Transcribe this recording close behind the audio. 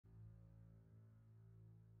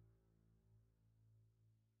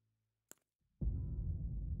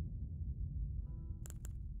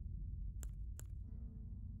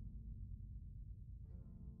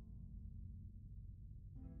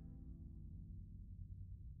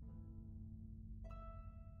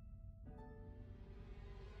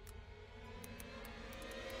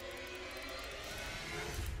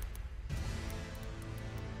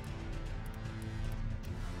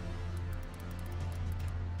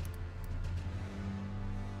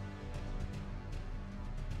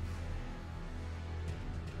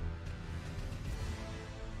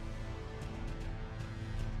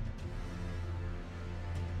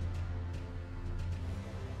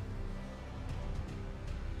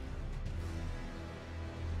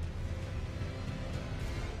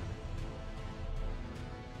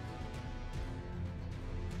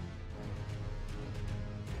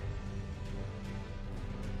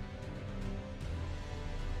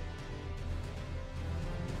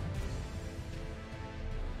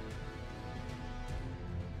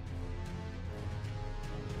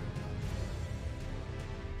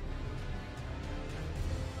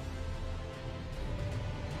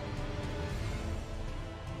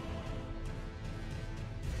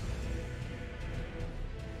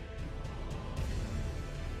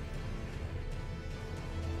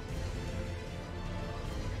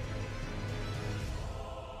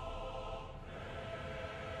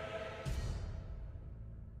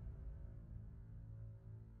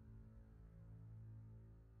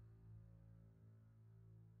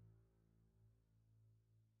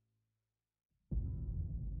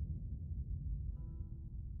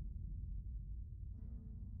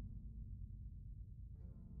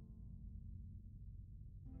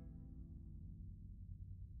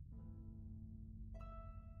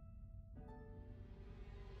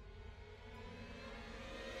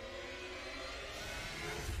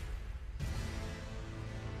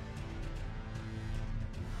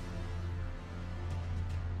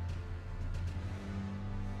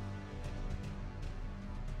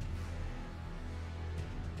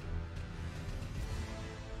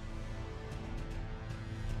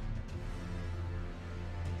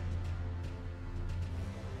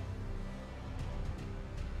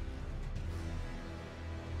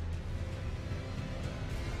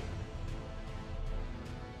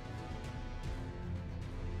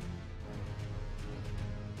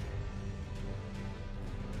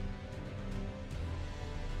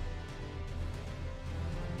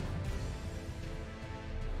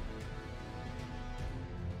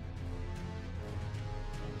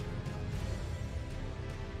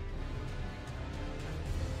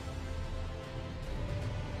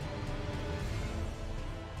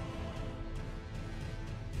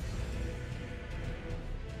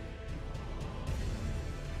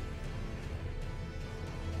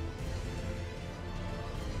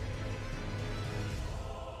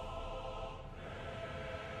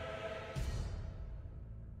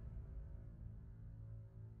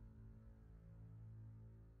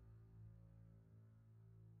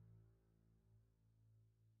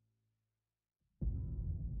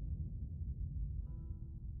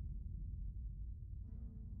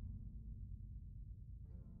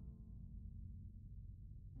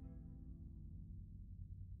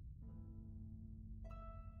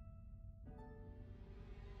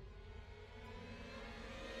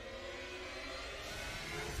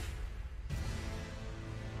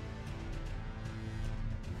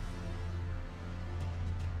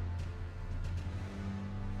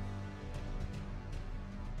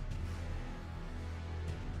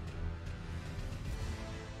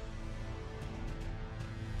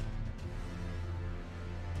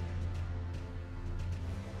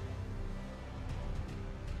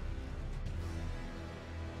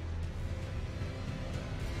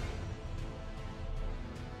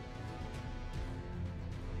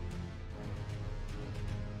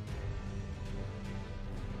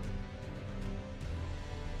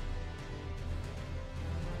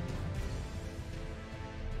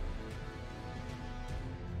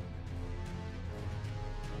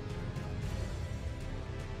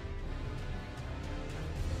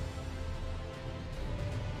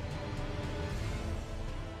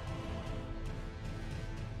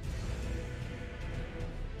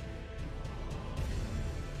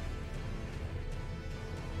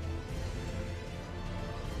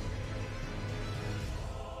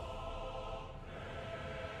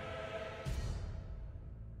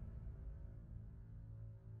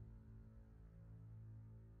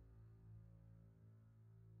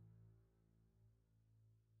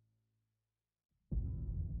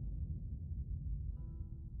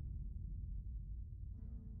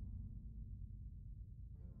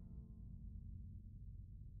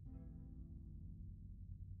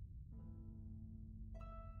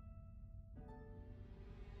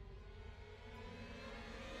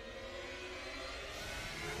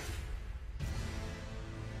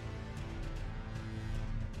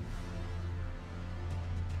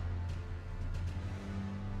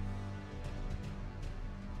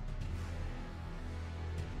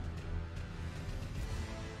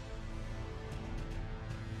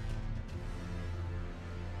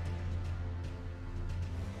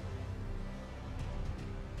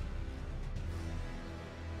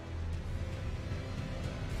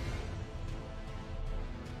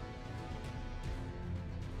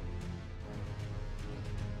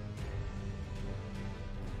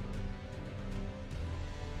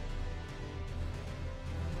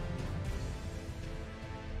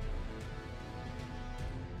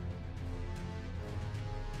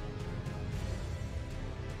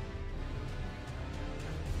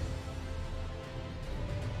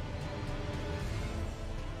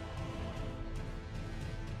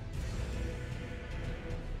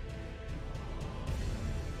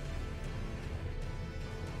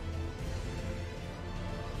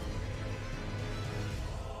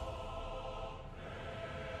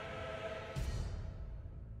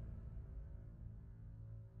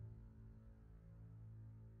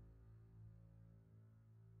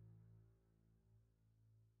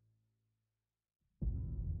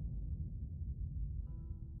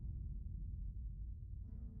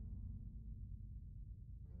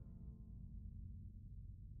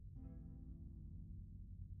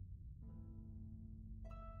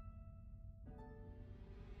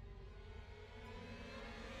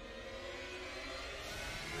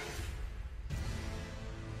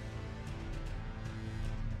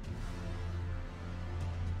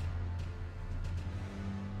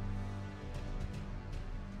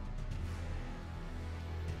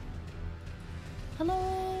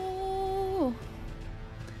Hello.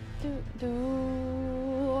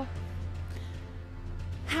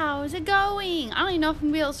 How's it going? I don't even know if I'm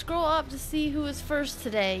gonna be able to scroll up to see who was first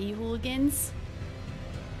today, you hooligans.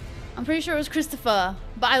 I'm pretty sure it was Christopher,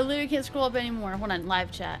 but I literally can't scroll up anymore. Hold on,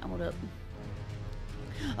 live chat. Hold up.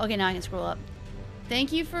 Okay, now I can scroll up.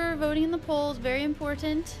 Thank you for voting in the polls. Very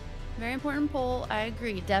important. Very important poll. I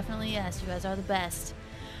agree. Definitely yes. You guys are the best.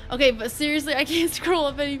 Okay, but seriously, I can't scroll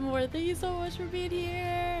up anymore. Thank you so much for being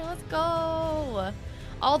here. Let's go.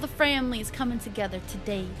 All the families coming together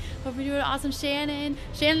today. Hope you're doing awesome, Shannon.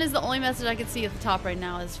 Shannon is the only message I can see at the top right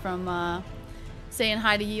now is from saying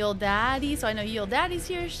hi to Ye Old Daddy. So I know Ye Old Daddy's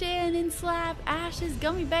here. Shannon, Slap, Ashes,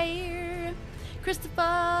 Gummy Bear,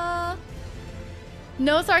 Christopher.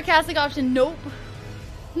 No sarcastic option. Nope.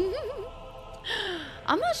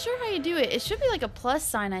 I'm not sure how you do it. It should be like a plus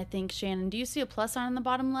sign, I think, Shannon. Do you see a plus sign on the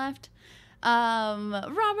bottom left?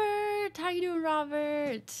 Robert, how you doing,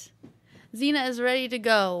 Robert? Xena is ready to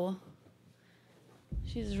go.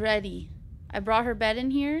 She's ready. I brought her bed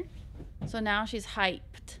in here, so now she's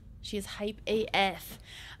hyped. She's hype AF.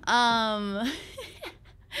 Skylar,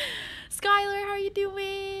 how are you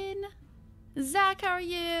doing? Zach, how are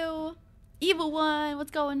you? Evil One, what's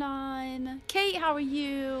going on? Kate, how are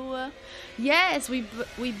you? Yes, we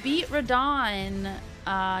beat Radon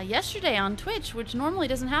yesterday on Twitch, which normally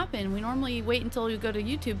doesn't happen. We normally wait until we go to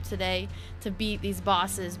YouTube today to beat these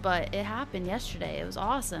bosses, but it happened yesterday. It was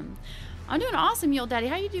awesome. I'm doing awesome, Ye Old Daddy.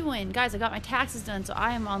 How you doing? Guys, I got my taxes done, so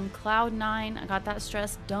I am on cloud 9. I got that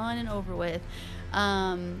stress done and over with.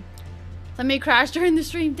 I may crash during the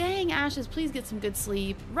stream. Dang, Ashes, please get some good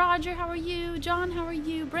sleep. Roger, how are you? John, how are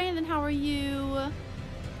you? Brandon, how are you?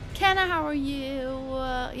 Kenna, how are you?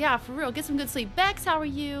 Yeah, for real, get some good sleep. Bex, how are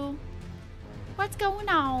you? What's going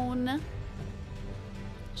on?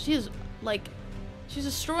 She's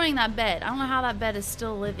destroying that bed. I don't know how that bed is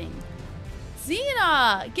still living.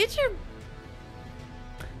 Xena, get your...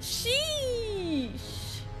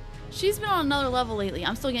 Sheesh. She's been on another level lately.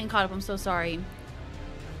 I'm still getting caught up. I'm so sorry.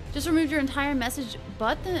 Just removed your entire message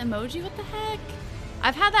but the emoji? What the heck?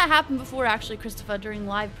 I've had that happen before, actually, Christopher, during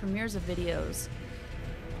live premieres of videos.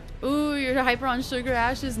 Ooh, you're hyper on Sugar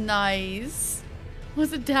Ash is nice.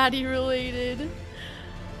 Was it daddy related?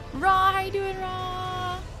 Raw, how you doing,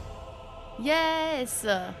 Raw? Yes.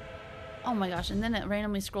 Oh my gosh, and then it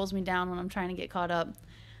randomly scrolls me down when I'm trying to get caught up.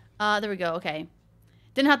 There we go, okay.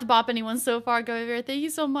 Didn't have to bop anyone so far, go over. Thank you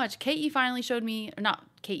so much. Katie finally showed me, or not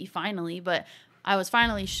Katie finally, but I was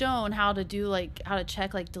finally shown how to do how to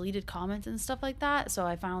check deleted comments and stuff like that. So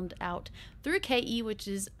I found out through KE,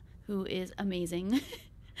 who is amazing.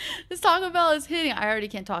 This Taco Bell is hitting. I already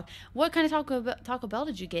can't talk. What kind of Taco Bell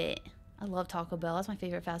did you get? I love Taco Bell. That's my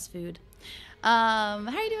favorite fast food. How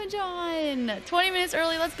you doing, John? 20 minutes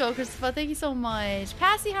early. Let's go, Christopher. Thank you so much.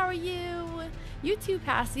 Passy, how are you? You too,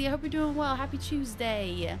 Passy. I hope you're doing well. Happy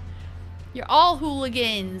Tuesday. You're all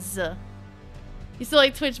hooligans. You still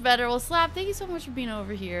like Twitch better? Well, Slap, thank you so much for being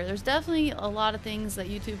over here. There's definitely a lot of things that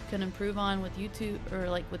YouTube can improve on with YouTube, or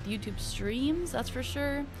with YouTube streams, that's for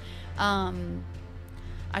sure.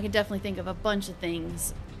 I can definitely think of a bunch of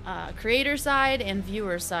things. Creator side and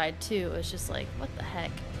viewer side too. It's just like, what the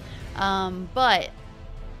heck? But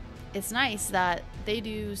it's nice that they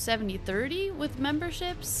do 70-30 with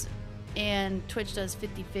memberships and Twitch does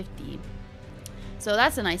 50-50. So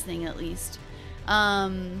that's a nice thing, at least.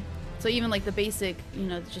 So even the basic,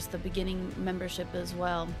 just the beginning membership as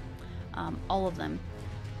well. All of them.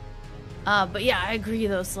 But yeah, I agree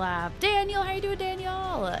though, Slap. Daniel, how you doing,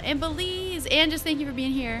 Daniel? And Belize. And just thank you for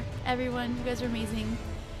being here, everyone. You guys are amazing.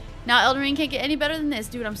 Now, Elden Ring can't get any better than this.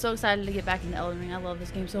 Dude, I'm so excited to get back into Elden Ring. I love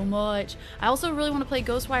this game so much. I also really want to play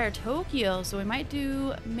Ghostwire Tokyo, so we might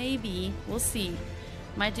do, maybe, we'll see.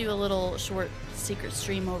 Might do a little short secret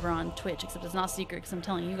stream over on Twitch, except it's not secret because I'm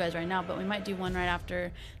telling you guys right now, but we might do one right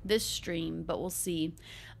after this stream, but we'll see.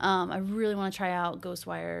 I really want to try out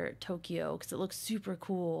Ghostwire Tokyo because it looks super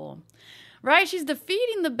cool. Right, she's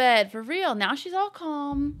defeating the bed, for real. Now she's all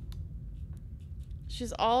calm.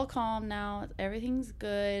 She's all calm now. Everything's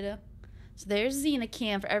good. So there's Xena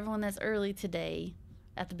Cam for everyone that's early today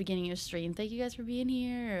at the beginning of your stream. Thank you guys for being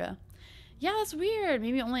here. Yeah, that's weird.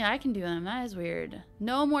 Maybe only I can do them. That is weird.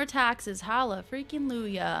 No more taxes. Holla. Freaking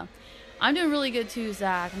Luya. I'm doing really good too,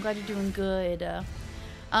 Zach. I'm glad you're doing good.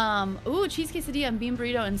 Ooh, cheese quesadilla and bean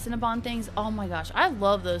burrito and Cinnabon things. Oh my gosh. I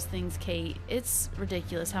love those things, Kate. It's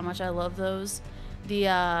ridiculous how much I love those.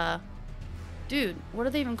 Dude, what are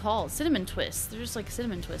they even called? Cinnamon twists. They're just like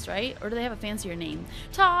cinnamon twists, right? Or do they have a fancier name?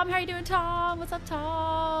 Tom, how you doing, Tom? What's up,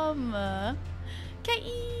 Tom?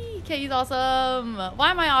 K's awesome.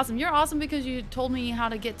 Why am I awesome? You're awesome because you told me how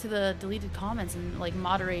to get to the deleted comments and like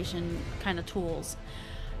moderation kind of tools.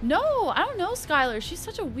 No, I don't know Skylar. She's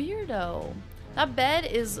such a weirdo. That bed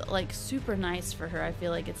is like super nice for her. I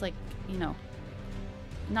feel like it's like, you know,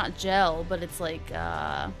 not gel, but it's like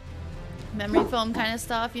memory foam kind of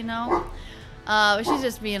stuff, you know? But she's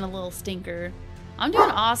just being a little stinker. I'm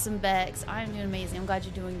doing awesome, Bex. I'm doing amazing. I'm glad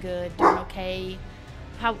you're doing good, doing okay.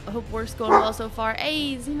 Hope work's going well so far.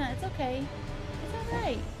 Hey, Zena, it's okay. It's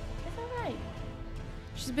alright. It's alright.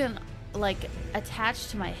 She's been, like,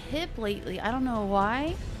 attached to my hip lately. I don't know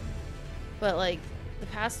why. But, like, the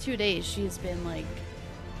past 2 days, she's been, like,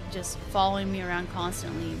 just following me around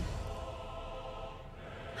constantly.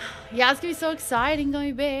 Yeah, it's gonna be so exciting,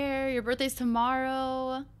 Gummy Bear. Your birthday's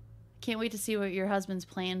tomorrow. Can't wait to see what your husband's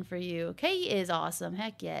planned for you. Kay is awesome.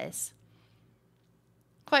 Heck yes.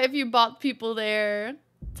 Quite a few bot people there.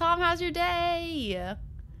 Tom, how's your day?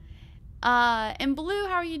 And Blue,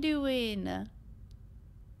 how are you doing?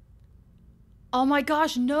 Oh my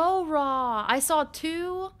gosh, no, Raw. I saw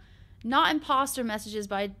 2, not imposter messages,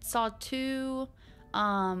 but I saw 2,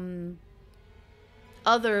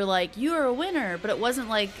 other, like, you are a winner, but it wasn't,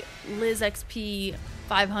 like, Liz XP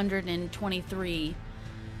 523.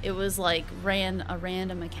 It was, like, a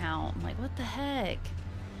random account. I'm like, what the heck?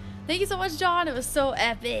 Thank you so much, John. It was so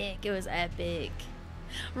epic. It was epic.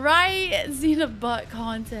 Right? Xena butt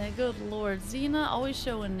content. Good lord. Xena always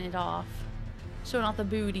showing it off. Showing off the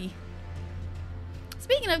booty.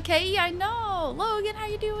 Speaking of Kay, I know. Logan, how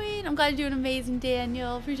you doing? I'm glad you're doing amazing,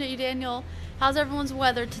 Daniel. Appreciate you, Daniel. How's everyone's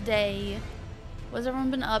weather today? What's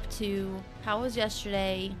everyone been up to? How was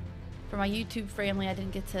yesterday? For my YouTube family I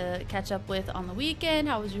didn't get to catch up with on the weekend.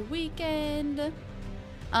 How was your weekend?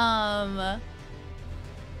 I've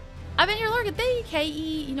been here lurking. Thank you,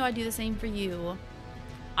 K.E. You know I do the same for you.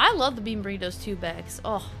 I love the bean burritos too, Bex.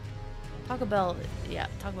 Oh, Taco Bell. Yeah,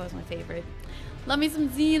 Taco Bell is my favorite. Love me some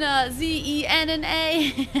Xena.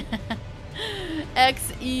 Z-E-N-N-A.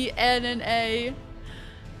 X-E-N-N-A.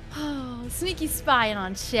 Oh, sneaky spying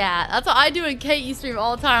on chat. That's what I do in K.E. stream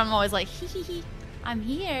all the time. I'm always like, hee hee hee. I'm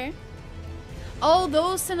here. Oh,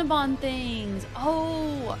 those Cinnabon things.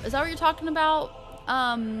 Oh, is that what you're talking about?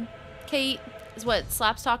 Kate, is what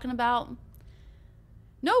Slap's talking about?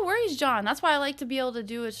 No worries, John. That's why I like to be able to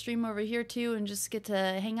do a stream over here too and just get to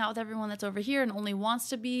hang out with everyone that's over here and only wants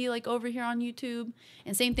to be like over here on YouTube.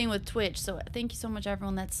 And same thing with Twitch. So thank you so much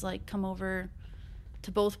everyone that's like come over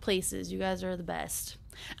to both places. You guys are the best.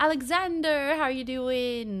 Alexander, how are you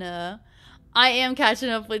doing? I am catching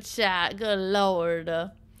up with chat. Good lord.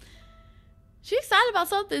 She excited about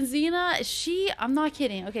something, Xena? I'm not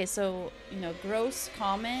kidding. Okay, so, you know, gross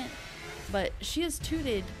comment, but she has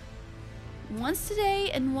tooted once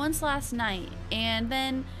today and once last night. And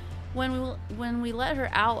then when we let her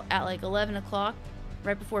out at like 11 o'clock,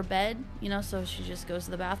 right before bed, you know, so she just goes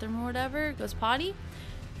to the bathroom or whatever, goes potty,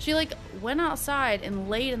 she like went outside and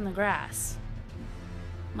laid in the grass.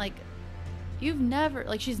 Like, you've never,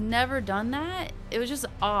 like, she's never done that. It was just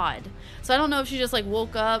odd. So I don't know if she just like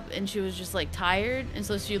woke up and she was just like tired, and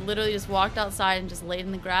so she literally just walked outside and just laid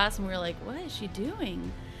in the grass, and we were like, what is she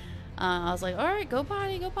doing? I was like, all right, go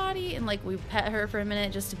potty, and like we pet her for a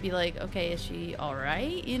minute just to be like, okay, is she all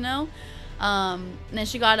right, you know? And then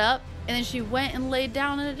she got up and then she went and laid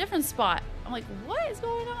down in a different spot. I'm like, what is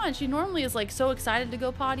going on? She normally is like so excited to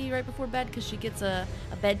go potty right before bed because she gets a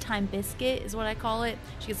bedtime biscuit is what I call it.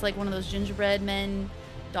 She gets like one of those gingerbread men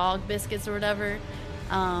dog biscuits or whatever.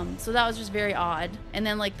 So that was just very odd. And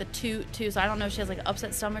then like the toot too, so I don't know if she has like an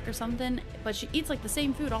upset stomach or something, but she eats like the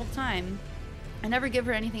same food all the time. I never give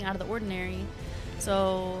her anything out of the ordinary,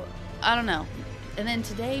 so I don't know. And then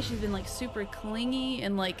today she's been like super clingy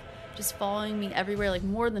and like just following me everywhere, like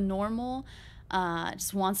more than normal.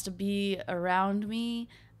 Just wants to be around me,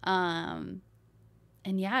 and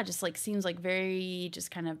yeah, just like seems like very just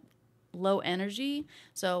kind of low energy.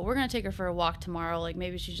 So we're gonna take her for a walk tomorrow. Like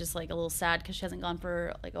maybe she's just like a little sad because she hasn't gone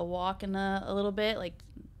for like a walk in a little bit, like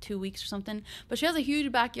 2 weeks or something. But she has a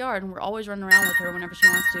huge backyard and we're always running around with her whenever she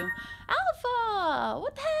wants to. Alpha,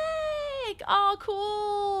 what the heck? Oh,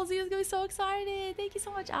 cool. Zia's gonna be so excited. Thank you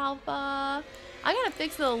so much, Alpha. I gotta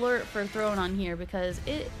fix the alert for throwing on here because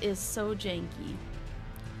it is so janky.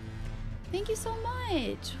 Thank you so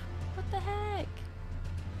much. What the heck?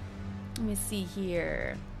 Let me see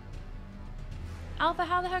here. Alpha,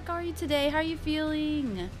 how the heck are you today? How are you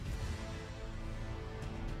feeling?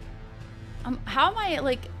 How am I,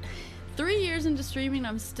 like, 3 years into streaming,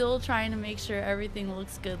 I'm still trying to make sure everything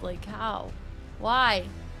looks good. Like, how? Why?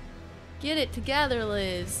 Get it together,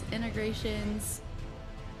 Liz. Integrations.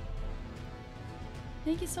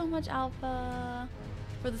 Thank you so much, Alpha,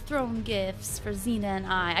 for the throne gifts for Xena and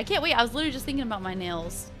I. I can't wait. I was literally just thinking about my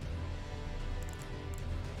nails.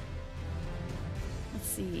 Let's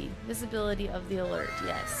see. Visibility of the alert.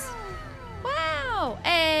 Yes. Wow.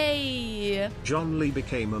 Hey. John Lee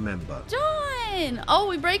became a member. John. Oh,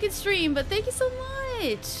 we break it stream, but thank you so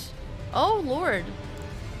much. Oh, Lord.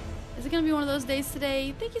 Is it going to be one of those days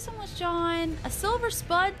today? Thank you so much, John. A silver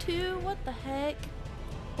spud, too? What the heck?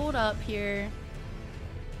 Hold up here.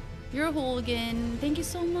 You're a hooligan. Thank you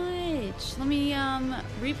so much. Let me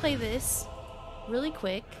replay this really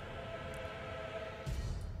quick.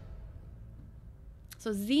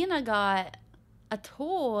 So Xena got a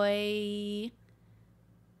toy.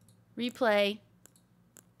 Replay.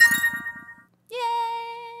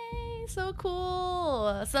 Yay! So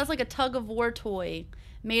cool. So that's like a tug of war toy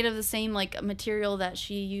made of the same like material that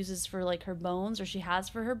she uses for like her bones, or she has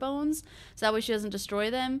for her bones, so that way she doesn't destroy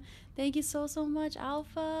them. Thank you so much,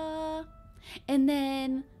 Alpha. And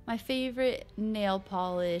then my favorite nail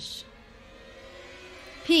polish,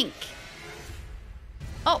 pink.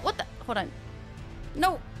 Oh, what the? Hold on.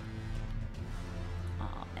 No.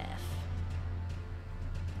 Oh, F.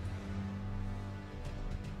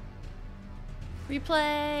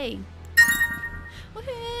 Replay.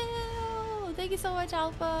 Woohoo! Thank you so much,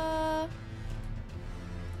 Alpha.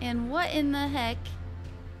 And what in the heck?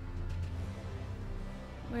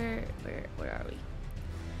 Where are we?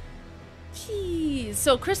 Jeez.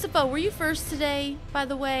 So, Christopher, were you first today, by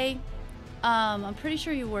the way? I'm pretty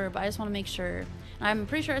sure you were, but I just want to make sure. I'm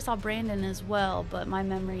pretty sure I saw Brandon as well, but my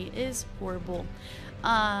memory is horrible.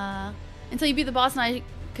 Until you beat the boss and I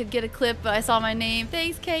could get a clip, but I saw my name.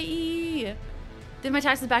 Thanks, KE. Did my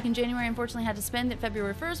taxes back in January. Unfortunately, had to spend it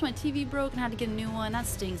February 1st. My TV broke and had to get a new one. That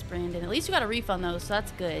stings, Brandon. At least you got a refund, though, so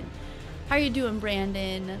that's good. How are you doing,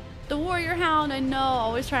 Brandon? The Warrior Hound, I know.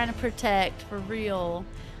 Always trying to protect, for real.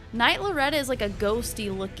 Knight Loretta is like a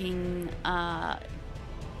ghosty looking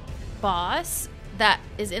boss that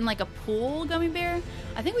is in like a pool gummy bear.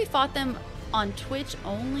 I think we fought them on Twitch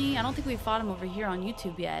only. I don't think we fought them over here on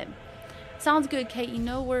YouTube yet. Sounds good, Katie.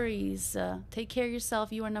 No worries. Take care of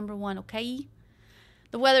yourself. You are #1, okay?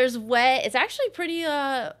 The weather's wet. It's actually pretty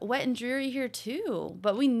wet and dreary here too,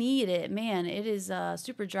 but we need it. Man, it is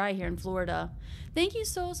super dry here in Florida. Thank you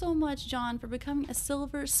so much, John, for becoming a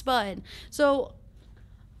silver spud. So,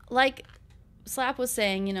 like Slap was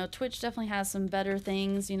saying, you know, Twitch definitely has some better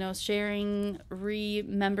things, you know, sharing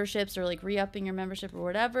memberships or like re-upping your membership or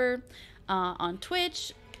whatever on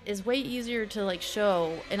Twitch is way easier to like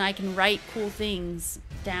show, and I can write cool things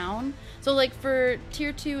down. So like for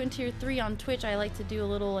tier 2 and tier 3 on Twitch, I like to do a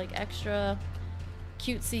little like extra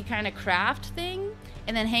cutesy kind of craft thing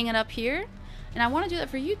and then hang it up here. And I want to do that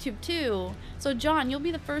for YouTube too. So John, you'll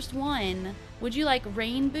be the first one. Would you like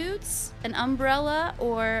rain boots, an umbrella,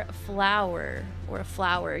 or a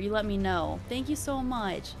flower? You let me know. Thank you so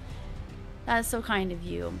much. That is so kind of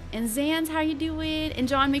you. And Zans, how you doing? And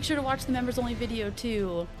John, make sure to watch the members only video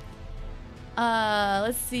too.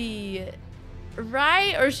 Let's see.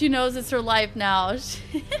 Right? Or she knows it's her life now.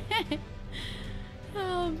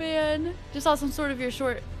 Oh man. Just saw some of your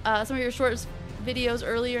short videos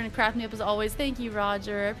earlier and it cracked me up as always. Thank you,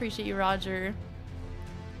 Roger. I appreciate you, Roger.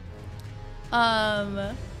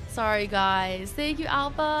 Sorry guys. Thank you,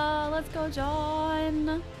 Alpha. Let's go,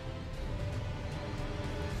 John.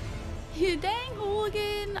 You dang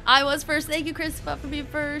hooligan. I was first. Thank you, Christopher, for being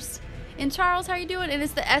first. And Charles, how you doing? And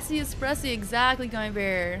it's the Essie Espresso. Exactly, Gummy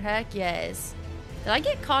Bear. Heck yes. Did I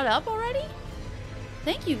get caught up already?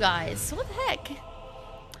 Thank you guys. What the heck?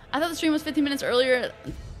 I thought the stream was 15 minutes earlier.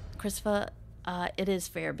 Christopher, it is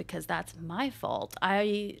fair because that's my fault.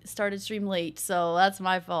 I started stream late, so that's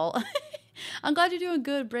my fault. I'm glad you're doing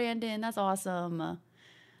good, Brandon. That's awesome.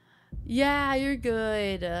 Yeah, you're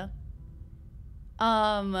good.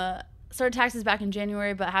 Started taxes back in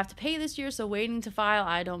January, but I have to pay this year, so waiting to file,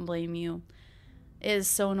 I don't blame you. It is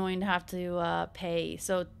so annoying to have to pay.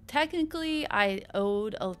 So technically, I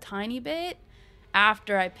owed a tiny bit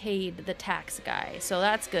after I paid the tax guy. So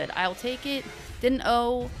that's good. I'll take it. Didn't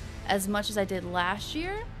owe as much as I did last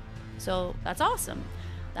year. So that's awesome.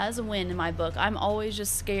 That is a win in my book. I'm always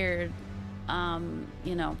just scared,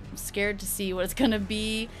 you know, scared to see what it's going to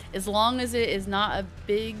be. As long as it is not a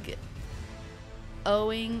big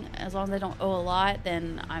owing, as long as I don't owe a lot,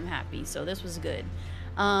 then I'm happy. So this was good.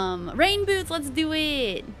 Rain boots, let's do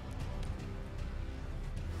it.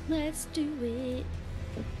 Let's do it.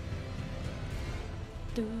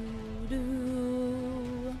 Doo-doo.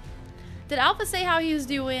 Did Alpha say how he was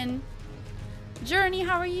doing? Journey,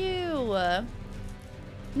 how are you?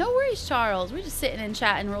 No worries, Charles. We're just sitting and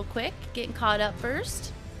chatting real quick, getting caught up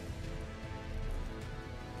first.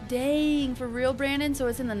 Dang, for real, Brandon? So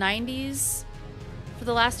it's in the 90s for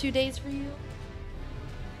the last 2 days for you?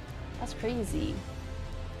 That's crazy.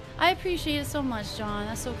 I appreciate it so much, John.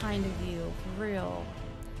 That's so kind of you, for real.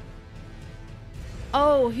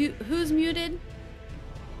 Oh, who's muted?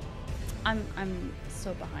 I'm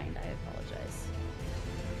so behind. I apologize.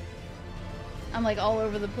 I'm like all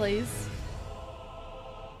over the place.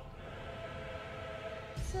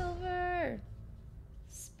 Silver.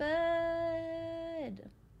 Spud.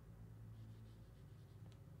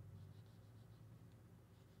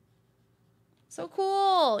 So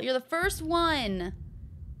cool. You're the first one,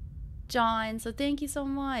 John. So thank you so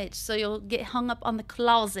much. So you'll get hung up on the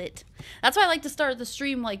closet. That's why I like to start the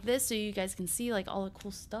stream like this, so you guys can see like all the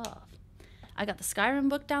cool stuff. I got the Skyrim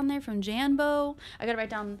book down there from Janbo. I gotta write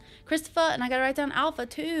down Christopher, and I gotta write down Alpha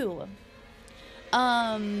too.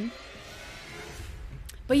 But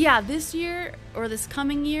yeah, this year, or this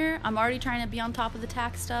coming year, I'm already trying to be on top of the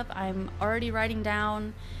tax stuff. I'm already writing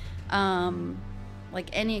down like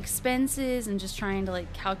any expenses and just trying to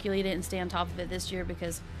like calculate it and stay on top of it this year,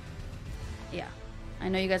 because yeah, I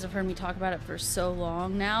know you guys have heard me talk about it for so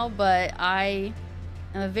long now, but I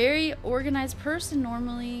am a very organized person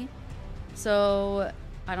normally, so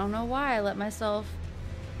I don't know why I let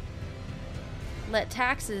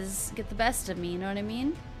taxes get the best of me, you know what I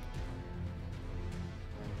mean?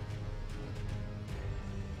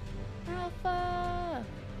 Alpha!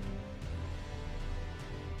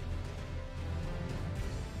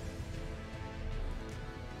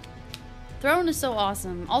 Throne is so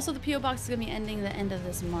awesome. Also, the P.O. box is going to be ending the end of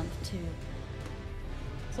this month, too.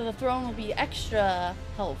 So the throne will be extra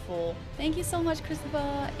helpful. Thank you so much,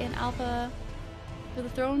 Christopher and Alpha, for the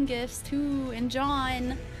throne gifts, too. And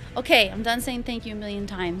John. Okay, I'm done saying thank you a million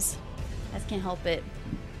times. I just can't help it.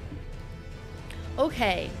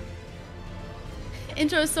 Okay.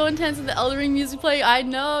 Intro is so intense with the Elden Ring music playing. I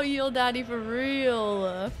know, Yield Daddy, for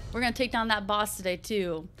real. We're going to take down that boss today,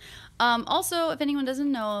 too. Also, if anyone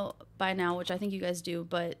doesn't know by now, which I think you guys do,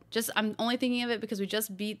 but just I'm only thinking of it because we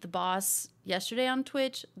just beat the boss yesterday on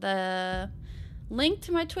Twitch. The link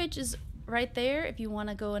to my Twitch is right there if you want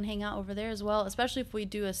to go and hang out over there as well, especially if we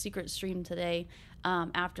do a secret stream today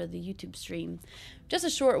after the YouTube stream. Just a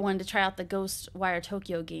short one to try out the Ghostwire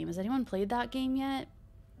Tokyo game. Has anyone played that game yet?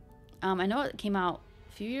 I know it came out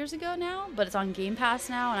a few years ago now, but it's on Game Pass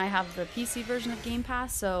now, and I have the PC version of Game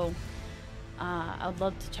Pass, so I would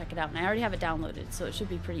love to check it out. And I already have it downloaded, so it should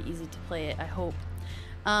be pretty easy to play it, I hope.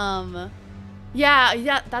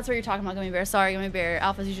 Yeah, that's what you're talking about, Gummy Bear. Sorry, Gummy Bear.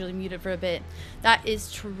 Alpha's usually muted for a bit. That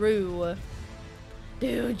is true.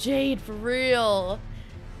 Dude, Jade, for real.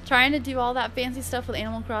 Trying to do all that fancy stuff with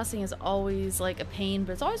Animal Crossing is always like a pain,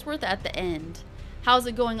 but it's always worth it at the end. How's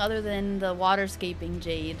it going other than the waterscaping,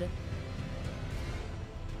 Jade?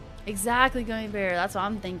 Exactly, Gummy Bear. That's what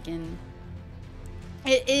I'm thinking.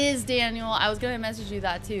 It is, Daniel. I was going to message you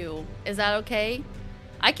that too. Is that okay?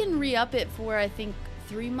 I can re-up it for, I think,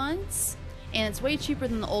 3 months. And it's way cheaper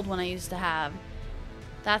than the old one I used to have.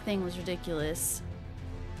 That thing was ridiculous.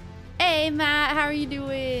 Hey, Matt. How are you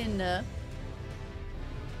doing? And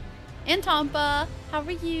Tompa. How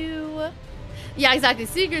are you? Yeah, exactly.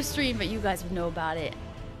 Secret stream, but you guys would know about it.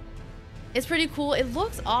 It's pretty cool. It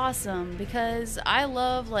looks awesome because I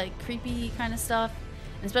love like creepy kind of stuff,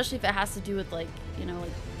 and especially if it has to do with like, you know,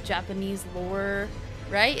 like Japanese lore,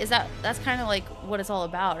 right? That's kind of like what it's all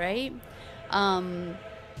about, right?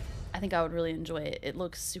 I think I would really enjoy it. It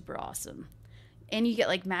looks super awesome. And you get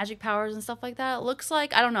like magic powers and stuff like that. It looks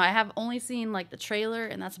like, I don't know, I have only seen like the trailer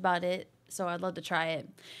and that's about it. So I'd love to try it.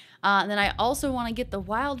 And then I also want to get the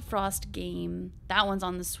Wild Frost game. That one's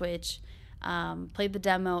on the Switch. Played the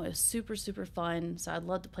demo. It was super, super fun. So I'd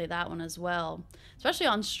love to play that one as well. Especially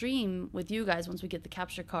on stream with you guys once we get the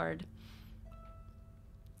capture card.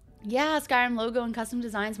 Yeah, Skyrim logo and custom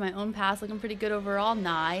designs. My own pass looking pretty good overall.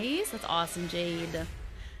 Nice. That's awesome, Jade.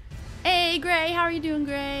 Hey, Gray. How are you doing,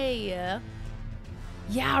 Gray?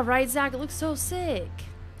 Yeah, right, Zach. It looks so sick.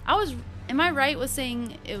 Am I right with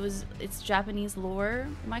saying it's Japanese lore?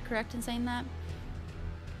 Am I correct in saying that?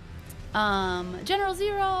 General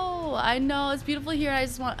Zero. I know it's beautiful here. I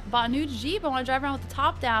just bought a new Jeep. I want to drive around with the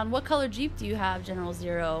top down. What color Jeep do you have, General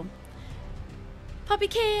Zero? Puppy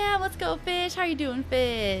Cam, let's go, Fish. How are you doing,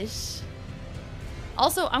 Fish?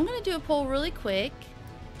 Also, I'm gonna do a poll really quick.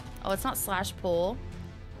 Oh, it's not slash poll.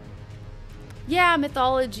 Yeah,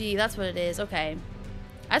 mythology. That's what it is. Okay.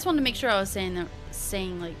 I just wanted to make sure I was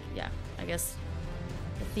saying like, yeah, I guess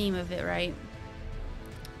the theme of it, right?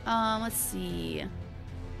 Let's see.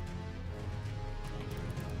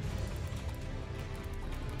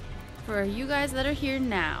 For you guys that are here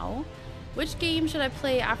now, Which game should I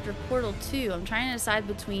play after Portal 2? I'm trying to decide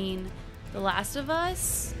between The Last of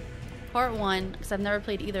Us Part 1, because I've never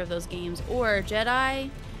played either of those games, or Jedi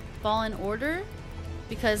Fallen Order,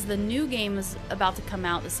 because the new game is about to come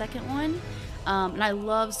out, the second one. And I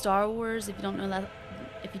love Star Wars. If you don't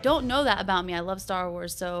know that about me, I love Star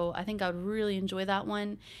Wars, so I think I would really enjoy that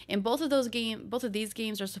one. And both of these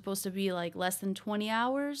games are supposed to be like less than 20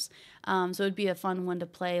 hours, so it'd be a fun one to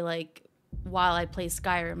play like while I play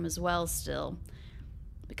Skyrim as well still,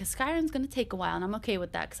 because Skyrim's gonna take a while, and I'm okay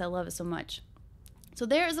with that because I love it so much. So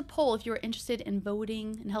there is a poll if you're interested in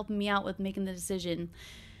voting and helping me out with making the decision.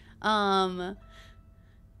 Let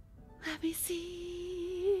me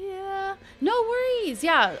see. No worries.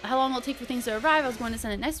 Yeah, how long it'll take for things to arrive. I was going to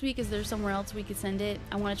send it next week. Is there somewhere else we could send it?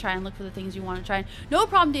 I want to try and look for the things you want to try. No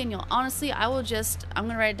problem, Daniel. Honestly, I'm going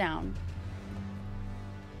to write it down.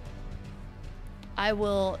 I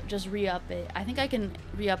will just re-up it. I think I can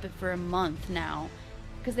re-up it for a month now,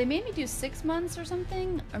 because they made me do 6 months or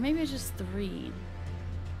something, or maybe it's just 3.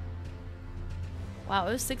 Wow,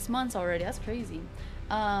 it was 6 months already. That's crazy.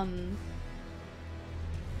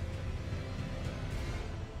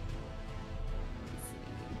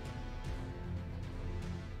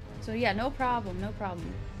 So yeah, no problem, no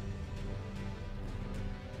problem.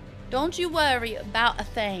 Don't you worry about a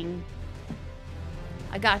thing.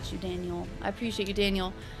 I got you, Daniel. I appreciate you,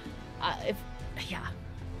 Daniel. I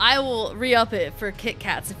will re-up it for Kit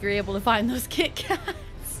Kats if you're able to find those Kit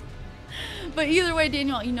Kats. But either way,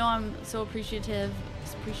 Daniel, you know I'm so appreciative.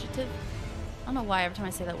 Appreciative? I don't know why every time I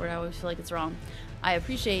say that word I always feel like it's wrong. I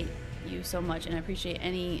appreciate you so much, and I appreciate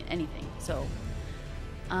anything. So,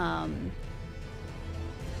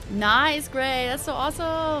 nice, Gray. That's so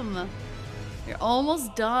awesome. You're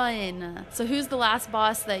almost done. So who's the last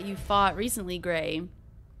boss that you fought recently, Gray?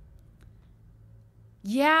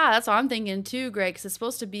 Yeah, that's what I'm thinking too, Gray, because it's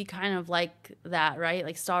supposed to be kind of like that, right?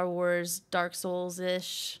 Like Star Wars, Dark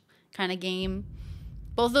Souls-ish kind of game.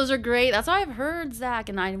 Both of those are great. That's what I've heard, Zach,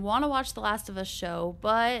 and I want to watch The Last of Us show,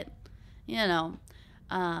 but, you know,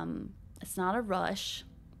 it's not a rush.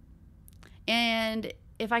 And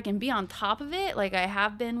if I can be on top of it, like I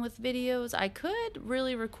have been with videos, I could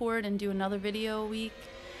really record and do another video a week.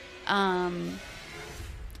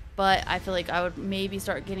 But I feel like I would maybe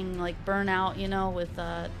start getting like burnout, you know, with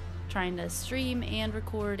trying to stream and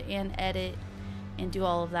record and edit and do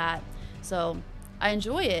all of that. So I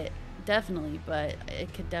enjoy it, definitely, but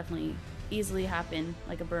it could definitely easily happen,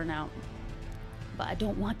 like a burnout. But I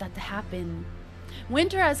don't want that to happen.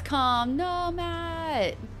 Winter has come. No,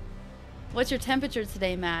 Matt. What's your temperature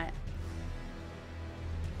today, Matt?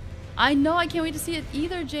 I know, I can't wait to see it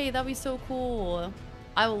either, Jay. That'd be so cool.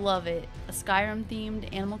 I will love it. A Skyrim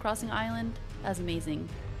themed Animal Crossing island. That's amazing.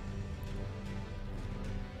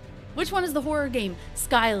 Which one is the horror game?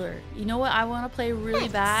 Skylar. You know what I want to play really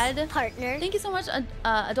bad? Partner. Thank you so much,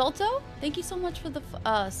 Adulto. Thank you so much for the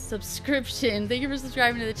subscription. Thank you for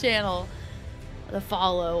subscribing to the channel. The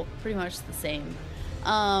follow. Pretty much the same.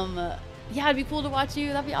 Yeah, it'd be cool to watch you.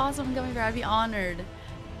 That'd be awesome, Gummy Bear. I'd be honored.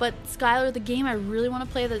 But Skylar, the game I really want to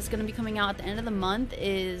play that's going to be coming out at the end of the month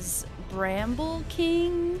is Bramble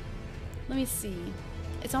King. Let me see.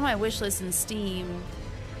 It's on my wish list in Steam.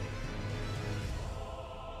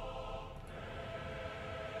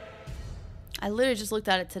 I literally just looked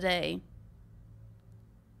at it today.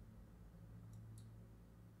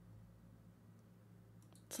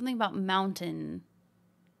 Something about mountain.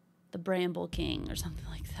 The Bramble King or something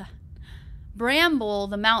like that. Bramble,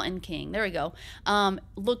 the Mountain King. There we go.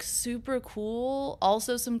 Looks super cool.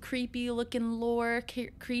 Also some creepy looking lore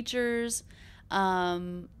creatures.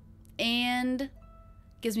 And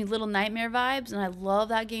gives me Little Nightmare vibes. And I love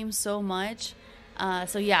that game so much.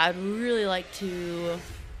 So yeah, I'd really like to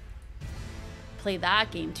play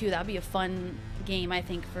that game too. That'd be a fun game, I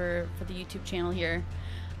think, for the YouTube channel here.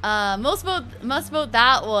 Must vote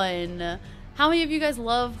that one. How many of you guys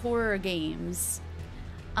love horror games?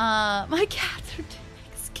 My cats are doing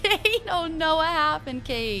Kate. Oh no, what happened,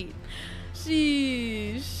 Kate?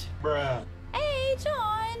 Sheesh. Bruh. Hey,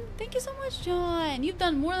 John. Thank you so much, John. You've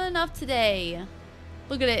done more than enough today.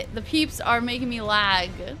 Look at it. The peeps are making me lag.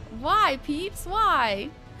 Why, peeps? Why?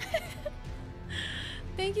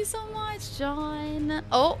 Thank you so much, John.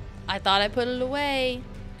 Oh, I thought I put it away.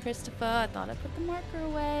 Christopher, I thought I put the marker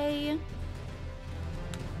away.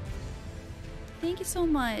 Thank you so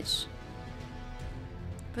much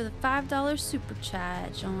for the $5 super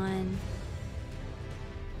chat, John.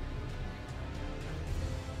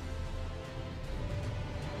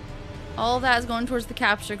 All that is going towards the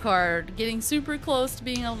capture card. Getting super close to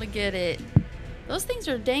being able to get it. Those things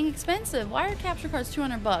are dang expensive. Why are capture cards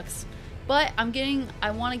 200 bucks? But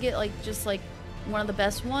I want to get like just like one of the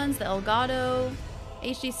best ones, the Elgato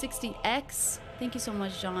HD60X. Thank you so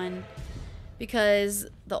much, John. Because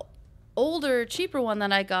the older, cheaper one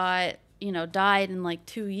that I got, you know, died in like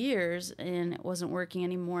 2 years and it wasn't working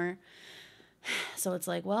anymore. So it's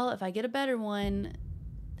like, well, if I get a better one,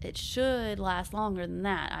 it should last longer than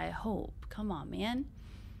that, I hope. Come on, man.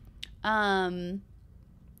 I'll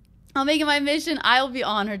make it my mission. I'll be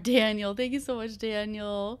honored, Daniel. Thank you so much,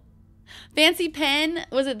 Daniel. Fancy pen.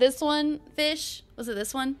 Was it this one, Fish? Was it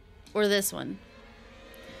this one? Or this one?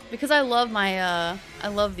 Because I love my, I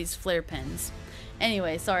love these flare pens.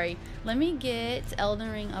 Anyway, sorry. Let me get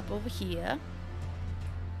Elden Ring up over here.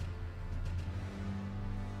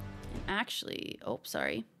 And actually, oh,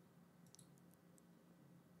 sorry.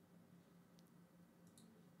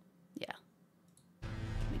 Yeah.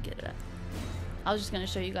 Let me get it up. I was just going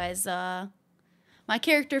to show you guys my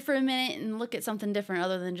character for a minute and look at something different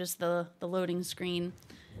other than just the loading screen.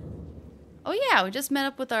 Oh yeah, we just met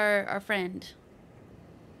up with our friend.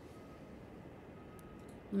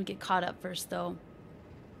 Let me get caught up first though.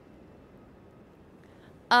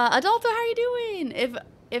 Adulto, how are you doing?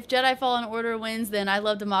 If Jedi Fallen Order wins, then I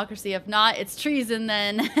love democracy. If not, it's treason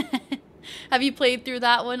then. Have you played through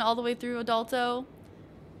that one all the way through, Adulto?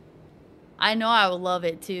 I know I would love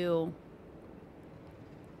it too.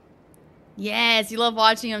 Yes, you love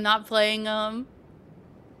watching them, not playing them.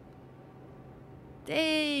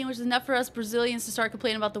 Dang, which is enough for us Brazilians to start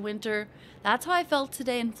complaining about the winter. That's how I felt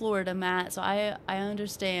today in Florida, Matt, so I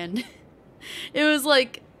understand. It was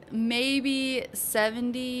like maybe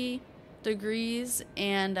 70 degrees,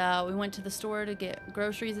 and we went to the store to get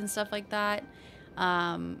groceries and stuff like that.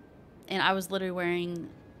 And I was literally wearing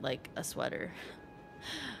like a sweater.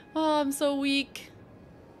 Oh, I'm so weak.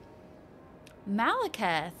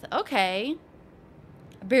 Malekith, okay.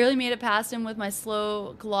 I barely made it past him with my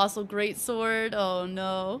slow, colossal greatsword. Oh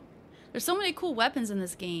no. There's so many cool weapons in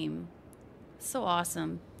this game. So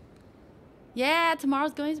awesome. Yeah,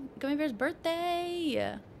 tomorrow's Gummy Bear's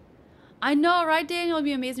birthday. I know, right, Daniel? It'd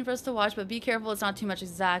be amazing for us to watch, but be careful it's not too much.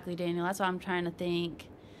 Exactly, Daniel. That's what I'm trying to think.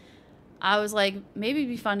 I was like, maybe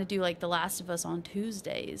it'd be fun to do like The Last of Us on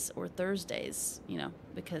Tuesdays or Thursdays, you know,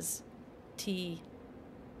 because T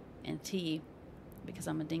and T, because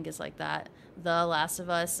I'm a dingus like that. The Last of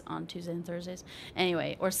Us on Tuesdays and Thursdays.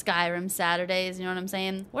 Anyway, or Skyrim Saturdays, you know what I'm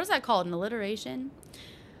saying? What is that called? An alliteration?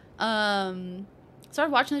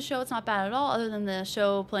 Started watching the show. It's not bad at all, other than the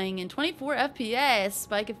show playing in 24 FPS.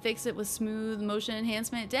 But I could fix it with smooth motion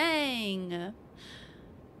enhancement. Dang.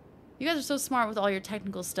 You guys are so smart with all your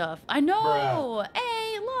technical stuff. I know. Bruh.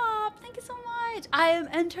 Hey, Lop. Thank you so much. I am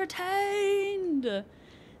entertained.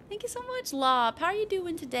 Thank you so much, Lop. How are you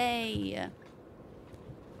doing today?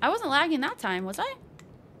 I wasn't lagging that time, was I?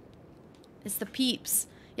 It's the peeps.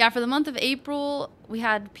 Yeah, for the month of April, we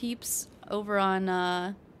had peeps over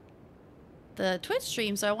on the Twitch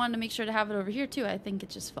stream, so I wanted to make sure to have it over here too. I think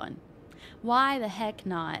it's just fun. Why the heck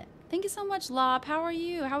not? Thank you so much, Lop. How are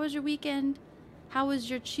you? How was your weekend? How was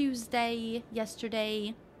your Tuesday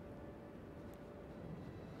yesterday?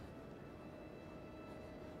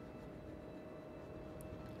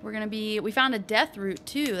 We found a death root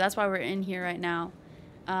too. That's why we're in here right now.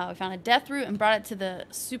 We found a death root and brought it to the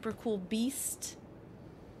super cool beast.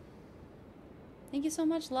 Thank you so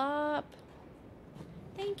much, Lop.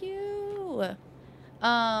 Thank you. What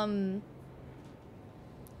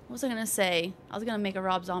was I gonna say? I was gonna make a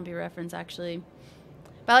Rob Zombie reference actually.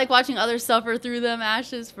 But I like watching others suffer through them.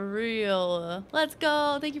 Ashes for real. Let's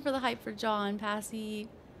go. Thank you for the hype for John, Passy.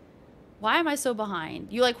 Why am I so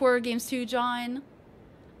behind? You like horror games too, John?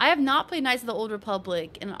 I have not played Knights of the Old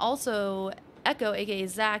Republic, and also Echo, aka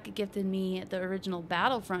Zach, gifted me the original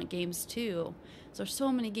Battlefront games too. So there's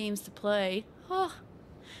so many games to play. Oh.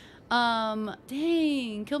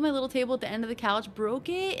 Dang, killed my little table at the end of the couch, broke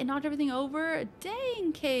it, and knocked everything over.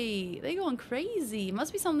 Dang, Kate, they going crazy.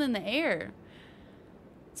 Must be something in the air.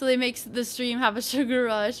 So they make the stream have a sugar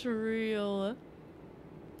rush for real.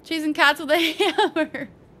 Chasing cats with a hammer.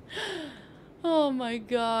 Oh my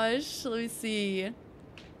gosh, let me see.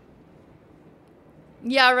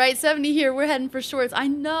 Yeah, right, 70 here. We're heading for shorts. I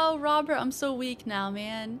know, Robert. I'm so weak now,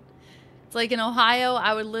 man. It's like in Ohio,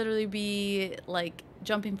 I would literally be like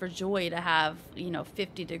jumping for joy to have, you know,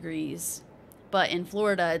 50 degrees. But in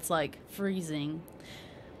Florida, it's like freezing.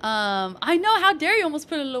 I know. How dare you almost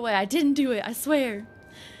put it away? I didn't do it. I swear.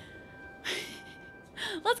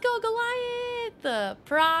 Let's go, Goliath.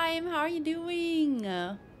 Prime, how are you doing?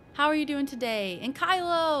 How are you doing today? And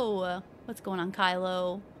Kylo. What's going on,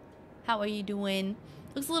 Kylo? How are you doing?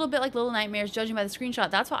 Looks a little bit like Little Nightmares, judging by the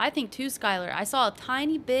screenshot. That's what I think too, Skylar. I saw a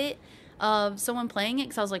tiny bit of someone playing it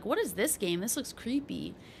because I was like, what is this game? This looks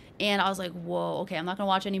creepy. And I was like, whoa, okay, I'm not going to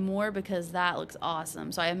watch anymore because that looks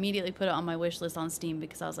awesome. So I immediately put it on my wish list on Steam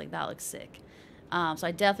because I was like, that looks sick. So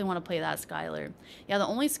I definitely want to play that, Skylar. Yeah, the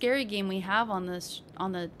only scary game we have on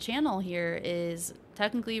the channel here is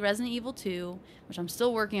technically Resident Evil 2, which I'm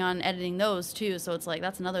still working on editing those too. So it's like,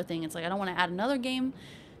 that's another thing. It's like, I don't want to add another game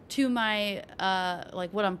to my,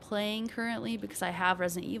 like what I'm playing currently because I have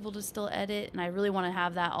Resident Evil to still edit. And I really want to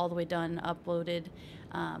have that all the way done, uploaded.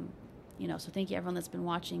 You know, so thank you everyone that's been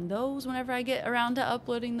watching those whenever I get around to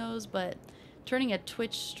uploading those. But turning a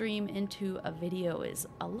Twitch stream into a video is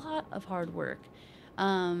a lot of hard work.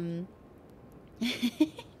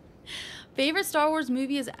 Favorite Star Wars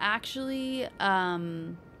movie is actually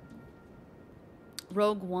Rogue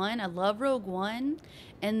One. I love Rogue One.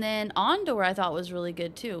 And then Andor I thought was really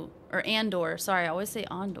good too. Or Andor. Sorry, I always say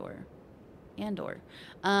Andor. Andor.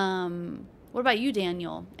 What about you,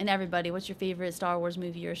 Daniel? And everybody, what's your favorite Star Wars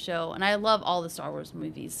movie or show? And I love all the Star Wars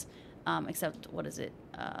movies. Except, what is it?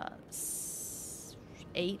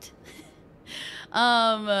 8?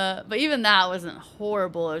 But even that wasn't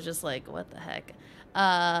horrible. It was just like, what the heck?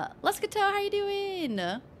 Let's get to how you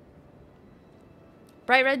doing?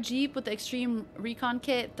 Bright red Jeep with the Extreme Recon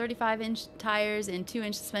Kit, 35-inch tires and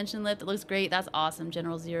 2-inch suspension lift. It looks great. That's awesome,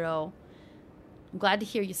 General Zero. I'm glad to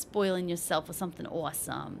hear you spoiling yourself with something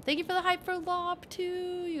awesome. Thank you for the hype for Lop,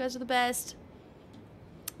 too. You guys are the best.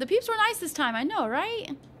 The peeps were nice this time. I know, right?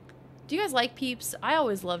 Do you guys like peeps? I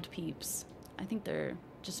always loved peeps. I think they're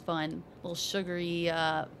just fun. Little sugary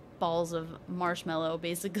balls of marshmallow,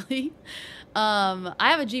 basically. I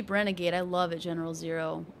have a Jeep Renegade. I love it, General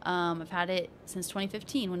Zero. I've had it since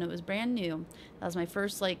 2015 when it was brand new. That was my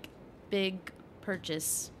first, like, big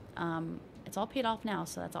purchase. It's all paid off now,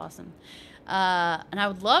 so that's awesome. And I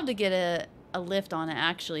would love to get a lift on it,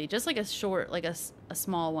 actually. Just like a short, like a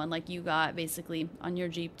small one, like you got, basically, on your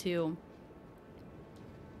Jeep, too.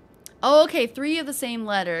 Oh, okay, 3 of the same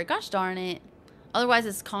letter. Gosh darn it. Otherwise,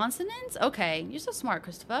 it's consonants? Okay, you're so smart,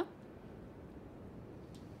 Christopher.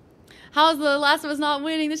 How's The Last of Us not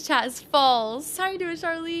winning? This chat is false. How you doing,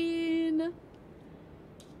 Charlene?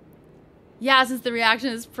 Yeah, since the reaction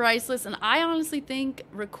is priceless. And I honestly think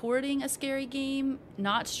recording a scary game,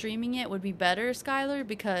 not streaming it, would be better, Skylar,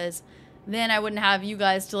 because then I wouldn't have you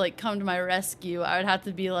guys to, like, come to my rescue. I would have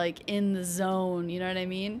to be, like, in the zone. You know what I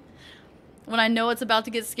mean? When I know it's about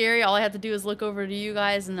to get scary, all I have to do is look over to you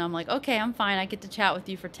guys, and I'm like, okay, I'm fine. I get to chat with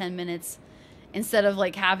you for 10 minutes instead of,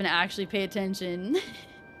 like, having to actually pay attention.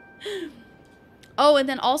 Oh, and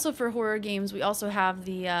then also for horror games, we also have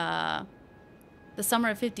the Summer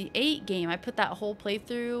of 58 game. I put that whole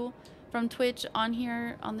playthrough from Twitch on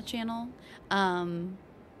here on the channel.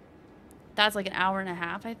 That's like an hour and a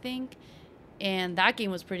half, I think. And that game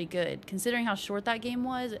was pretty good. Considering how short that game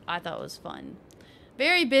was, I thought it was fun.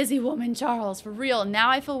 Very busy woman, Charles, for real. Now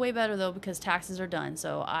I feel way better, though, because taxes are done.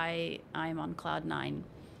 So I'm on cloud 9.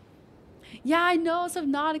 Yeah, I know,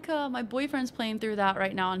 Subnautica. My boyfriend's playing through that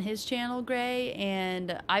right now on his channel, Gray.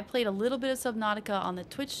 And I played a little bit of Subnautica on the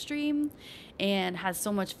Twitch stream and had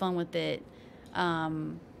so much fun with it. I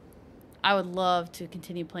would love to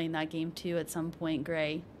continue playing that game, too, at some point,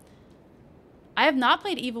 Gray. I have not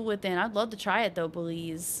played Evil Within. I'd love to try it, though,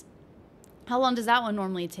 Belize. How long does that one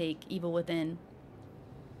normally take, Evil Within?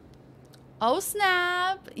 Oh,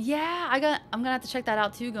 snap. Yeah, I'm going to have to check that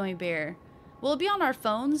out, too, Gummy Bear. Will it be on our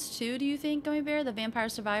phones, too, do you think, Gummy Bear? The Vampire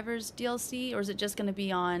Survivors DLC? Or is it just going to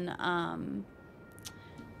be on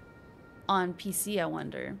PC, I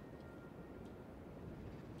wonder?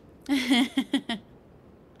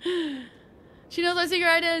 She knows my secret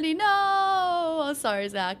identity. No! Oh, sorry,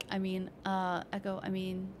 Zach. I mean, Echo, I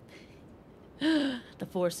mean... The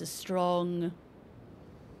Force is strong.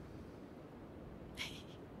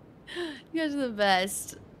 You guys are the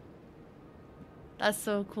best. That's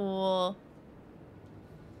so cool.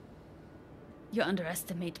 You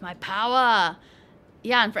underestimate my power.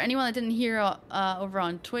 Yeah, and for anyone that didn't hear over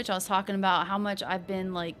on Twitch, I was talking about how much I've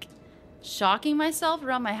been, like, shocking myself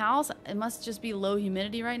around my house. It must just be low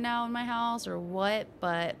humidity right now in my house or what,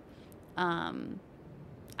 but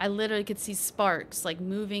I literally could see sparks, like,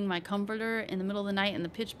 moving my comforter in the middle of the night in the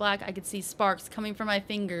pitch black. I could see sparks coming from my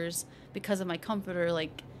fingers because of my comforter,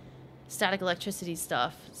 like, static electricity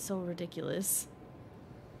stuff. It's so ridiculous.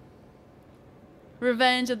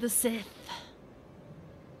 Revenge of the Sith.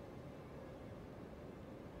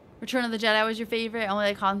 Return of the Jedi was your favorite. I only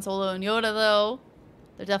like Han Solo and Yoda, though.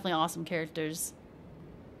 They're definitely awesome characters.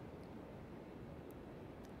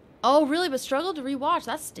 Oh, really? But struggled to rewatch.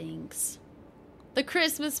 That stinks. The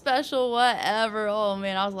Christmas special, whatever. Oh,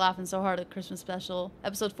 man, I was laughing so hard at the Christmas special.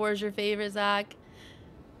 Episode 4 is your favorite, Zach?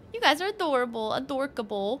 You guys are adorable.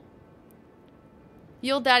 Adorkable.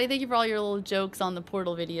 Yo, Daddy, thank you for all your little jokes on the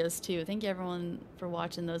Portal videos, too. Thank you, everyone, for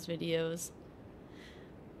watching those videos.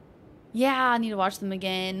 Yeah, I need to watch them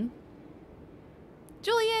again.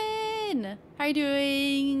 Julian! How you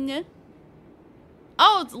doing?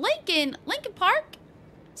 Oh, it's Lincoln! Lincoln Park?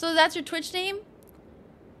 So that's your Twitch name?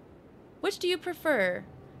 Which do you prefer?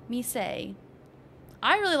 Me say.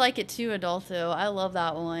 I really like it too, Adolfo. I love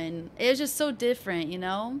that one. It was just so different, you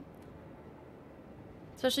know?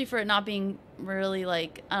 Especially for it not being really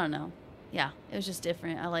like, I don't know. Yeah, it was just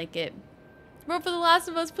different. I like it. Vote for The Last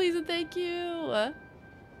of Us, please and thank you.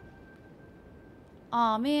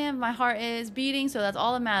 Aw, man, my heart is beating, so that's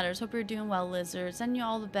all that matters. Hope you're doing well, Lizard. Send you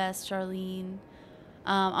all the best, Charlene.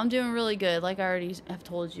 I'm doing really good, like I already have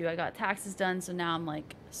told you. I got taxes done, so now I'm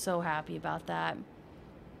like so happy about that.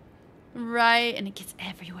 Right, and it gets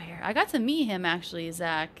everywhere. I got to meet him actually,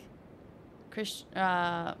 Zach.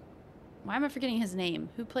 Why am I forgetting his name?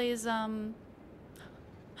 Who plays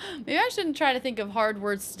maybe I shouldn't try to think of hard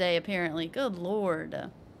words today, apparently. Good lord.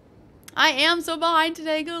 I am so behind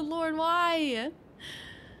today, good lord, why?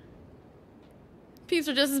 Peeps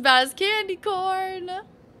are just as bad as candy corn.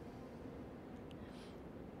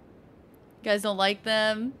 You guys don't like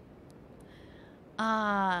them?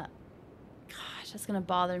 Gosh, that's gonna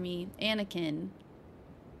bother me. Anakin.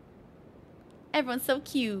 Everyone's so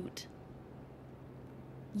cute.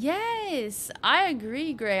 Yes, I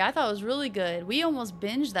agree, Gray. I thought it was really good. We almost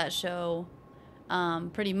binged that show,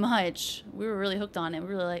 pretty much. We were really hooked on it. We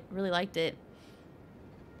really liked it.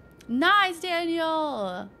 Nice,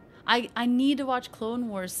 Daniel. I need to watch Clone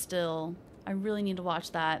Wars still. I really need to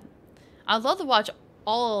watch that. I'd love to watch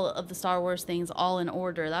all of the Star Wars things all in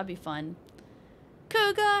order. That'd be fun.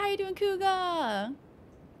 Kuga, how you doing, Kuga?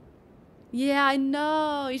 Yeah, I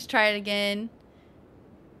know. You should try it again.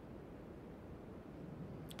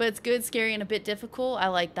 But it's good, scary, and a bit difficult. I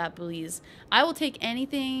like that, Belize. I will take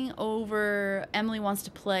anything over Emily Wants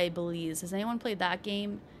to Play, Belize. Has anyone played that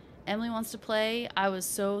game? Emily Wants to Play. I was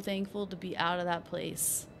so thankful to be out of that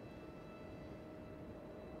place.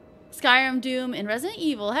 Skyrim, Doom, and Resident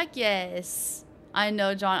Evil. Heck yes. I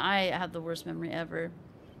know, John. I have the worst memory ever.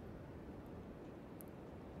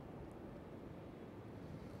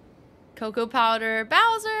 Cocoa Powder.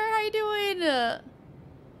 Bowser, how you doing?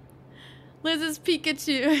 Liz's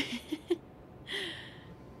Pikachu.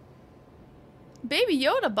 Baby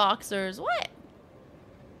Yoda boxers. What?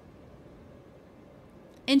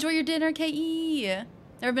 Enjoy your dinner, KE.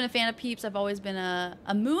 Never been a fan of Peeps. I've always been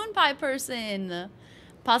a moon pie person.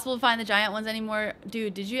 Possible to find the giant ones anymore.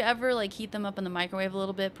 Dude, did you ever like heat them up in the microwave a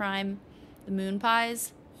little bit, Prime? The moon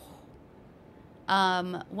pies?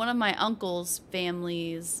 One of my uncle's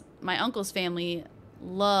family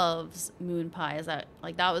loves moon pies. That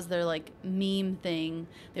was their like meme thing.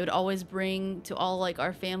 They would always bring to all like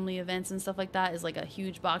our family events and stuff like that, is like a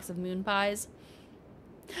huge box of moon pies.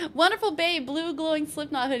 Wonderful babe, blue glowing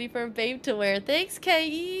Slipknot hoodie for a babe to wear. Thanks,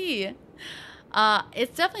 KE.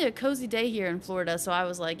 It's definitely a cozy day here in Florida, so I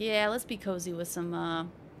was like, yeah, let's be cozy with some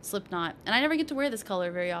Slipknot. And I never get to wear this color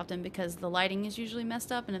very often because the lighting is usually messed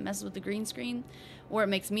up and it messes with the green screen, or it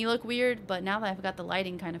makes me look weird. But now that I've got the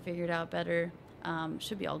lighting kind of figured out better,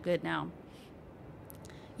 should be all good now.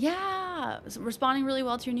 Yeah, responding really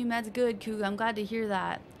well to your new meds. Good, Cougar. I'm glad to hear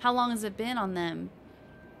that. How long has it been on them?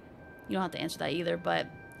 You don't have to answer that either, but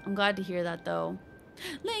I'm glad to hear that though.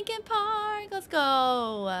 Lincoln Park, let's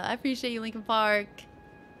go. I appreciate you, Lincoln Park.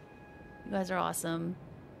 You guys are awesome.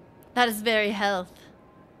 That is very health.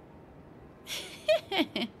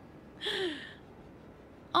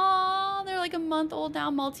 Aw, they're like a month old now.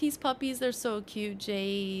 Maltese puppies. They're so cute,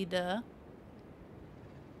 Jade.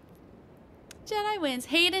 Jedi wins.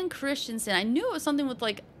 Hayden Christensen. I knew it was something with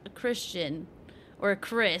like a Christian or a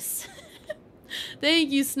Chris. Thank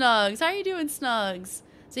you, Snugs. How are you doing, Snugs?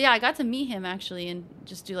 So yeah, I got to meet him actually and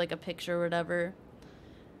just do like a picture or whatever.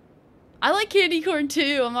 I like candy corn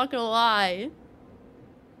too, I'm not gonna lie.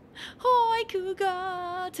 Hoi,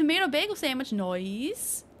 Cougar. Tomato bagel sandwich,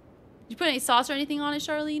 nice. Did you put any sauce or anything on it,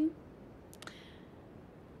 Charlene?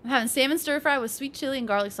 I'm having salmon stir fry with sweet chili and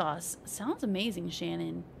garlic sauce. Sounds amazing,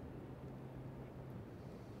 Shannon.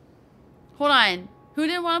 Hold on. Who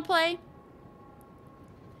didn't want to play?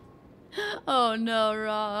 Oh no,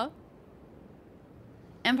 Raw.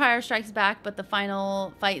 Empire Strikes Back, but the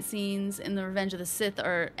final fight scenes in the Revenge of the Sith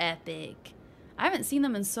are epic. I haven't seen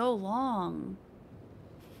them in so long.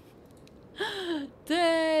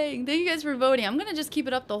 Dang. Thank you guys for voting. I'm going to just keep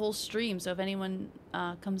it up the whole stream, so if anyone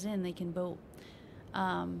comes in, they can vote.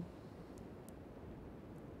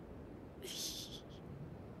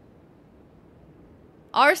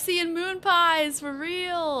 RC and moon pies, for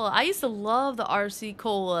real. I used to love the RC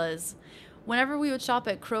colas. Whenever we would shop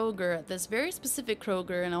at Kroger, at this very specific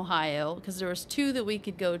Kroger in Ohio, because there was 2 that we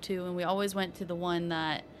could go to, and we always went to the one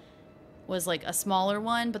that was like a smaller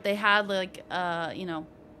one, but they had like, you know,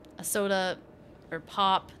 a soda or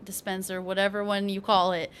pop dispenser, whatever one you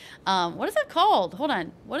call it. What is it called? Hold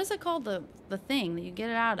on. What is it called? The thing that you get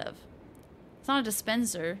it out of? It's not a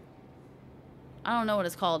dispenser. I don't know what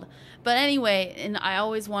it's called. But anyway, and I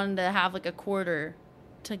always wanted to have like a quarter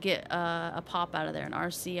to get a pop out of there, an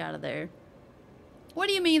RC out of there. What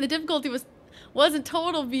do you mean? The difficulty wasn't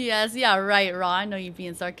total BS. Yeah, right, Raw. I know you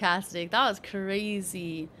being sarcastic. That was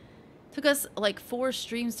crazy. Took us like 4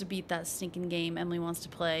 streams to beat that stinking game Emily wants to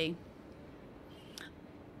play.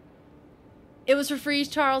 It was for free,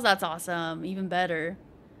 Charles. That's awesome. Even better.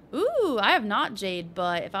 Ooh, I have not Jade,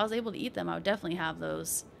 but if I was able to eat them, I would definitely have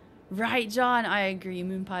those. Right, John. I agree.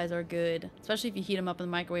 Moon pies are good, especially if you heat them up in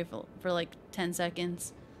the microwave for like 10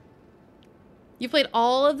 seconds. You played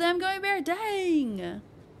all of them, Going Bear? Dang.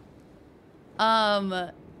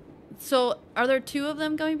 So are there 2 of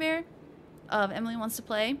them, Going Bear? Emily wants to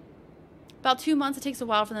play. About 2 months. It takes a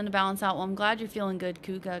while for them to balance out. Well, I'm glad you're feeling good,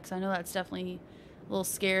 Kuga, because I know that's definitely a little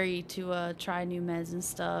scary to try new meds and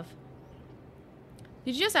stuff.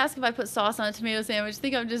 Did you just ask if I put sauce on a tomato sandwich?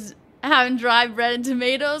 Think I'm just having dry bread and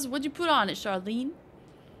tomatoes? What'd you put on it, Charlene?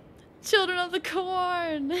 Children of the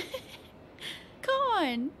corn.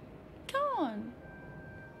 Corn. Corn.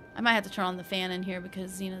 I might have to turn on the fan in here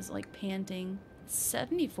because Zena's like panting. It's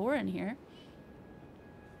 74 in here.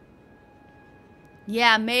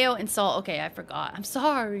 Yeah, mayo and salt. Okay, I forgot. I'm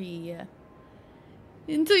sorry.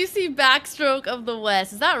 Until you see Backstroke of the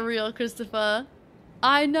West. Is that real, Christopher?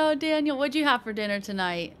 I know, Daniel. What'd you have for dinner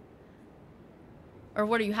tonight? Or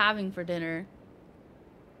what are you having for dinner?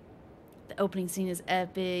 The opening scene is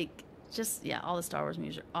epic. Just, yeah, all the Star Wars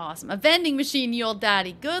movies are awesome. A vending machine, you old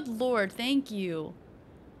daddy. Good lord, thank you.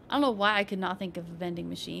 I don't know why I could not think of a vending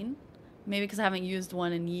machine. Maybe because I haven't used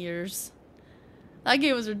one in years. That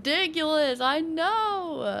game was ridiculous. I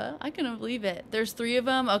know. I couldn't believe it. There's 3 of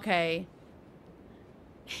them? Okay.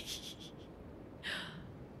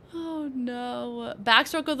 Oh, no.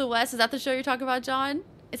 Backstroke of the West. Is that the show you're talking about, John?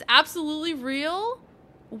 It's absolutely real?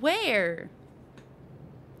 Where?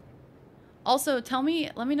 Also, let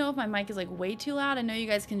me know if my mic is like way too loud. I know you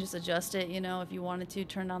guys can just adjust it, you know, if you wanted to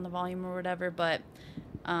turn down the volume or whatever, but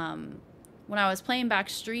when I was playing back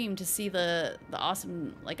stream to see the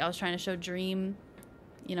awesome, like I was trying to show Dream,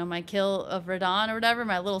 you know, my kill of Radon or whatever,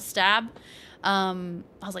 my little stab, I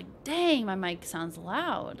was like, dang, my mic sounds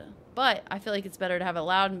loud. But I feel like it's better to have it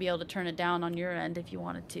loud and be able to turn it down on your end if you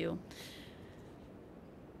wanted to.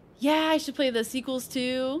 Yeah, I should play the sequels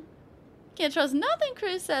too. Can't trust nothing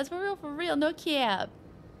Chris says. For real, no cap.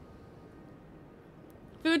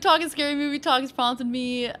 Food talk and scary movie talk has prompted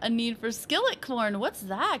me a need for skillet corn. What's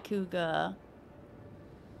that, Kuga?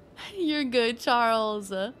 You're good,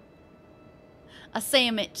 Charles. A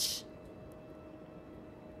sandwich.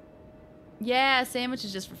 Yeah, a sandwich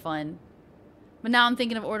is just for fun. But now I'm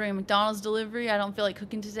thinking of ordering a McDonald's delivery. I don't feel like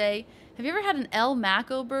cooking today. Have you ever had an El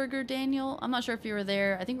Maco burger, Daniel? I'm not sure if you were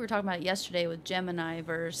there. I think we were talking about it yesterday with Gemini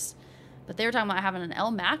verse. But they were talking about having an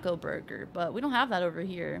El Maco burger. But we don't have that over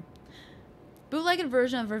here. Bootlegged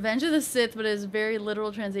version of Revenge of the Sith, but it is very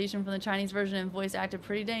literal translation from the Chinese version and voice acted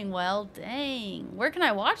pretty dang well. Dang. Where can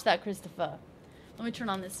I watch that, Christopher? Let me turn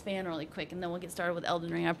on this fan really quick, and then we'll get started with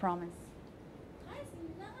Elden Ring, I promise. Hi,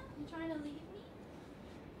 Zena. You trying to leave me?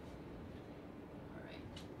 Alright.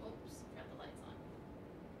 Oops. Got the lights on.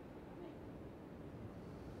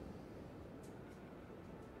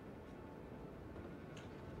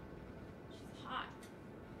 She's hot.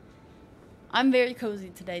 I'm very cozy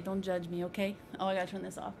today. Don't judge me, okay? Oh, I gotta turn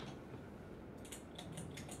this off.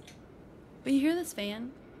 But you hear this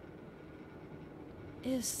fan?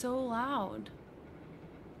 It is so loud.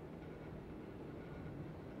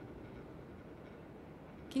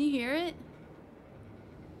 Can you hear it?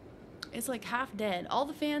 It's like half dead. All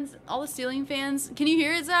the fans, all the ceiling fans. Can you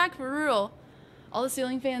hear it, Zach? For real. All the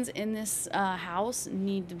ceiling fans in this house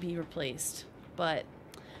need to be replaced. But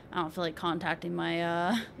I don't feel like contacting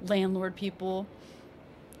my landlord people.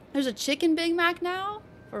 There's a chicken Big Mac now?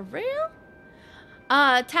 For real?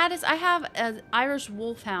 Tatis, I have an Irish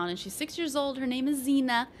wolfhound, and she's 6 years old. Her name is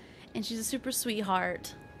Xena, and she's a super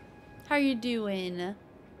sweetheart. How are you doing?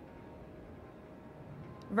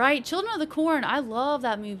 Right, Children of the Corn. I love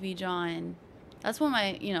that movie, John. That's one of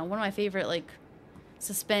my, one of my favorite, like,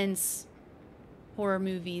 suspense horror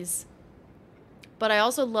movies. But I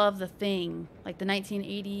also love The Thing, like the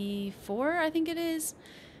 1984, I think it is,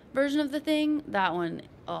 version of The Thing. That one,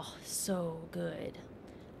 oh, so good.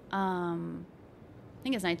 I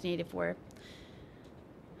think it's 1984.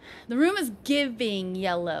 The room is giving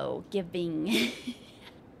yellow. Giving.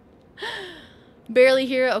 Barely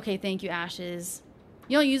here. Okay, thank you, Ashes.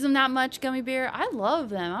 You don't use them that much, Gummy Bear? I love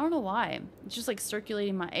them. I don't know why. It's just like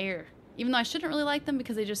circulating my air. Even though I shouldn't really like them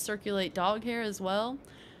because they just circulate dog hair as well.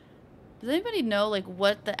 Does anybody know like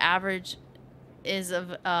what the average is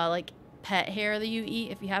of like pet hair that you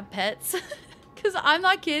eat if you have pets? Because I'm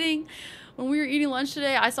not kidding. When we were eating lunch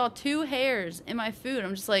today, I saw 2 hairs in my food.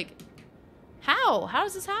 I'm just like, how? How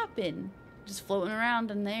does this happen? Just floating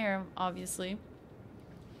around in there, obviously.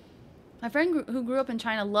 My friend who grew up in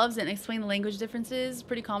China loves it and explained the language differences.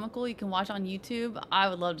 Pretty comical. You can watch on YouTube. I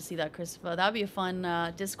would love to see that, Christopher. That would be a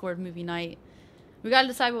fun Discord movie night. We got to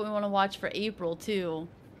decide what we want to watch for April, too.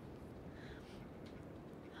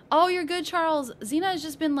 Oh, you're good, Charles. Xena has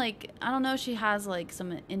just been like, I don't know, she has like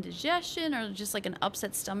some indigestion or just like an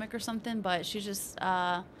upset stomach or something, but she's just,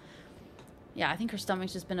 yeah, I think her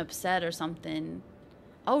stomach's just been upset or something.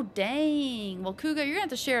 Oh, dang. Well, Kuga, you're going to have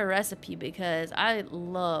to share a recipe because I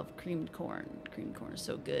love creamed corn. Creamed corn is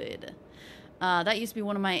so good. That used to be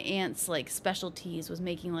one of my aunt's, like, specialties was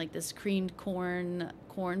making, like, this creamed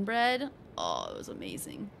cornbread. Oh, it was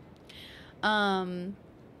amazing. Yeah,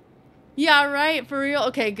 right? For real?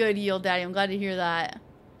 Okay, good, Yield Daddy. I'm glad to hear that.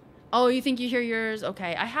 Oh, you think you hear yours?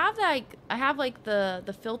 Okay. I have, like,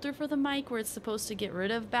 the filter for the mic where it's supposed to get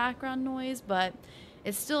rid of background noise, but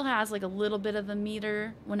it still has like a little bit of a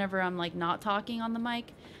meter whenever I'm like not talking on the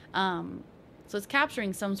mic. So it's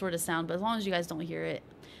capturing some sort of sound, but as long as you guys don't hear it,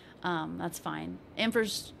 that's fine. And for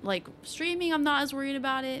like streaming, I'm not as worried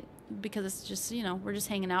about it because it's just, you know, we're just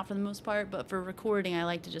hanging out for the most part. But for recording, I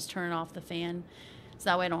like to just turn off the fan. So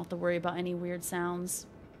that way I don't have to worry about any weird sounds.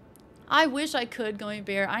 I wish I could, Gummy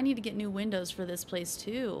Bear. I need to get new windows for this place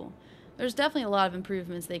too. There's definitely a lot of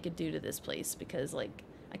improvements they could do to this place because like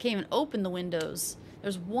I can't even open the windows.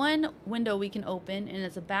 There's one window we can open, and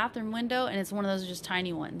it's a bathroom window, and it's one of those just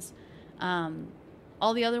tiny ones.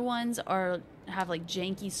 All the other ones have like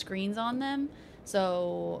janky screens on them,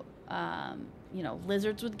 so you know,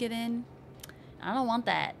 lizards would get in. I don't want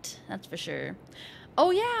that. That's for sure. Oh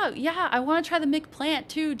yeah. I want to try the McPlant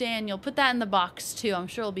too, Daniel. Put that in the box too. I'm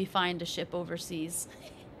sure it'll be fine to ship overseas.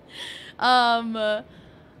 But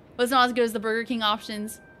it's not as good as the Burger King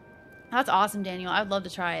options. That's awesome, Daniel. I'd love to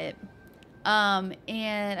try it.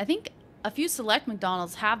 And I think a few select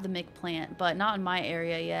McDonald's have the McPlant, but not in my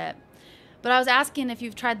area yet. But I was asking if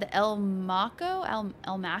you've tried the El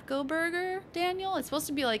Maco burger, Daniel. It's supposed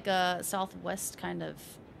to be like a Southwest kind of,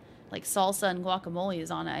 like salsa and guacamole is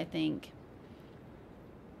on it, I think.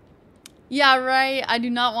 Yeah, right. I do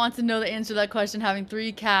not want to know the answer to that question having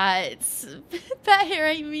 3 cats. Pet hair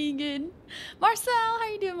ain't vegan. Marcel, how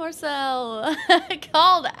you doing, Marcel?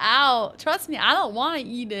 Called out. Trust me, I don't want to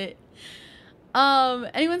eat it.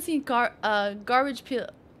 Anyone seen Garbage Peel?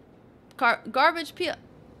 Garbage Peel.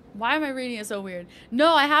 Why am I reading it so weird?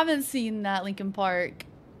 No, I haven't seen that, Linkin Park.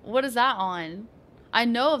 What is that on? I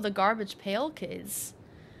know of the Garbage Pail Kids.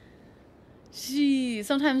 Gee,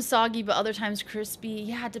 sometimes soggy, but other times crispy.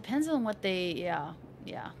 Yeah, it depends on what they...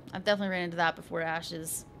 Yeah. I've definitely ran into that before,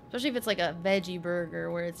 Ashes. Especially if it's like a veggie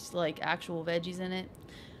burger where it's like actual veggies in it.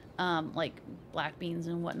 Like black beans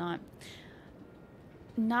and whatnot.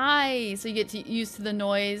 Nice. So you get used to the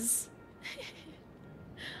noise.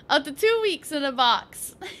 Up to 2 weeks in a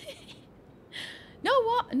box.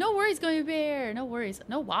 No worries, Gummy Bear. No worries.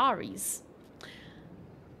 No worries.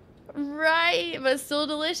 Right, but still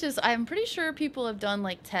delicious. I'm pretty sure people have done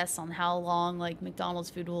like tests on how long like McDonald's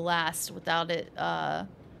food will last without it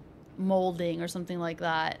molding or something like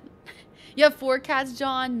that. You have 4 cats,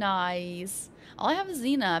 John? Nice. All I have is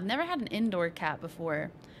Xena. I've never had an indoor cat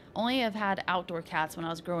before. Only have had outdoor cats when I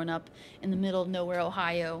was growing up in the middle of nowhere,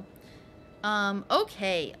 Ohio.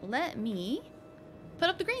 Okay, let me put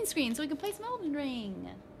up the green screen so we can play some Elden Ring.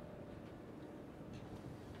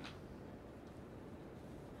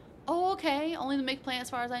 Oh, okay. Only the McPlant as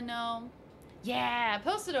far as I know. Yeah,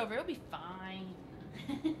 post it over. It'll be fine.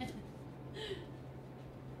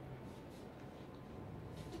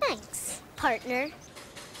 Thanks, partner.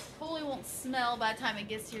 Totally won't smell by the time it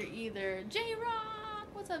gets here either. J-Rock!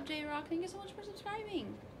 What's up, J-Rock? Thank you so much for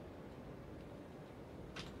subscribing.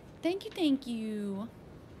 Thank you.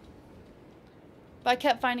 But I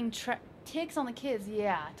kept finding ticks on the kids.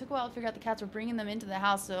 Yeah, it took a while to figure out the cats were bringing them into the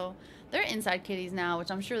house, so they're inside kitties now,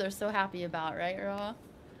 which I'm sure they're so happy about, right, Raw?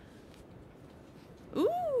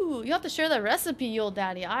 Ooh, you have to share the recipe, you old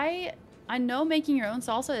daddy. I know making your own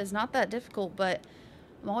salsa is not that difficult, but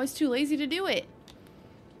I'm always too lazy to do it.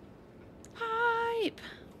 Hype!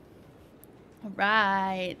 All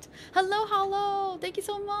right. Hello, hello. Thank you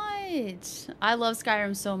so much. I love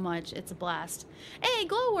Skyrim so much. It's a blast. Hey,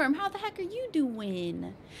 Glowworm, how the heck are you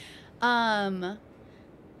doing? Yeah,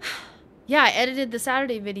 I edited the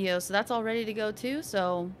Saturday video, so that's all ready to go too.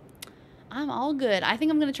 So I'm all good. I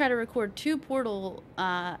think I'm going to try to record 2 Portal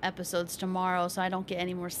episodes tomorrow so I don't get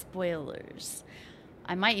any more spoilers.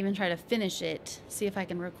 I might even try to finish it, see if I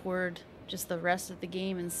can record just the rest of the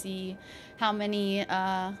game and see how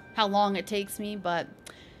long it takes me, but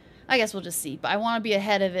I guess we'll just see. But I want to be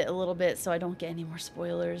ahead of it a little bit so I don't get any more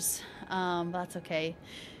spoilers. But that's okay.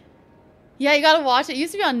 Yeah, you gotta watch it. It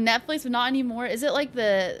used to be on Netflix, but not anymore. Is it like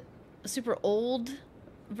the super old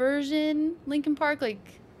version, Linkin Park?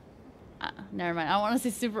 Like, never mind. I want to say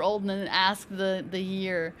super old and then ask the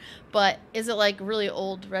year. But is it like really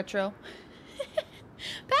old retro?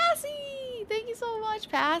 Passy! Thank you so much,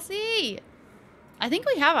 Passy! I think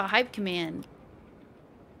we have a hype command.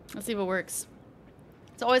 Let's see if it works.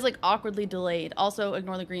 It's always like awkwardly delayed. Also,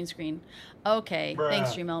 ignore the green screen. Okay, Bruh.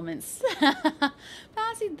 Thanks, Stream Elements.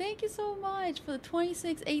 Passy, thank you so much for the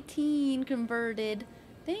 2618 converted.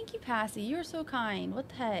 Thank you, Passy. You're so kind. What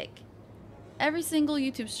the heck? Every single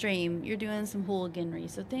YouTube stream, you're doing some hooliganry,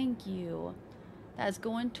 so thank you. That is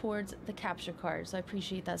going towards the capture card, so I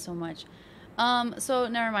appreciate that so much. So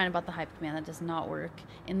never mind about the hype command. That does not work.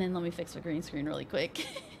 And then let me fix the green screen really quick.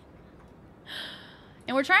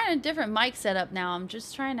 And we're trying a different mic setup now. I'm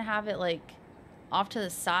just trying to have it like off to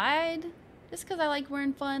the side, just because I like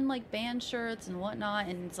wearing fun like band shirts and whatnot.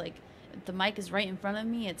 And it's like if the mic is right in front of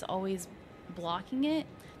me, it's always blocking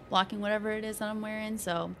whatever it is that I'm wearing.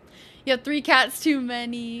 So you have 3 cats too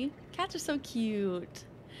many. Cats are so cute.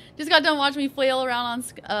 Just got done watching me flail around on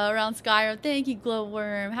around Skyrim. Thank you,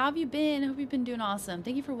 Glowworm. How have you been? Hope you've been doing awesome.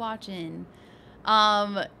 Thank you for watching.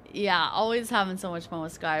 Yeah, always having so much fun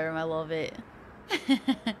with Skyrim. I love it.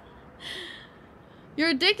 You're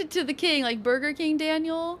addicted to the king, like Burger King,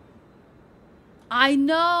 Daniel. I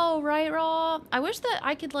know, right, Rob? I wish that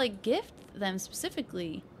I could like gift them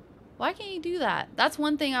specifically. Why can't you do that? That's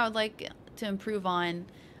one thing I would like to improve on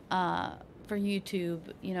for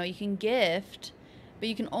YouTube. You know, you can gift, but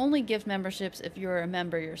you can only gift memberships if you're a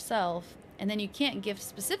member yourself, and then you can't gift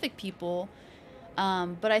specific people.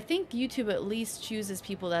 But I think YouTube at least chooses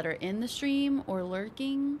people that are in the stream or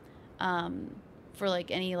lurking for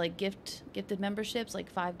like any like gifted memberships,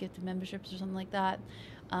 like 5 gifted memberships or something like that.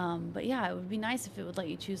 But yeah, it would be nice if it would let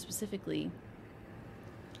you choose specifically.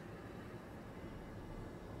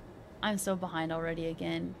 I'm so behind already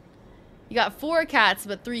again. You got 4 cats,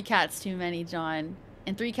 but 3 cats too many, John.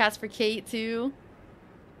 And 3 cats for Kate too.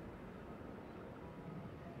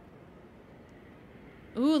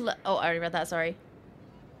 Ooh, oh, I already read that, sorry.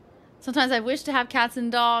 Sometimes I wish to have cats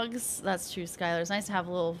and dogs. That's true, Skylar. It's nice to have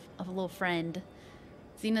a little friend.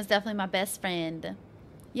 Xena's definitely my best friend.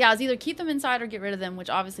 Yeah, I was either keep them inside or get rid of them, which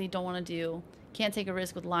obviously don't want to do. Can't take a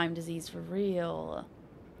risk with Lyme disease for real.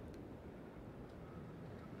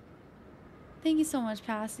 Thank you so much,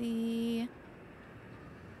 Passy.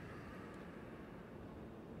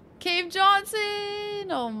 Cave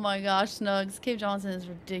Johnson! Oh my gosh, Snugs. Cave Johnson is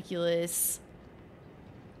ridiculous.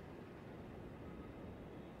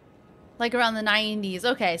 Like around the 90s.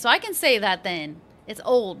 Okay, so I can say that then. It's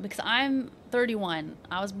old because I'm 31.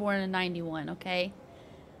 I was born in 91, okay?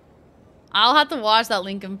 I'll have to watch that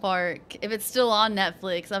Linkin Park. If it's still on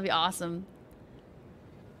Netflix, that'd be awesome.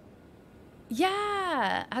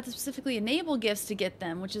 Yeah, I have to specifically enable gifts to get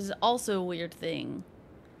them, which is also a weird thing.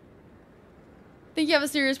 Think you have a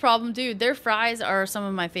serious problem, dude. Their fries are some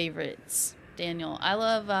of my favorites, Daniel. I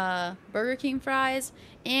love Burger King fries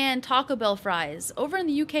and Taco Bell fries. Over in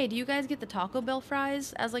the UK, do you guys get the Taco Bell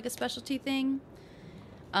fries as like a specialty thing?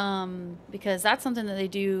 Because that's something that they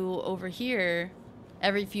do over here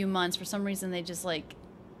every few months. For some reason, they just like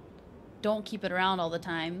don't keep it around all the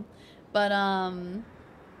time. But let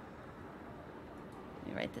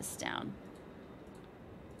me write this down.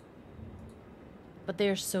 But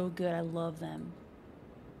they're so good. I love them.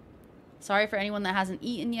 Sorry for anyone that hasn't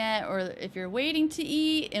eaten yet, or if you're waiting to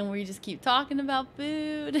eat and we just keep talking about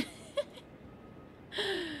food.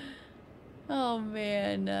 Oh,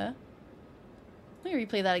 man. Let me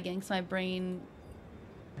replay that again because my brain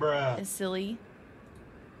is silly.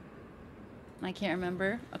 I can't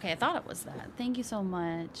remember. Okay, I thought it was that. Thank you so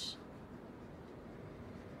much.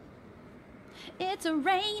 It's a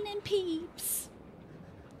raining peeps.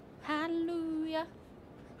 Hallelujah.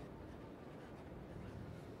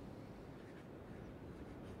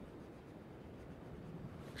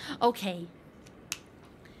 Okay.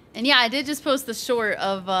 And yeah, I did just post the short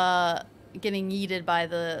of getting yeeted by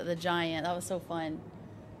the giant. That was so fun.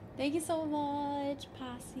 Thank you so much,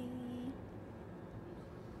 Passy.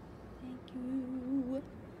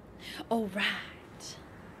 All right.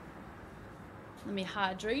 Let me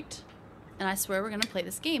hydrate. And I swear we're going to play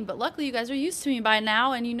this game. But luckily you guys are used to me by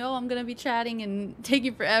now. And you know I'm going to be chatting and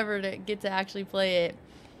taking forever to get to actually play it.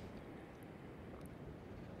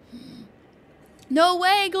 No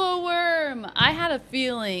way, Glowworm! I had a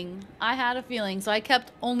feeling. I had a feeling. So I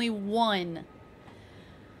kept only one.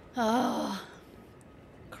 Oh.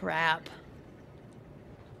 Crap.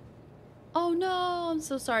 Oh no, I'm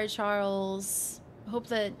so sorry, Charles. I hope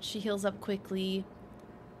that she heals up quickly.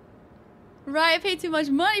 Right, I paid too much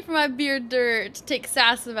money for my beard dirt. Take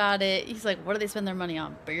sass about it. He's like, what do they spend their money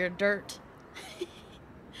on? Beard dirt?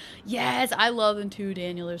 Yes, I love them too,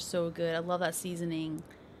 Daniel. They're so good. I love that seasoning.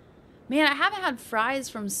 Man, I haven't had fries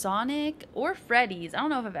from Sonic or Freddy's. I don't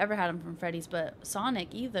know if I've ever had them from Freddy's, but Sonic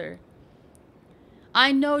either.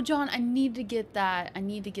 I know, John. I need to get that. I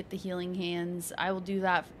need to get the healing hands. I will do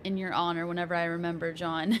that in your honor whenever I remember,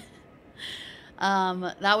 John.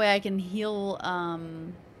 That way I can heal,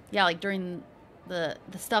 yeah, like during the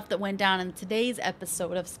stuff that went down in today's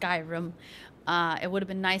episode of Skyrim. It would have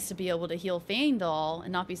been nice to be able to heal Faendal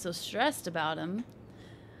and not be so stressed about him.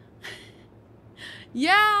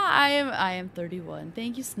 Yeah, I am 31.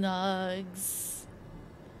 Thank you, Snugs.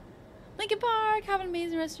 Lincoln Park, have an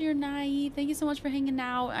amazing rest of your night. Thank you so much for hanging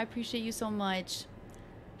out. I appreciate you so much.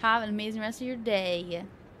 Have an amazing rest of your day.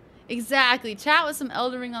 Exactly. Chat with some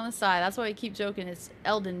Elden Ring on the side. That's why we keep joking. It's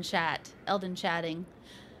Elden chat. Elden chatting.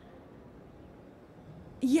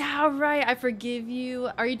 Yeah, right. I forgive you.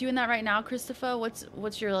 Are you doing that right now, Christopher?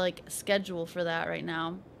 What's your like schedule for that right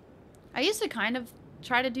now? I used to kind of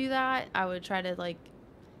try to do that. I would try to like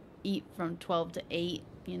eat from 12 to 8,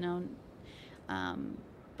 you know.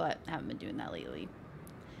 But I haven't been doing that lately.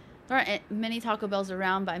 There aren't many Taco Bells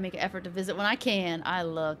around, but I make an effort to visit when I can. I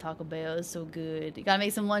love Taco Bell. It's so good. You gotta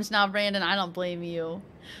make some lunch now, Brandon. I don't blame you.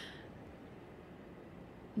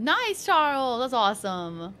 Nice, Charles. That's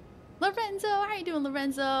awesome. Lorenzo, how are you doing,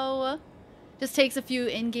 Lorenzo? Just takes a few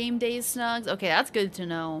in-game days, Snugs. Okay, that's good to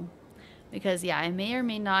know. Because, yeah, I may or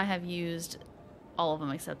may not have used all of them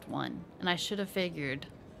except one. And I should have figured.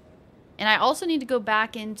 And I also need to go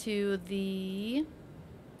back into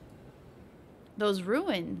those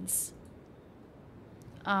ruins.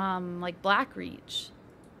 Like Blackreach.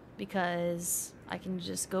 Because I can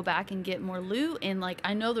just go back and get more loot. And, like,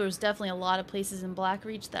 I know there's definitely a lot of places in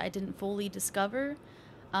Blackreach that I didn't fully discover.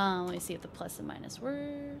 Let me see if the plus and minus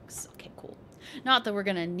works. Okay, cool. Not that we're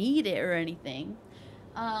gonna need it or anything.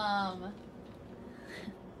 But,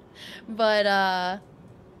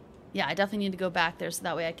 yeah, I definitely need to go back there so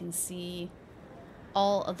that way I can see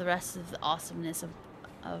all of the rest of the awesomeness of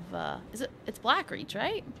it's Blackreach,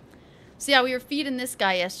 right? So yeah, we were feeding this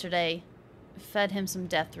guy yesterday. Fed him some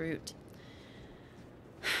death root.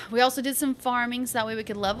 We also did some farming so that way we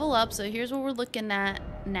could level up. So here's what we're looking at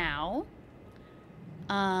now.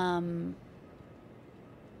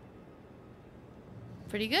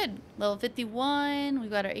 Pretty good. Level 51. We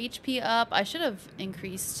got our HP up. I should have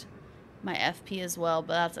increased my FP as well,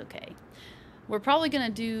 but that's okay. We're probably going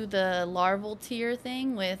to do the larval tier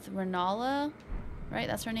thing with Renala, right?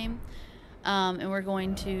 That's her name. And we're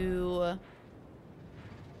going to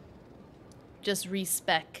just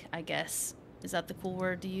respec, I guess. Is that the cool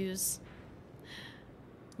word to use?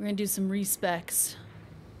 We're going to do some respecs.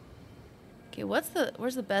 Okay, where's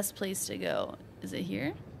the best place to go? Is it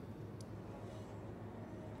here?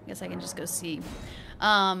 I guess I can just go see.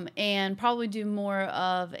 And probably do more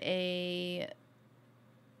of a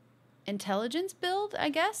intelligence build, I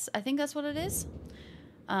guess. I think that's what it is.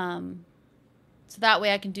 So that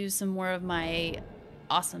way I can do some more of my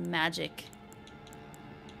awesome magic.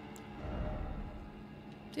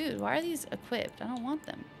 Dude, why are these equipped? I don't want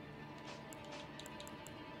them.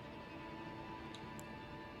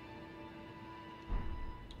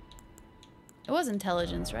 It was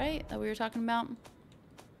intelligence, right? That we were talking about?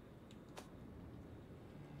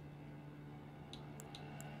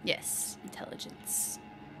 Yes, intelligence.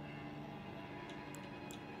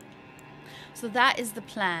 So that is the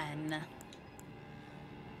plan.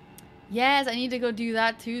 Yes, I need to go do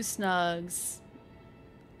that too, Snugs.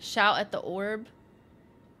 Shout at the orb.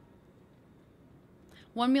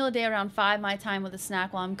 1 meal a day around 5 my time with a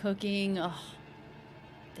snack while I'm cooking. Oh,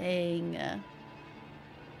 dang.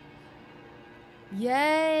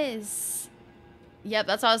 Yes. Yep,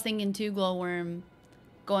 that's what I was thinking too, Glowworm.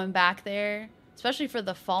 Going back there. Especially for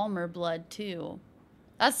the Falmer blood too.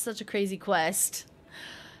 That's such a crazy quest.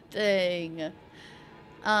 Dang.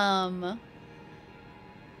 I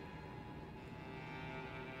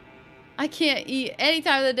can't eat any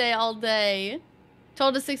time of the day all day.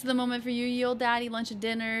 12 to 6 at the moment for you, ye old daddy. Lunch and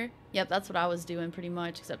dinner. Yep, that's what I was doing pretty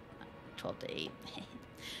much, except 12 to 8.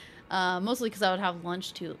 Mostly because I would have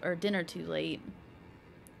lunch or dinner too late.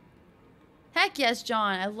 Heck yes,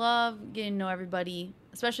 John. I love getting to know everybody,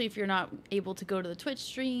 especially if you're not able to go to the Twitch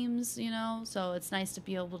streams, you know? So it's nice to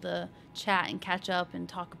be able to chat and catch up and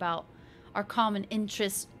talk about our common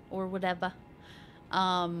interests or whatever.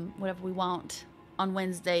 Whatever we want on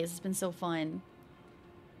Wednesdays. It's been so fun.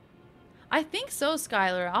 I think so,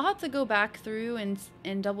 Skylar. I'll have to go back through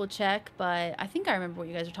and double check, but I think I remember what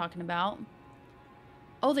you guys are talking about.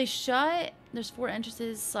 Oh, they shut. There's 4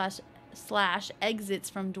 entrances slash exits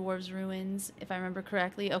from Dwarves Ruins, if I remember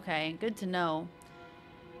correctly. Okay, good to know.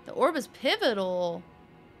 The orb is pivotal.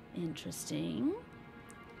 Interesting.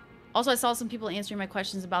 Also, I saw some people answering my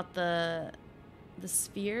questions about the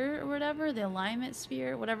sphere or whatever, the alignment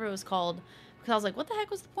sphere, whatever it was called, because I was like, what the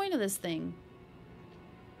heck was the point of this thing?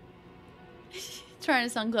 Trying to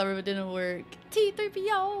sound clever, but didn't work.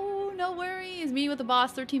 T3PO, no worries. Meeting with the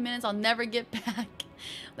boss, 13 minutes. I'll never get back.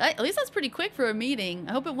 At least that's pretty quick for a meeting.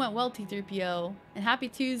 I hope it went well, T3PO. And happy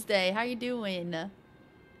Tuesday. How you doing?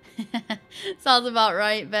 Sounds about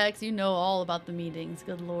right, Vex. You know all about the meetings.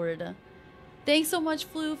 Good lord. Thanks so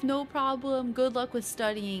much, Floof. No problem. Good luck with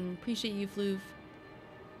studying. Appreciate you, Floof.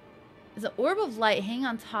 Is the orb of light hang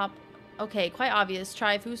on top? Okay, quite obvious.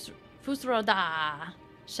 Try Fusroda.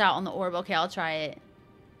 Shout on the orb. Okay, I'll try it.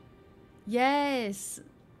 Yes.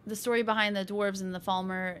 The story behind the dwarves and the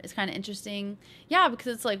Falmer is kind of interesting. Yeah, because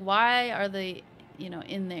it's like, why are they, you know,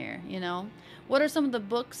 in there, you know? What are some of the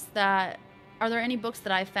books that... Are there any books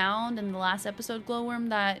that I found in the last episode, Glowworm,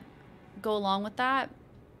 that go along with that?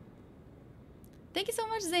 Thank you so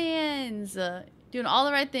much, Zans. Doing all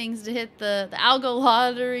the right things to hit the Algo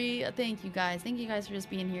lottery. Thank you guys. Thank you guys for just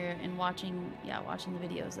being here and watching, watching the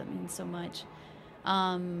videos. That means so much.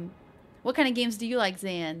 What kind of games do you like,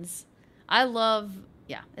 Zans? I love,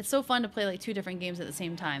 it's so fun to play like 2 different games at the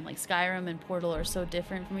same time. Like Skyrim and Portal are so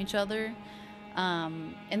different from each other.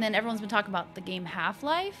 And then everyone's been talking about the game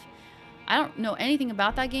Half-Life. I don't know anything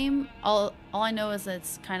about that game. All I know is that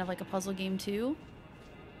it's kind of like a puzzle game too.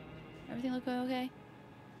 Everything look okay?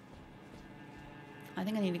 I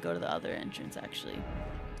think I need to go to the other entrance actually.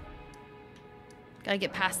 Gotta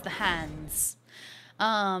get past the hands.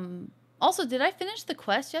 Also, did I finish the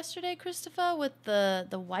quest yesterday, Christopher, with the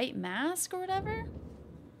white mask or whatever?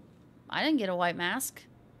 I didn't get a white mask.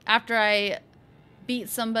 After I beat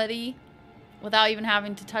somebody without even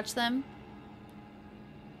having to touch them.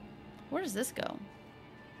 Where does this go?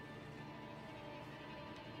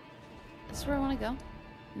 Is this where I want to go?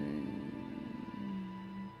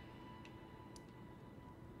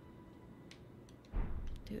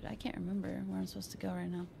 Dude, I can't remember where I'm supposed to go right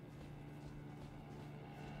now.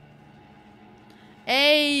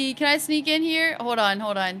 Hey, can I sneak in here? Hold on,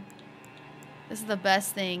 hold on. This is the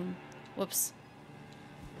best thing. Whoops.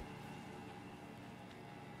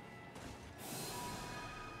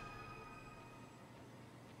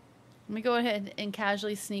 Let me go ahead and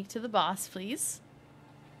casually sneak to the boss, please.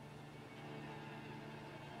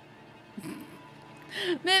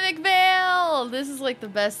 Mimic Veil! This is like the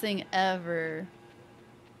best thing ever.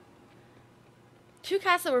 2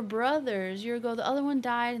 cats that were brothers. A year ago, the other one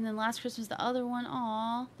died, and then last Christmas, the other one,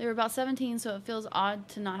 aw. They were about 17, so it feels odd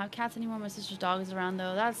to not have cats anymore. My sister's dog is around,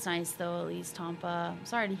 though. That's nice, though, at least, Tompa. I'm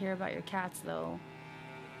sorry to hear about your cats, though.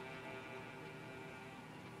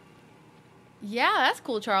 Yeah, that's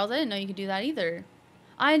cool, Charles. I didn't know you could do that either.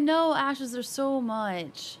 I know, Ashes, there's so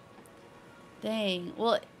much. Dang.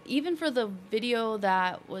 Well, even for the video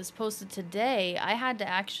that was posted today, I had to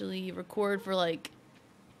actually record for, like,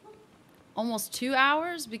 almost 2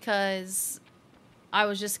 hours because I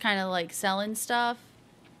was just kind of like selling stuff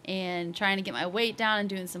and trying to get my weight down and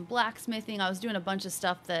doing some blacksmithing. I was doing a bunch of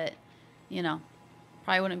stuff that, you know,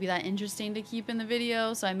 probably wouldn't be that interesting to keep in the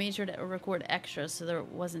video, so I made sure to record extra so there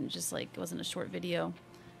wasn't just like, it wasn't a short video.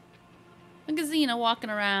 Look at Xena walking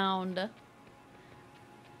around.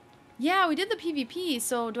 Yeah, we did the PvP,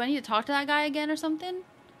 so do I need to talk to that guy again or something?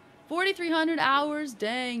 4,300 hours?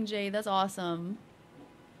 Dang, Jay, that's awesome.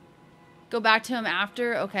 Go back to him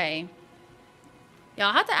after? Okay. Yeah,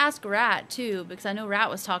 I'll have to ask Rat, too, because I know Rat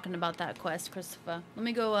was talking about that quest, Christopher. Let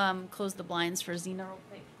me go close the blinds for Xena real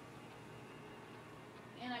quick.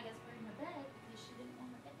 And I guess bring her bed, because she didn't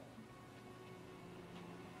want her bed.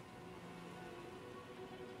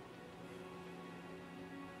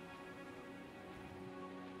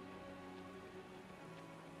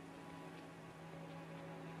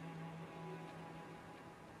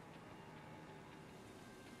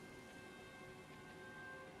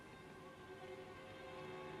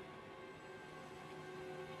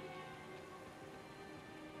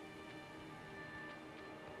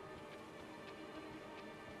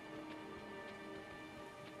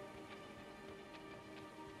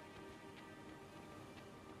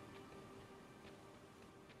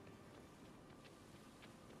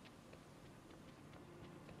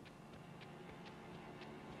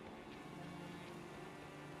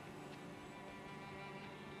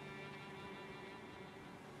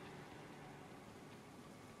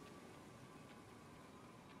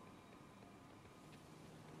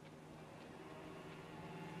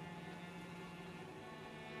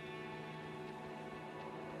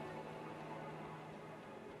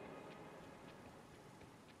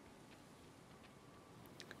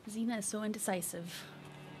 Xena is so indecisive.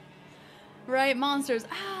 Right, monsters.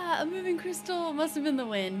 Ah, a moving crystal. Must have been the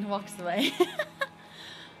wind. Walks away.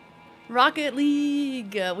 Rocket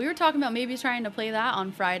League. We were talking about maybe trying to play that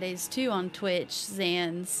on Fridays too on Twitch,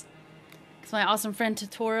 Zans. Because my awesome friend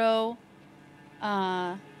Totoro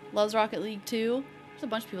loves Rocket League too. There's a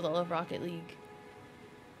bunch of people that love Rocket League.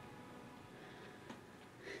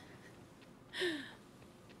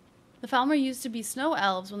 The Falmer used to be snow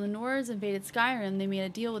elves. When the Nords invaded Skyrim, they made a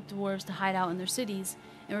deal with dwarves to hide out in their cities.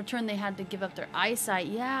 In return, they had to give up their eyesight.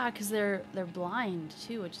 Yeah, because they're blind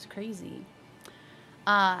too, which is crazy.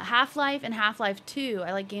 Half-Life and Half-Life 2.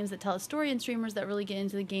 I like games that tell a story and streamers that really get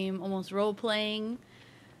into the game, almost role-playing.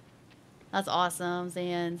 That's awesome,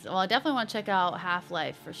 Zans. Well, I definitely want to check out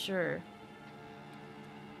Half-Life for sure.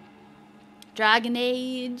 Dragon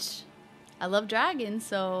Age. I love dragons,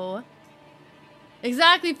 so...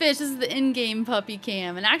 Exactly, Fish. This is the in-game puppy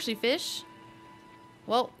cam. And actually, Fish...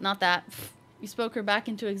 Well, not that. You spoke her back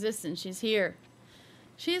into existence. She's here.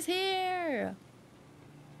 She's here!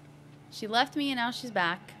 She left me and now she's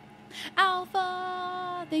back.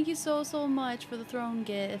 Alpha! Thank you so much for the throne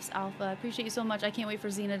gifts, Alpha. I appreciate you so much. I can't wait for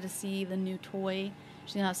Xena to see the new toy.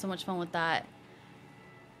 She's gonna have so much fun with that.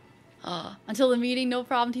 Until the meeting, no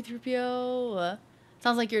problem, T3PO.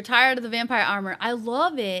 Sounds like you're tired of the vampire armor. I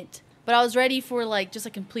love it, but I was ready for like just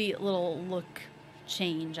a complete little look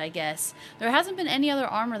change, I guess. There hasn't been any other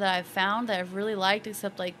armor that I've found that I've really liked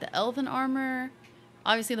except like the elven armor,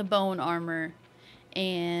 obviously the bone armor,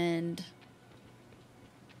 and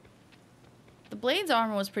the Blades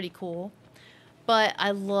armor was pretty cool. But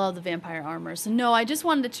I love the vampire armor. So no, I just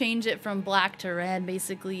wanted to change it from black to red,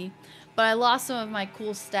 basically. But I lost some of my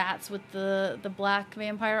cool stats with the black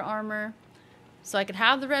vampire armor. So I could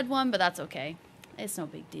have the red one, but that's okay. It's no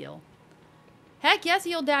big deal. Heck yes,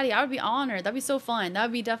 Old Daddy. I would be honored. That'd be so fun. That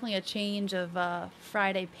would be definitely a change of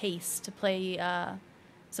Friday pace to play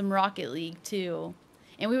some Rocket League, too.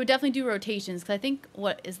 And we would definitely do rotations. Because I think,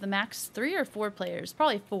 what, is the max 3 or 4 players?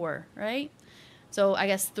 Probably 4, right? So I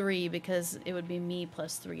guess 3 because it would be me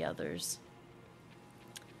plus 3 others.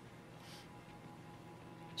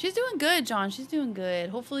 She's doing good, John. She's doing good.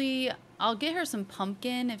 Hopefully I'll get her some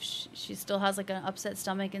pumpkin if she still has like an upset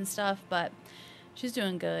stomach and stuff. But she's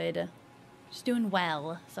doing good. She's doing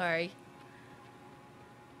well. Sorry.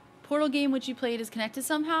 Portal game which you played is connected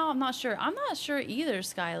somehow? I'm not sure. I'm not sure either,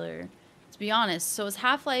 Skylar. To be honest. So is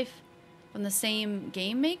Half-Life from the same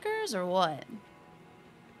game makers or what?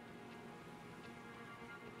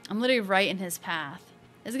 I'm literally right in his path.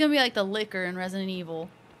 It's gonna be like the liquor in Resident Evil.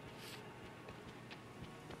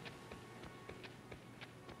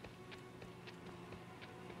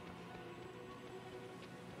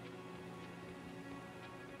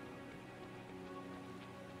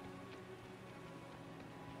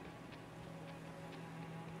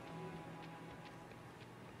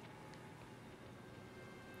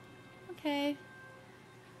 Okay.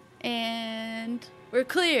 And we're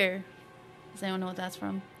clear. Does anyone know what that's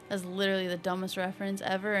from? That's literally the dumbest reference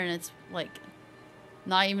ever, and it's like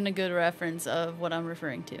not even a good reference of what I'm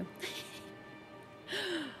referring to.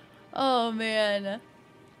 Oh man.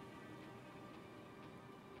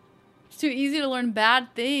 It's too easy to learn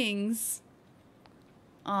bad things.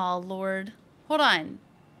 Oh Lord. Hold on.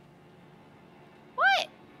 What?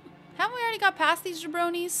 Haven't we already got past these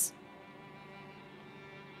jabronis?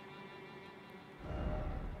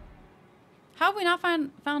 How have we not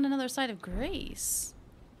found another site of grace?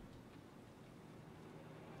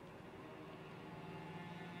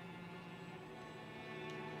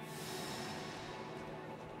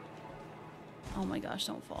 Oh my gosh,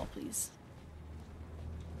 don't fall, please.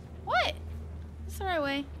 What? That's the right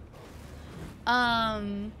way.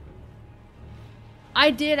 I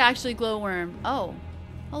did actually glowworm. Oh.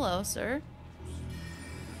 Hello, sir.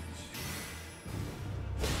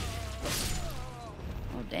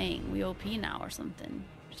 Oh dang, we OP now or something.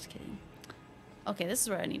 Just kidding. Okay, this is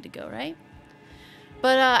where I need to go, right?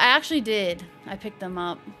 But I actually did. I picked them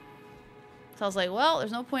up. So I was like, well,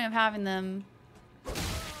 there's no point of having them.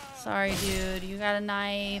 Sorry, dude. You got a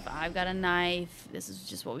knife. I've got a knife. This is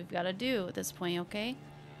just what we've got to do at this point, okay?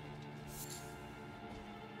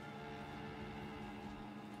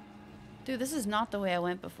 Dude, this is not the way I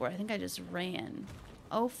went before. I think I just ran.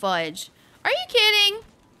 Oh, fudge. Are you kidding?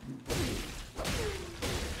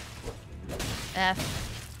 F.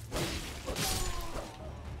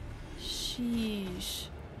 Sheesh.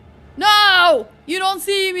 No! You don't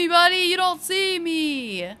see me, buddy. You don't see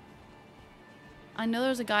me. I know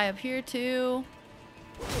there's a guy up here, too.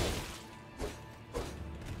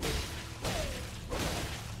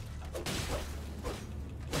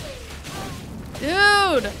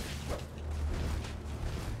 Dude!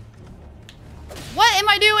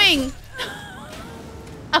 doing?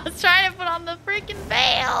 I was trying to put on the freaking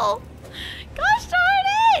veil. Gosh darn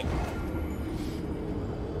it!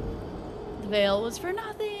 The veil was for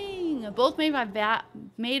nothing. Both made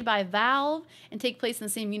by Valve and take place in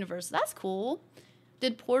the same universe. That's cool.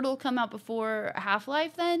 Did Portal come out before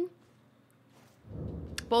Half-Life then?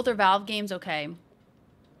 Both are Valve games? Okay.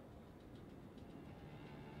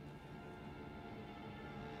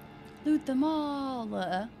 Loot them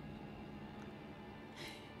all.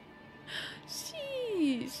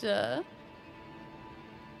 Sheesh.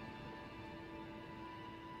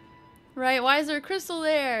 Right, why is there a crystal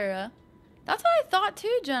there? That's what I thought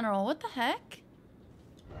too, General. What the heck?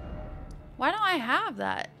 Why don't I have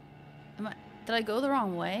that? Did I go the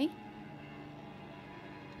wrong way?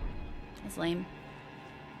 That's lame.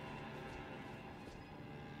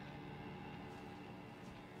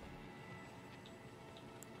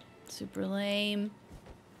 Super lame.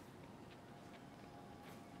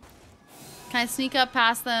 Can I sneak up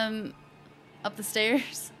past them up the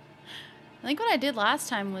stairs? I think what I did last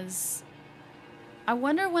time was... I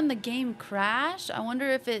wonder when the game crashed. I wonder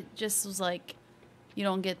if it just was like, you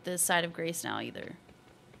don't get this side of grace now either.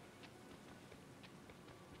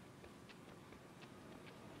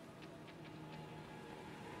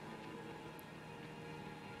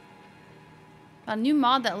 A new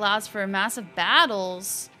mod that allows for massive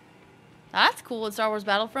battles. That's cool with Star Wars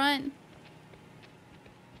Battlefront.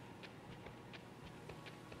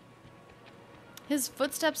 His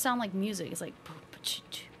footsteps sound like music. It's like...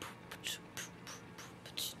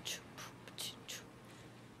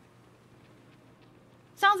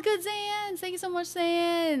 Sounds good, Zans. Thank you so much,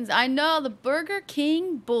 Zans. I know, the Burger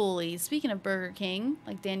King bully. Speaking of Burger King,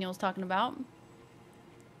 like Daniel was talking about.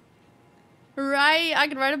 Right? I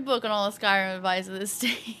could write a book on all the Skyrim advice at this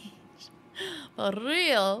stage. For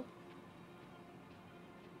real.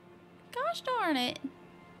 Gosh darn it.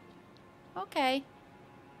 Okay.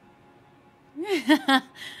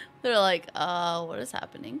 They're like, what is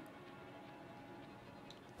happening?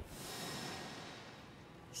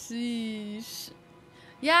 Sheesh.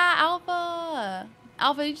 Yeah, Alpha.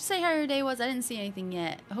 Alpha, did you say how your day was? I didn't see anything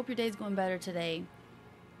yet. I hope your day's going better today.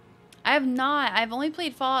 I have not. I've only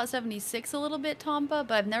played Fallout 76 a little bit, Tompa,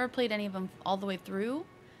 but I've never played any of them all the way through.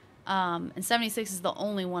 And 76 is the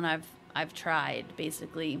only one I've tried,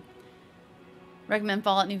 basically. Recommend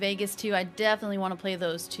Fallout New Vegas too. I definitely want to play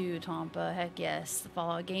those too, Tompa. Heck yes, the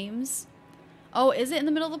Fallout games. Oh, is it in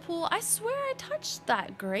the middle of the pool? I swear I touched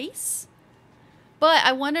that, Grace. But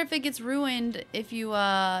I wonder if it gets ruined if you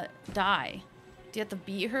die. Do you have to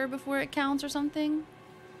beat her before it counts or something?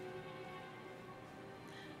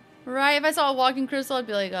 Right, if I saw a walking crystal, I'd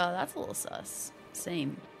be like, oh, that's a little sus.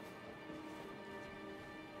 Same.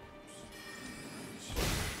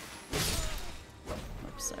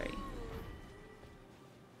 Oops, sorry.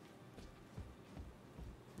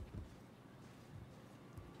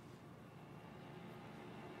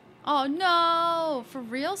 Oh no! For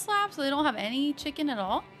real, Slap? So they don't have any chicken at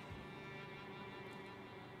all?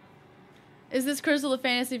 Is this Crystal the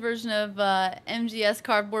fantasy version of MGS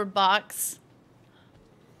cardboard box?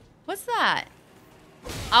 What's that?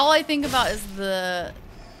 All I think about is the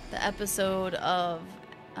episode of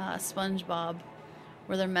SpongeBob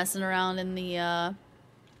where they're messing around in the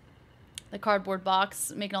cardboard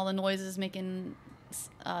box, making all the noises, making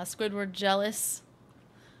Squidward jealous.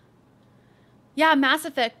 Yeah, Mass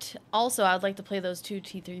Effect. Also, I would like to play those two,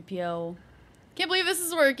 T3PO. Can't believe this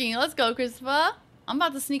is working. Let's go, Christopher. I'm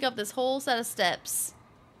about to sneak up this whole set of steps.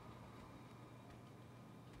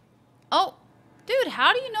 Oh, dude,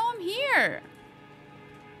 how do you know I'm here?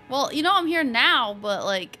 Well, you know I'm here now, but,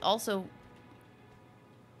 like, also...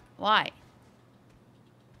 Why?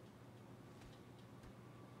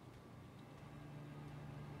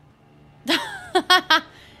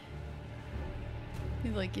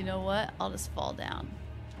 He's like, you know what? I'll just fall down.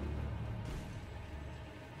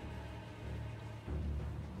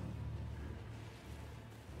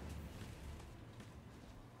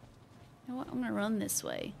 You know what? I'm gonna run this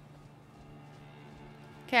way.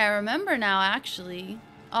 Okay, I remember now, actually.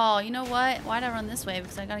 Oh, you know what? Why'd I run this way?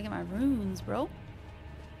 Because I gotta get my runes, bro.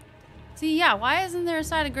 See, yeah, why isn't there a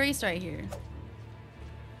side of grace right here?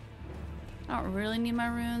 I don't really need my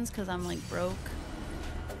runes because I'm, like, broke.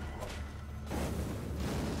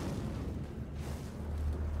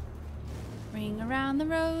 Ring around the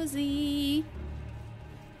rosy.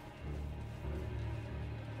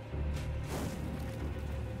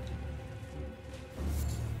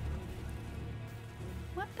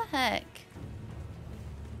 What the heck?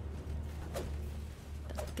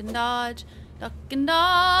 Duck and dodge. Duck and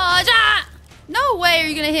dodge. Ah! No way are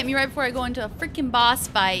you gonna hit me right before I go into a freaking boss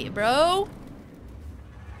fight, bro.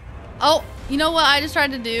 Oh, you know what I just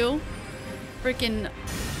tried to do? Freaking...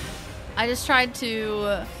 I just tried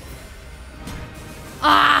to...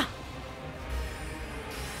 Ah!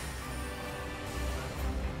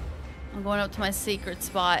 I'm going up to my secret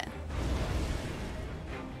spot.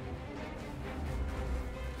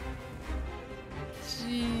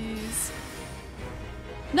 Jeez.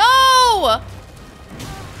 No!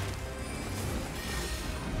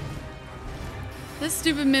 This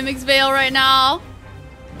stupid mimics Veil right now.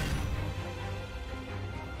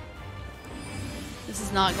 This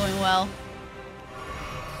is not going well.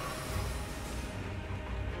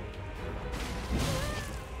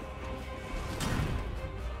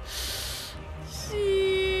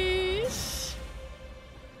 Sheesh.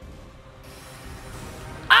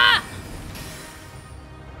 Ah!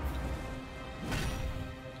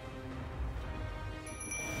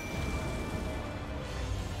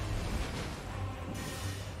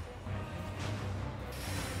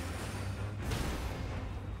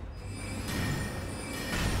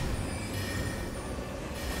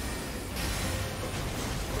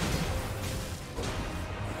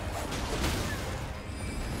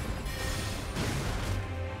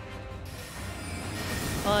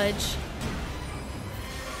 Fudge.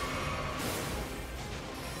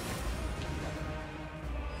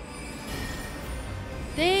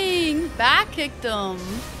 Dang, back kicked him.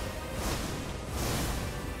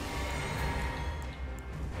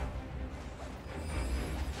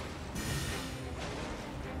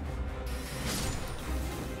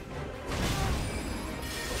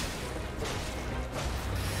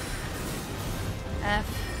 F.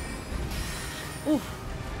 Oof.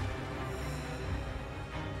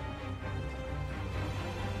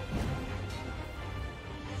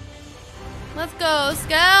 Let's go,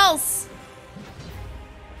 Scales!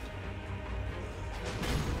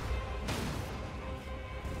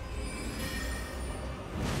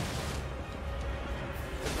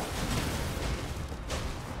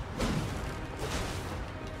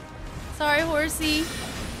 Sorry, horsey.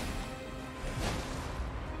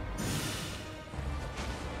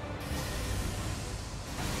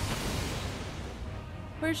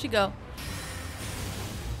 Where'd she go?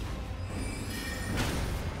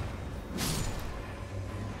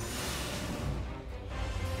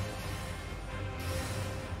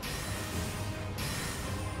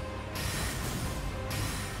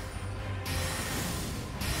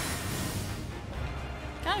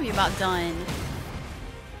 Gotta be about done.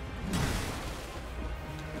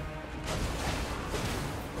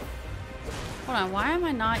 Hold on, why am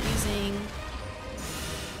I not using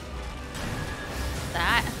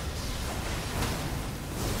that?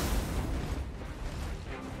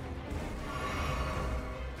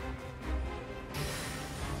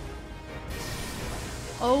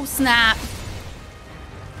 Oh snap.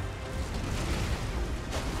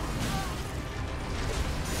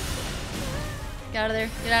 Get out of there,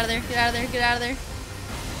 get out of there, get out of there, get out of there.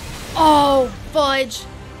 Oh, fudge.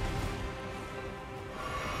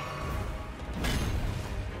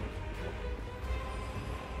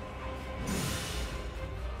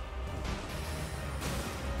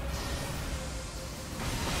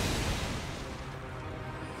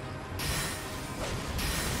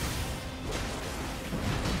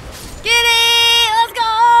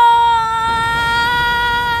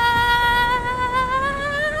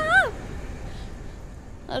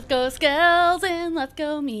 Let's go Skells and let's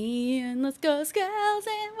go me and let's go Skells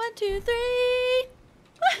and 1, 2, 3.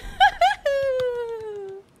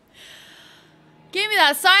 Give me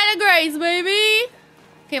that sign of grace, baby.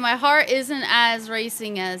 Okay, my heart isn't as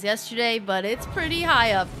racing as yesterday, but it's pretty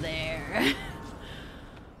high up there.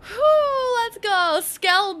 Whew, let's go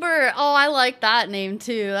Skelbert. Oh, I like that name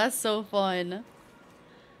too. That's so fun.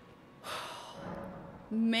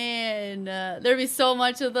 Man, there'd be so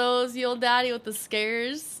much of those, you old daddy with the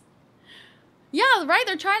scares. Yeah, right,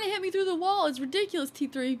 they're trying to hit me through the wall. It's ridiculous,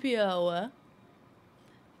 T3PO.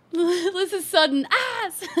 This is sudden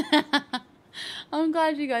ass. I'm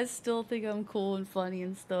glad you guys still think I'm cool and funny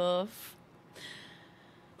and stuff.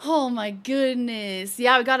 Oh my goodness.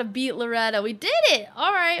 Yeah, we gotta beat Loretta. We did it!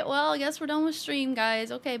 Alright, well, I guess we're done with stream,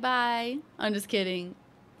 guys. Okay, bye. I'm just kidding.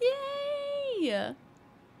 Yay!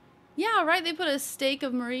 Yeah, right, they put a steak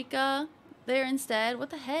of Marika there instead. What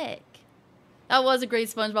the heck? That was a great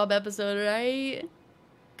SpongeBob episode, right?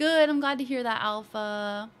 Good, I'm glad to hear that,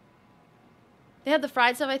 Alpha. They had the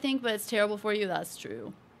fried stuff, I think, but it's terrible for you. That's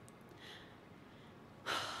true.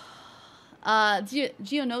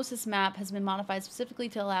 Geonosis map has been modified specifically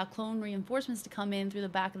to allow clone reinforcements to come in through the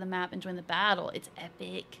back of the map and join the battle. It's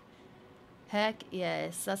epic. Heck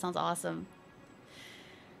yes, that sounds awesome.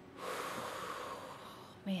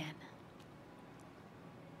 Man.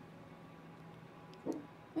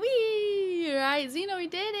 right, Zeno, we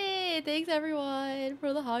did it. Thanks everyone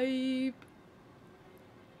for the hype.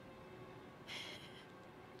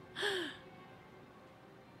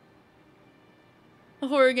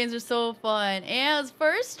 Horror games are so fun. And it's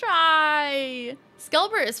first try.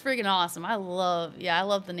 Skelbert is freaking awesome. I love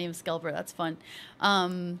the name Skelbert. That's fun. I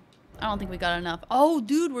don't think we got enough. Oh,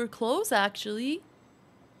 dude, we're close actually.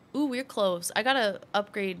 Ooh, we're close. I gotta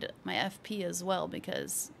upgrade my FP as well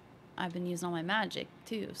because I've been using all my magic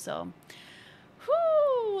too. So,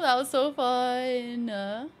 whoo, that was so fun.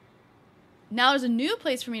 Now there's a new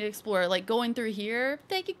place for me to explore, like going through here.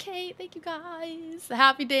 Thank you, Kate. Thank you, guys. The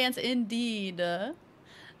happy dance indeed.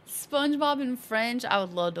 SpongeBob in French. I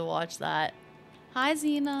would love to watch that. Hi,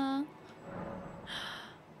 Xena.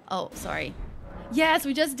 Oh, sorry. Yes,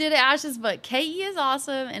 we just did it, Ashes, but KE is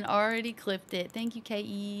awesome and already clipped it. Thank you,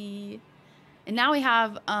 KE. And now we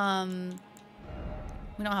have,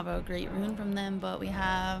 we don't have a great rune from them, but we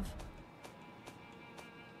have,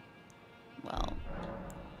 well,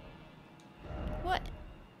 what?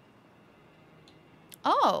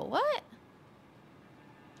 Oh, what?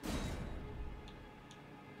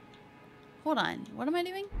 Hold on, what am I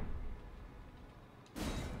doing?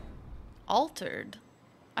 Altered.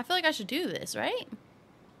 I feel like I should do this, right?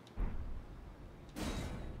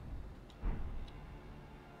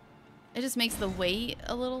 It just makes the weight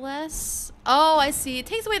a little less. Oh, I see. It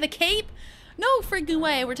takes away the cape? No freaking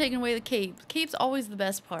way we're taking away the cape. Cape's always the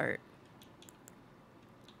best part.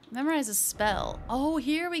 Memorize a spell. Oh,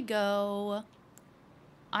 here we go.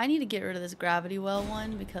 I need to get rid of this gravity well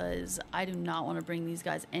one because I do not want to bring these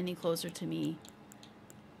guys any closer to me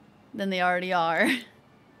than they already are.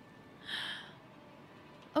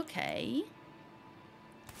 Okay.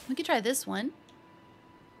 We could try this one.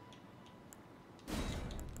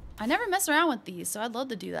 I never mess around with these, so I'd love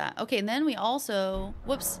to do that. Okay, and then we also...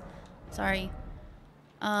 Whoops. Sorry.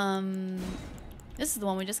 This is the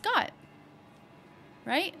one we just got.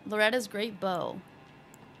 Right? Loretta's great bow.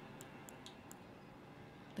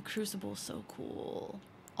 The crucible is so cool.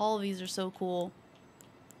 All of these are so cool.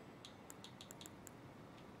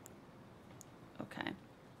 Okay.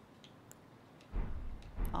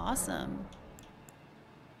 Awesome.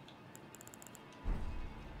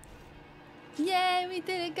 Yay, we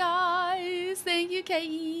did it, guys. Thank you,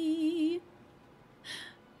 KE.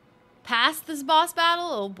 Past this boss battle?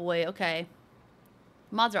 Oh boy, okay.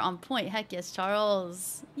 Mods are on point. Heck yes,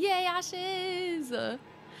 Charles. Yay, Ashes.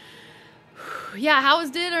 Yeah, how was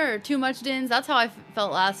dinner? Too much dins? That's how I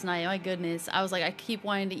felt last night. My goodness. I was like, I keep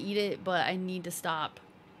wanting to eat it, but I need to stop.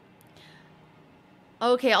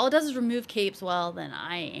 Okay, all it does is remove capes. Well, then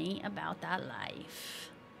I ain't about that life.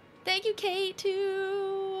 Thank you, Kate,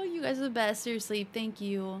 too. You guys are the best. Seriously, thank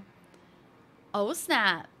you. Oh,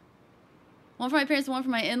 snap. One for my parents, one for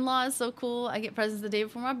my in-laws. So cool. I get presents the day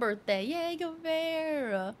before my birthday. Yay, go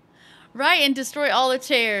Bear. Right, and destroy all the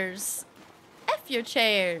chairs. F your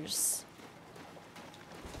chairs.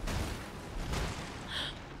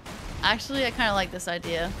 Actually, I kind of like this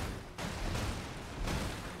idea.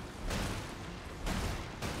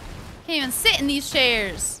 Can't even sit in these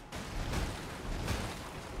chairs.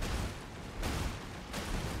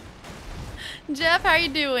 Jeff, how you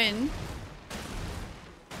doing?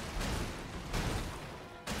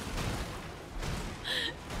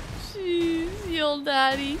 Jeez, you old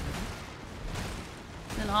daddy.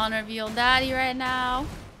 It's in honor of you old daddy right now.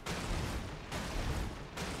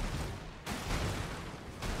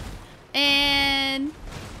 And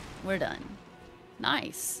we're done.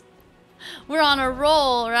 Nice. We're on a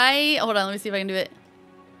roll, right? Hold on, let me see if I can do it.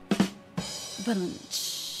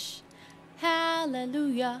 Bunch.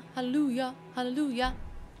 Hallelujah, hallelujah, hallelujah.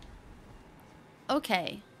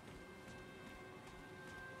 Okay.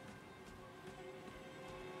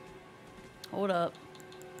 Hold up.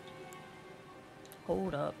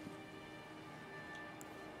 Hold up.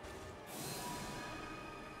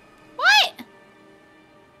 What?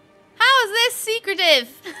 How is this secretive?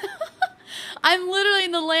 I'm literally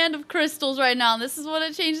in the land of crystals right now, and this is what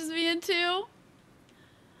it changes me into?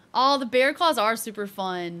 Oh, the bear claws are super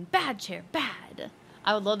fun. Bad chair, bad.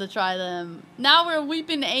 I would love to try them. Now we're a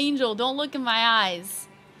weeping angel. Don't look in my eyes.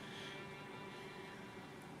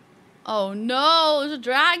 Oh no, there's a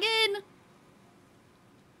dragon?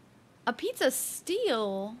 A pizza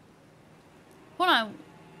steal? Hold on.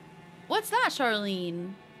 What's that,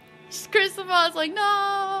 Charlene? Christopher's like,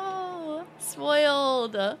 no!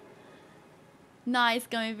 Spoiled. Nice,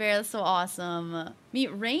 Gummy Bear. That's so awesome. Meet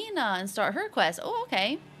Raina and start her quest. Oh,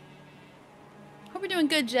 okay. Hope you're doing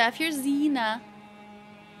good, Jeff. Here's Xena.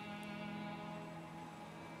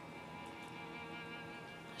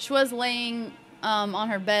 She was laying on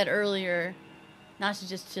her bed earlier. Now she's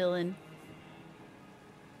just chilling.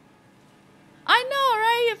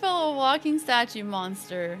 little walking statue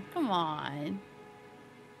monster. Come on.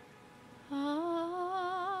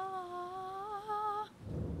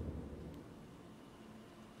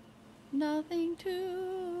 Nothing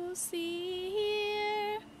to see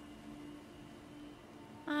here.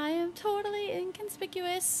 I am totally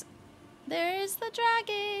inconspicuous. There is the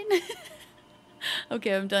dragon.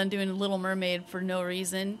 Okay, I'm done doing Little Mermaid for no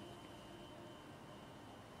reason.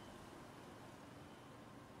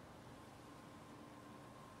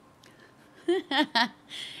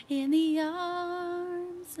 In the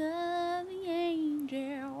arms of the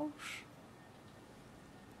angels.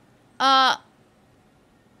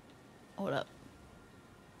 Hold up.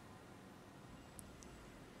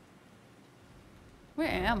 Where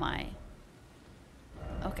am I?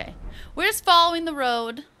 Okay. We're just following the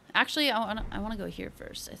road. Actually, I want to go here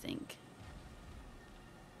first, I think.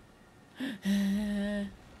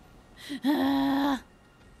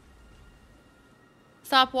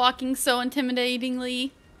 Stop walking so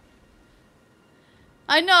intimidatingly.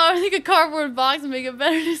 I know, I think a cardboard box would make a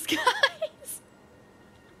better disguise.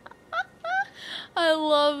 I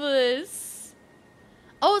love this.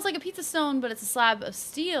 Oh, it's like a pizza stone, but it's a slab of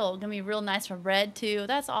steel. Gonna be real nice for bread, too.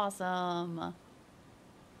 That's awesome.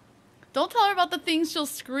 Don't tell her about the things she'll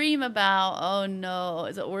scream about. Oh, no.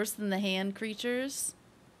 Is it worse than the hand creatures?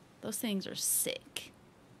 Those things are sick.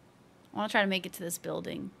 I want to try to make it to this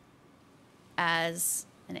building as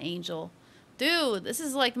an angel. Dude, this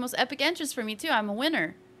is like the most epic entrance for me, too. I'm a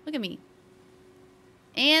winner. Look at me.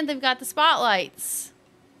 And they've got the spotlights.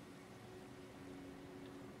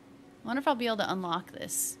 I wonder if I'll be able to unlock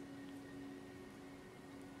this.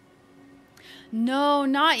 No,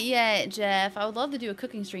 not yet, Jeff. I would love to do a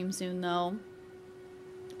cooking stream soon, though.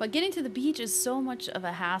 But getting to the beach is so much of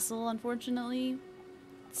a hassle, unfortunately.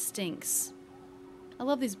 It stinks. I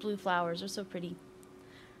love these blue flowers. They're so pretty.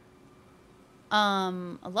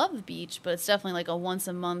 I love the beach, but it's definitely like a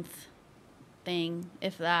once-a-month thing,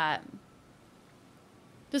 if that.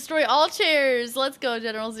 Destroy all chairs! Let's go,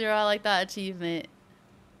 General Zero. I like that achievement.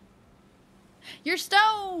 You're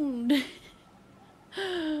stoned!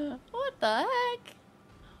 What the heck?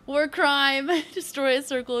 War crime. Destroy a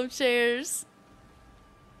circle of chairs.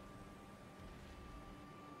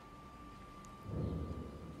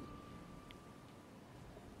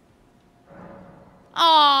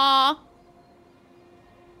 Aww.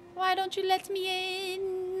 Why don't you let me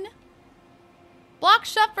in? Block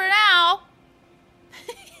shut for now.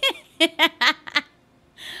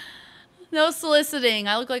 No soliciting.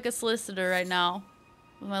 I look like a solicitor right now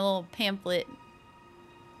with my little pamphlet.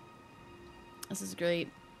 This is great.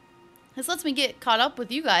 This lets me get caught up with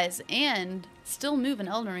you guys and still move in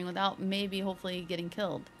Elden Ring without maybe, hopefully, getting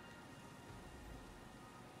killed.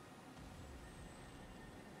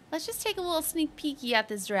 Let's just take a little sneak peeky at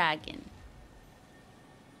this dragon.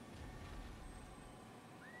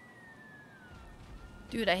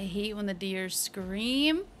 Dude, I hate when the deer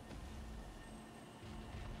scream.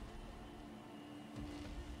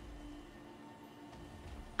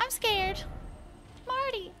 I'm scared.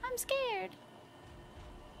 Marty, I'm scared.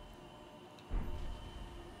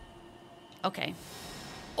 Okay.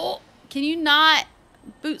 Oh, can you not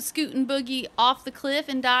boot scoot and boogie off the cliff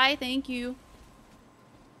and die? Thank you.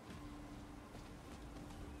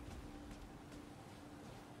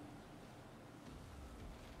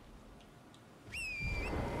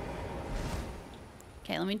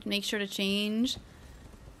 Okay, let me make sure to change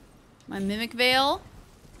my mimic veil.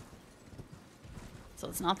 So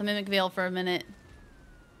it's not the mimic veil for a minute.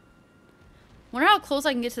 Wonder how close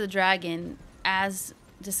I can get to the dragon as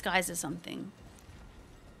disguised as something.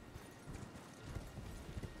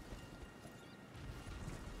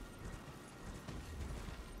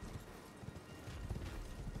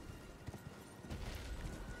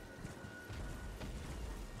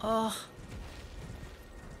 Oh.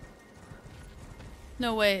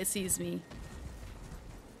 No way it sees me.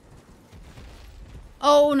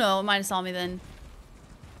 Oh no, it might have saw me then.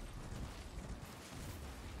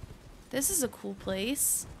 This is a cool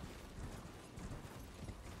place.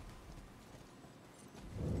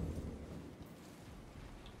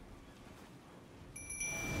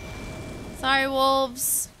 Sorry,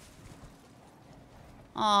 wolves.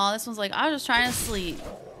 Aw, this one's like, I was just trying to sleep.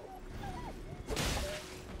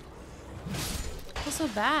 I feel so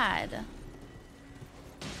bad.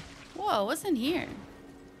 Whoa, what's in here?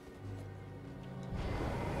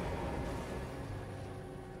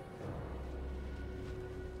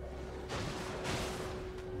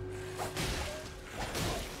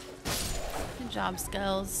 Good job,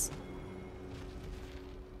 Skulls.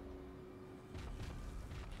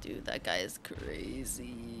 Dude, that guy is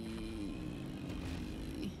crazy.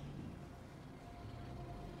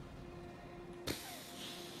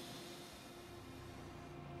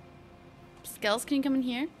 Skells, can you come in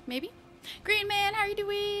here? Maybe? Green Man, how are you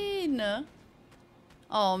doing?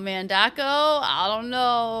 Oh man, Daco, I don't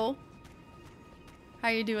know. How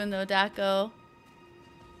you doing though, Daco?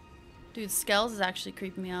 Dude, Skells is actually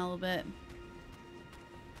creeping me out a little bit.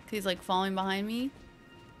 He's like falling behind me.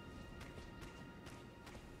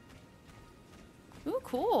 Ooh,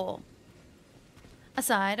 cool. A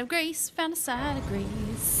side of grace, found a side of grace.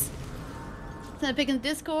 Is that a pic in the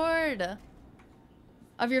Discord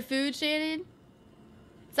of your food, Shannon?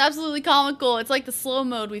 It's absolutely comical. It's like the slow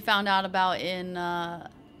mode we found out about in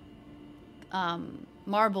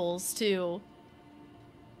Marbles too.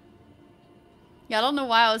 Yeah, I don't know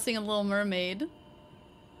why I was singing Little Mermaid.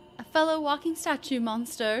 A fellow walking statue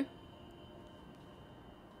monster.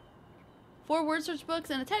 4 word search books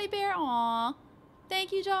and a teddy bear. Aww.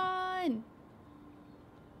 Thank you, John.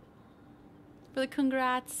 For the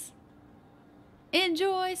congrats.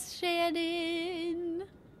 Enjoy, Shannon.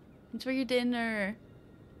 Enjoy your dinner.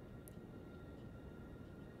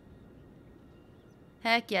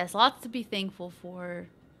 Heck yes, lots to be thankful for.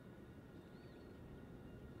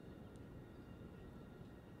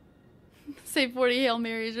 Say 40 Hail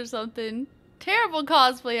Marys or something. Terrible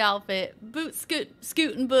cosplay outfit. Boot, scoot,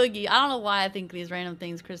 and boogie. I don't know why I think these random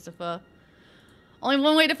things, Christopher. Only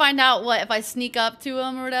one way to find out what if I sneak up to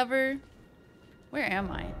him or whatever. Where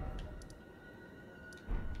am I?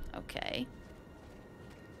 Okay.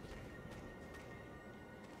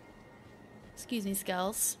 Excuse me,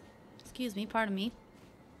 Skells. Excuse me, pardon me.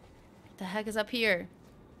 What the heck is up here?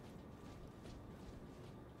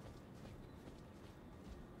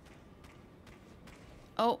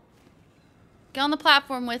 Oh. Get on the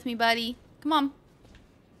platform with me, buddy. Come on.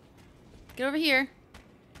 Get over here.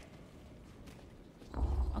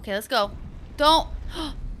 Okay, let's go. Don't.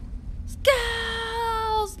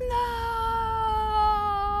 Skells! No!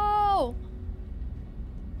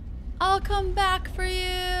 I'll come back for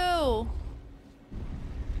you.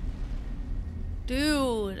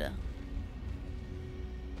 Dude.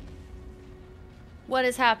 What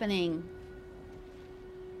is happening?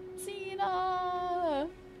 Cena!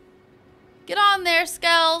 Get on there,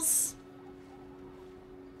 Skells.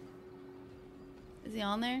 Is he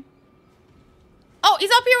on there? Oh,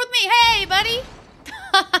 he's up here with me. Hey, buddy.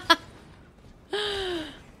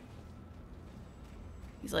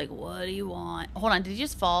 He's like, what do you want? Hold on, did he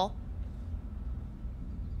just fall?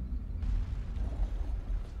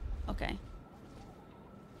 Okay.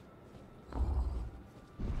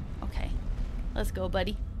 Okay. Let's go,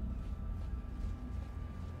 buddy.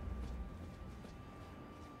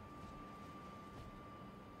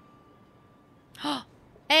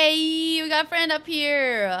 Hey, we got a friend up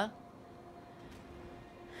here.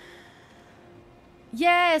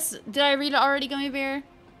 Yes! Did I read it already, Gummy Bear?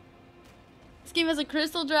 This game has a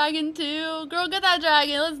crystal dragon too. Girl, get that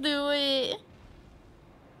dragon. Let's do it.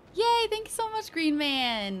 Yay, thank you so much, Green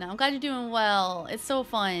Man. I'm glad you're doing well. It's so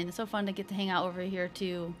fun. It's so fun to get to hang out over here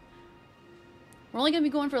too. We're only going to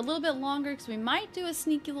be going for a little bit longer because we might do a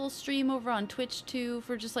sneaky little stream over on Twitch too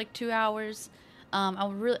for just like 2 hours. I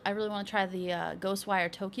really want to try the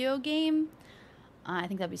Ghostwire Tokyo game. I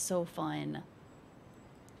think that'd be so fun.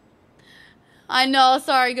 I know,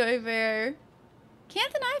 sorry, Gummy Bear.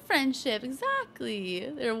 Can't deny friendship, exactly.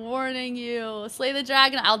 They're warning you. Slay the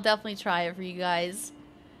dragon, I'll definitely try it for you guys.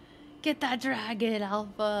 Get that dragon,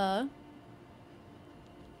 Alpha.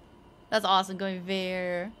 That's awesome, Gummy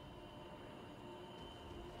Bear.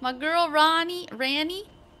 My girl, Rani?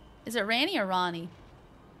 Is it Rani or Ronnie?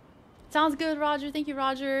 Sounds good, Roger. Thank you,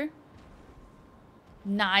 Roger.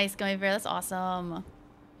 Nice, Gummy Bear. That's awesome.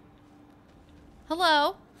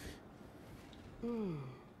 Hello.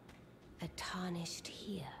 A tarnished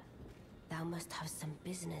here. Thou must have some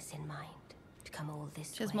business in mind to come all this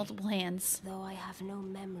way. She has multiple hands. Though I have no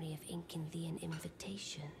memory of inking thee an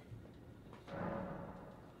invitation.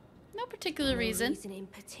 No particular reason. No reason in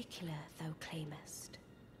particular, thou claimest.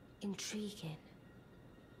 Intriguing.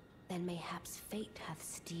 Then mayhaps fate hath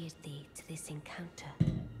steered thee to this encounter.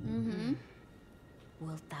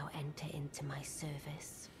 Wilt thou enter into my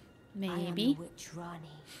service? Maybe. I am the witch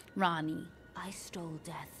Rani. I stole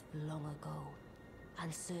death long ago,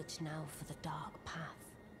 and search now for the dark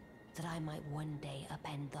path, that I might one day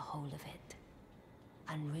upend the whole of it,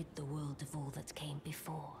 and rid the world of all that came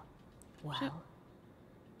before. Well,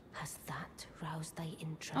 has that roused thy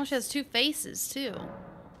interest? Oh, she has 2 faces, too.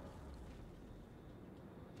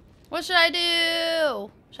 What should I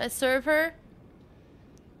do? Should I serve her?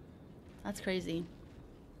 That's crazy.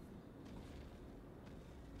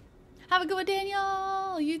 Have a good one,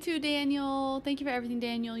 Daniel. You too, Daniel. Thank you for everything,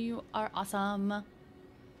 Daniel. You are awesome.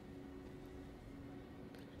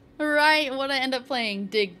 Right, what did I end up playing?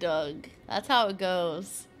 Dig Dug. That's how it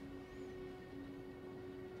goes.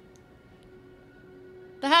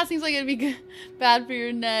 The hat seems like it'd be good, bad for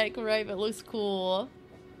your neck, right? But it looks cool.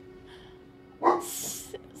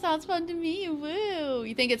 Sounds fun to me. Woo.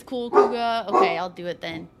 You think it's cool, Kuga? Okay, I'll do it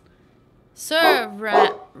then. Sir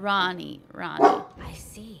Ronnie. I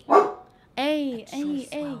see. Hey,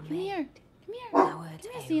 Well come here. Come here. Thou art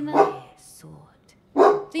Come a here, Zena. rare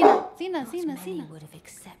sword. Zena. Not many would have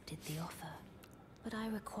accepted the offer, but I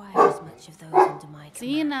require as much of those under my command.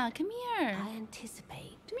 Zena, come here. I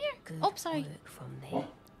anticipate Come here. good Oh, sorry. work from thee.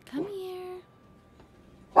 Come here.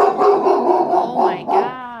 Oh my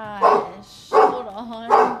gosh. Hold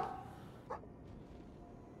on.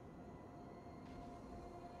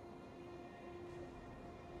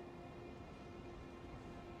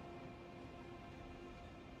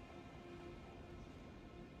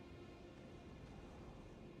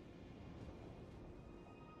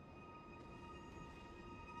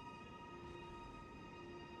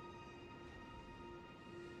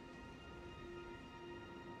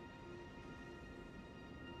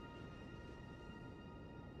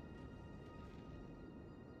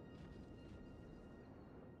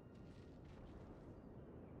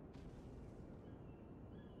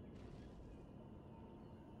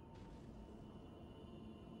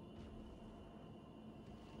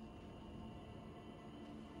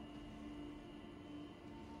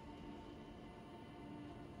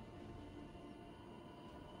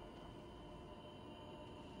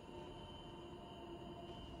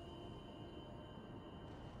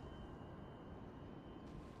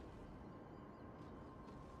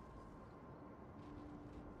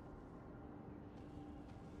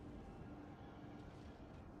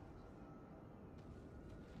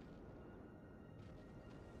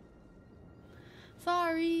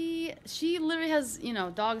 Sorry. She literally has, you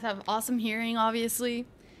know, dogs have awesome hearing, obviously.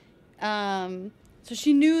 So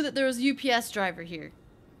she knew that there was a UPS driver here.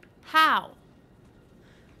 How?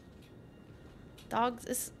 Dogs,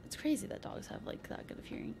 it's crazy that dogs have, like, that good of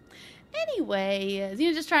hearing. Anyway,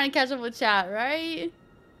 Xena just trying to catch up with chat, right?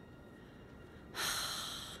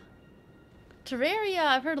 Terraria,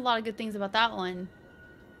 I've heard a lot of good things about that one.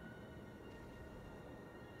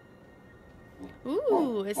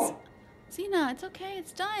 Ooh, it's... Xena, it's okay,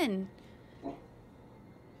 it's done.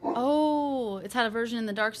 Oh, it's had a version in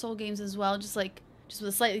the Dark Soul games as well, just with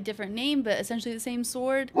a slightly different name, but essentially the same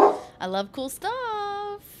sword. I love cool stuff.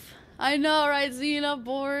 I know, right, Xena,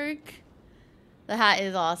 Bork? The hat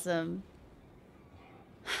is awesome.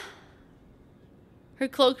 Her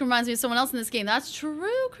cloak reminds me of someone else in this game. That's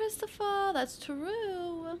true, Christopher. That's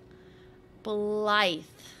true. Blythe.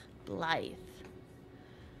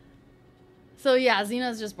 So yeah,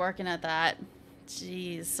 Xena's just barking at that.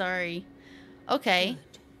 Jeez, sorry. Okay.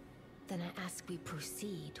 Good. Then I ask we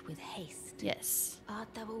proceed with haste. Yes.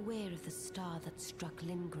 Art thou aware of the star that struck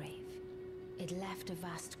Limgrave? It left a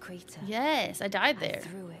vast crater. Yes, I died there.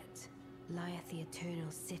 And through it lieth the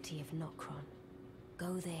eternal city of Nokron.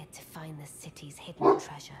 Go there to find the city's hidden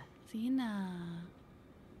treasure. Xena.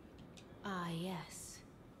 Ah, yes.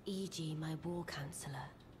 E.g. my war counselor,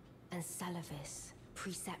 and Salavis,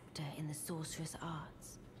 preceptor in the sorcerous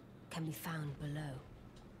arts, can be found below.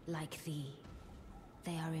 Like thee,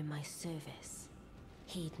 they are in my service.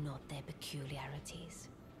 Heed not their peculiarities.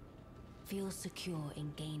 Feel secure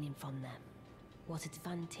in gaining from them what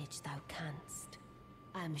advantage thou canst.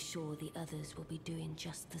 I am sure the others will be doing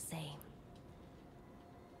just the same.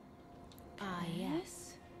 Ah,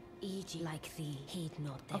 yes. E.g. like thee, heed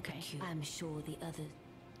not their peculiarities. I am sure the others...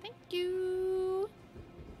 Thank you.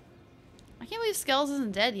 I can't believe Skells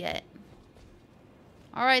isn't dead yet.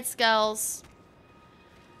 Alright, Skells.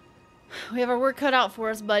 We have our work cut out for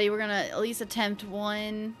us, buddy. We're gonna at least attempt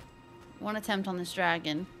one attempt on this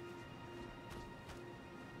dragon.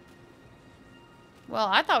 Well,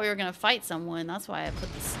 I thought we were gonna fight someone. That's why I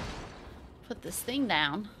put this thing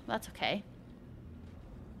down. That's okay.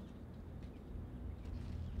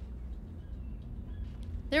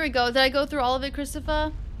 There we go. Did I go through all of it,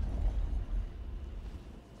 Christopher?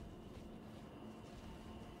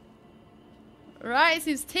 Right,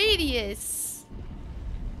 seems tedious.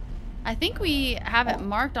 I think we have it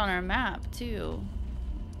marked on our map, too.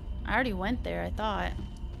 I already went there, I thought.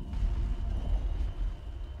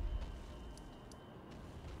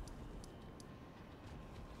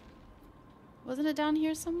 Wasn't it down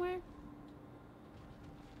here somewhere?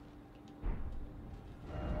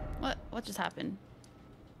 What just happened?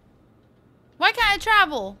 Why can't I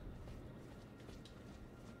travel?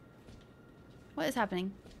 What is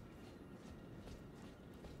happening?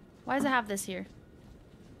 Why does it have this here?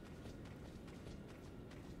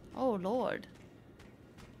 Oh, Lord.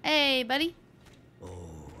 Hey, buddy. Oh,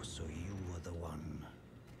 so you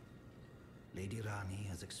Lady Rani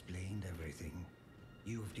has explained everything.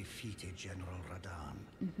 You've defeated General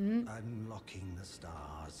Radan, unlocking the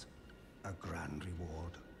stars. A grand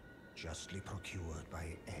reward, justly procured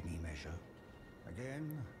by any measure.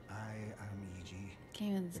 Again, I am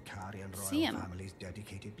Iji, the Karian royal family's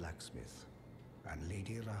dedicated blacksmith, and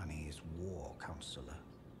Lady Rani's war counselor.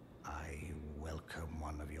 I welcome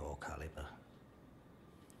one of your caliber.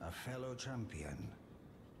 A fellow champion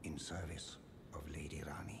in service of Lady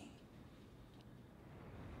Rani.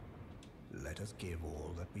 Let us give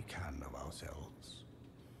all that we can of ourselves,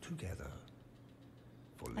 together,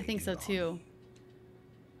 for Lady I think so too.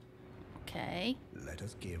 Okay. Let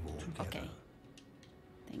us give all together. Okay.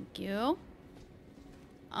 Thank you.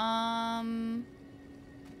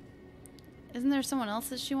 Isn't there someone else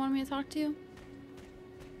that she wanted me to talk to?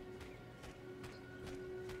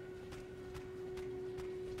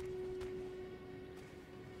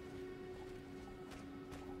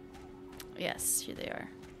 Yes, here they are.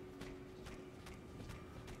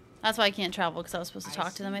 That's why I can't travel, because I was supposed to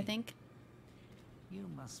talk to them, I think. You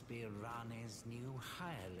must be Rani's new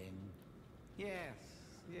hireling. Yes,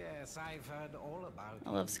 yes, I've heard all about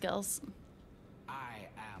I love Skells. I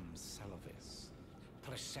am Celovis,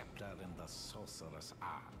 preceptor in the sorcerous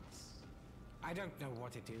arts. I don't know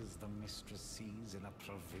what it is the mistress sees in a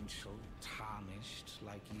provincial tarnished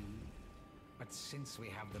like you, but since we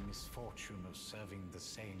have the misfortune of serving the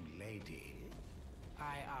same lady,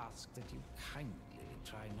 I ask that you kindly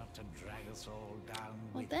try not to drag us all down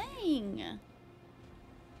with you. Dang.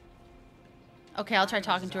 Okay, I'll try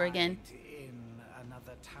talking to her again. In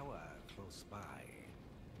another tower close by.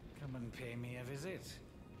 Come and pay me a visit.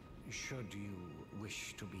 Should you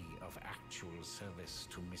wish to be of actual service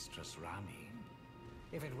to Mistress Rani.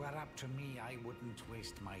 If it were up to me, I wouldn't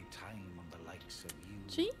waste my time on the likes of you.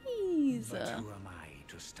 Jeez. But who am I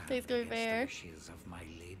to stand Thanks, against Bear. the wishes of my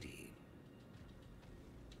lady?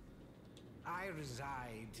 I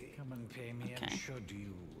reside. Come and pay me. Okay. And should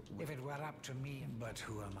you, if it were up to me, but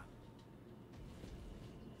who am I?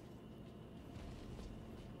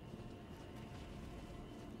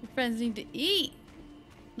 Your friends need to eat.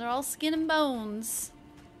 They're all skin and bones.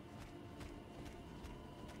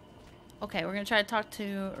 Okay, we're gonna try to talk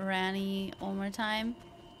to Rani one more time.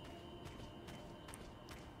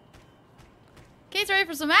 Kate's ready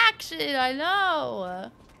for some action, I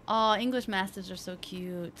know. Oh, English masters are so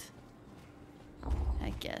cute.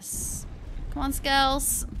 I guess. Come on,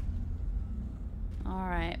 Skells.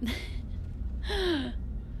 Alright.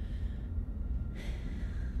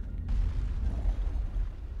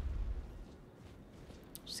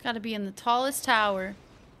 Just gotta be in the tallest tower.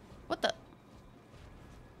 What the?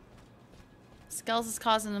 Skells is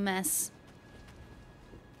causing a mess.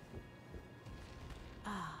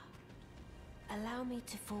 Allow me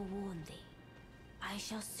to forewarn thee. I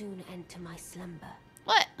shall soon enter my slumber.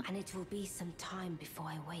 What? And it will be some time before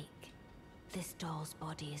I wake. This doll's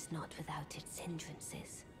body is not without its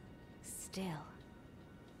hindrances. Still,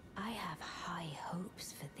 I have high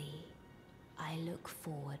hopes for thee. I look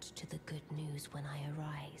forward to the good news when I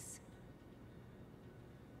arise.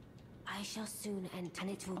 I shall soon enter, and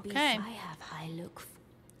it will be. I have high look.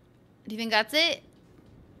 Do you think that's it?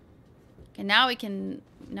 Okay, now we can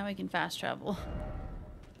fast travel.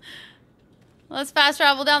 Let's fast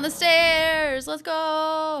travel down the stairs. Let's go.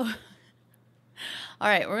 All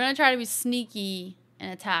right, we're gonna try to be sneaky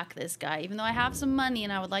and attack this guy, even though I have some money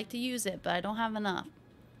and I would like to use it, but I don't have enough.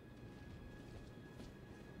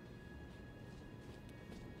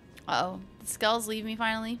 Uh-oh, the skulls leave me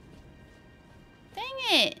finally. Dang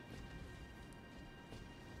it.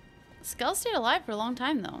 Skulls stayed alive for a long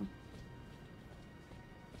time though.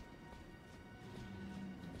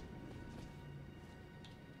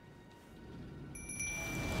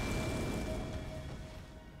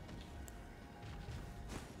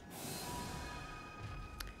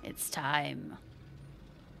 It's time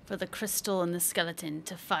for the crystal and the skeleton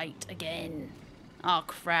to fight again. Oh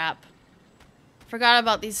crap. Forgot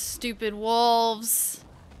about these stupid wolves.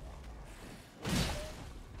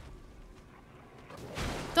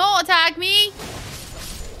 Don't attack me!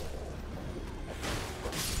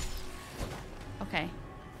 Okay.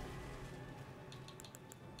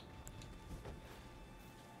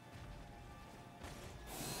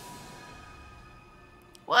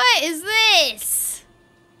 What is this?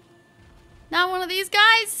 Not one of these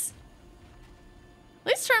guys? At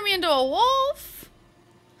least turn me into a wolf.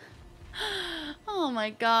 Oh my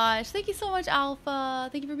gosh. Thank you so much, Alpha.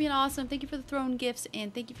 Thank you for being awesome. Thank you for the throne gifts.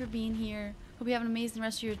 And thank you for being here. Hope you have an amazing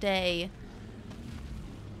rest of your day.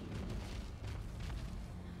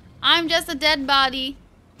 I'm just a dead body.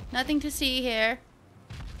 Nothing to see here.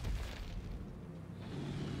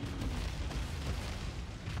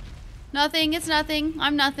 Nothing. It's nothing.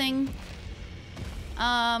 I'm nothing.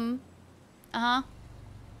 Uh-huh.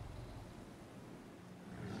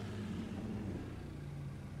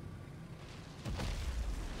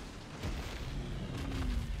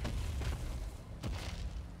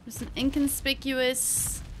 Just an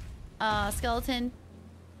inconspicuous skeleton.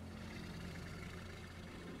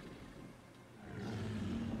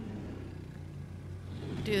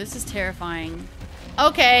 Dude, this is terrifying.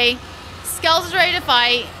 Okay. Skeleton's ready to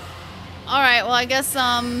fight. Alright, well I guess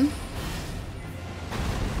Dang.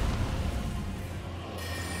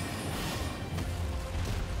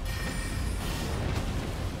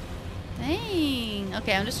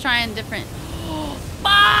 Okay, I'm just trying different.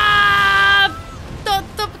 Bob!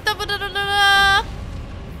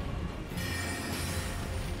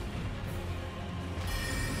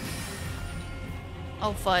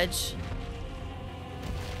 Oh, fudge.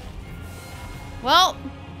 Well,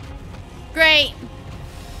 great.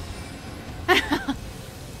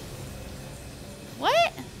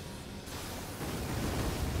 What?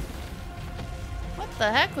 What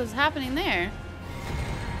the heck was happening there?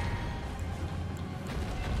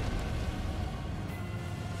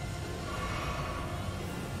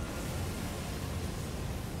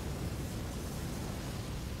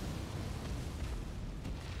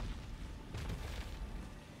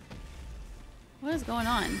 What is going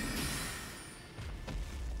on?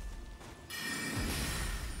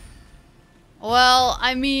 Well,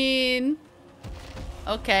 I mean...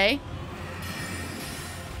 Okay.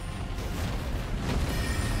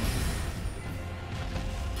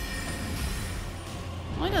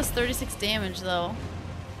 Only does 36 damage, though.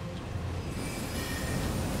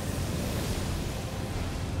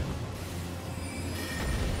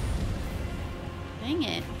 Dang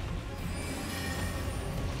it.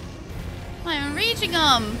 I'm reaching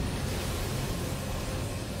them!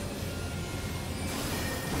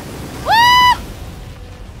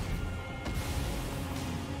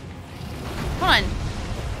 Hold on.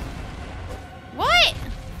 What?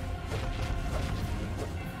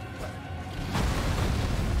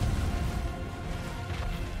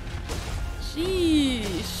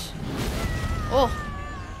 Sheesh. Oh.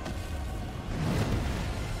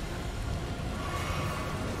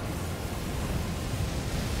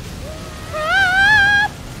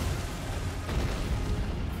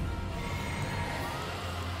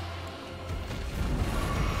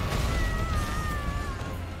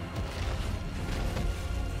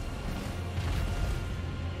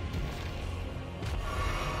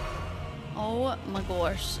 Oh my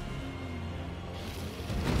gosh.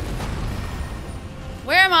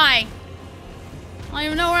 Where am I? I don't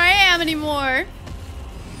even know where I am anymore.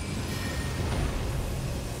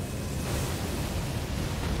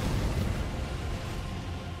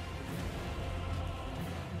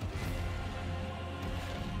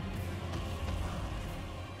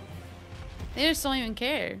 They just don't even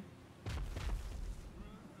care.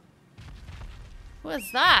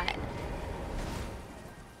 What's that?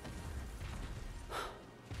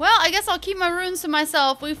 Well, I guess I'll keep my runes to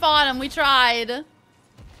myself. We fought him. We tried.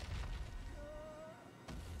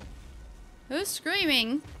 Who's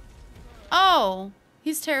screaming? Oh,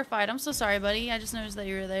 he's terrified. I'm so sorry, buddy. I just noticed that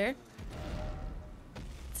you were there.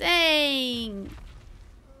 Dang.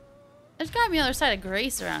 There's gotta be another side of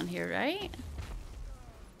grace around here, right?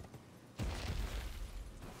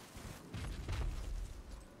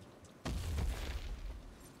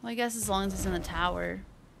 Well, I guess as long as he's in the tower.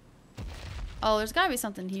 Oh, there's gotta be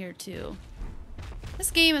something here, too.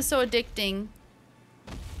 This game is so addicting.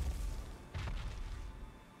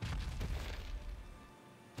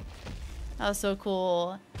 That was so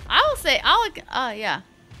cool. I will say, yeah.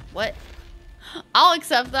 What? I'll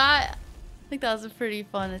accept that. I think that was a pretty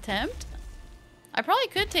fun attempt. I probably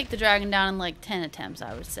could take the dragon down in like 10 attempts,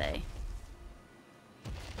 I would say.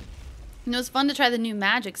 And it was fun to try the new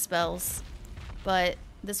magic spells, but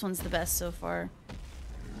this one's the best so far.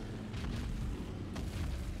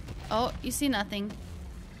 Oh, you see nothing.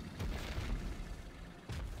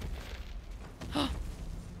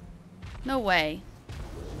 No way.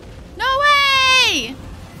 No way!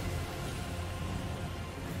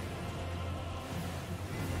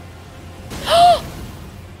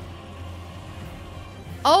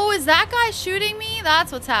 Oh, is that guy shooting me?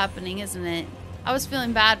 That's what's happening, isn't it? I was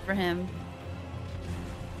feeling bad for him.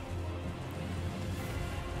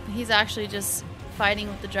 He's actually just fighting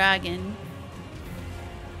with the dragon.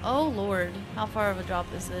 Oh lord, how far of a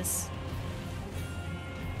drop is this?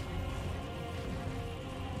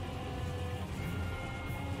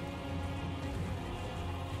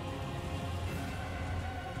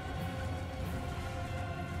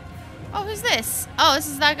 Oh, who's this? Oh, this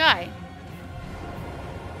is that guy.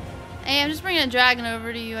 Hey, I'm just bringing a dragon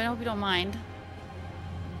over to you. I hope you don't mind.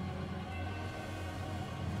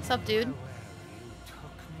 What's up, dude? Well, you took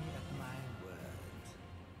me at my word.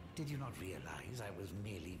 Did you not realize I was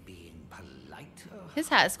merely being polite? His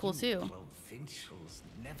hat is cool You too. provincials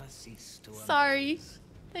never cease to Sorry. amaze.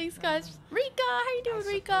 Thanks, guys. Rika, how you I doing,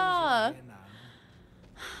 suppose Rika? you're here now.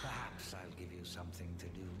 Perhaps I'll give you something to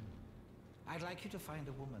do. I'd like you to find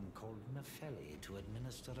a woman called Nepheli to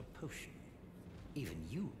administer a potion. Even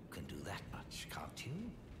you can do that much, can't you?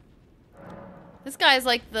 This guy's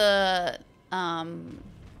like the,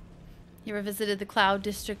 you ever visited the Cloud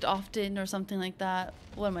District often or something like that?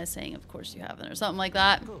 What am I saying? Of course you haven't, or something like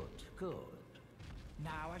that. Good, good.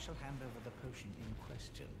 Now I shall hand over the potion in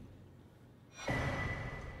question.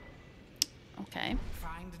 Okay.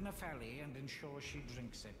 Find Nepheli and ensure she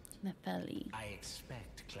drinks it. Nepheli. I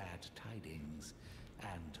expect glad tidings,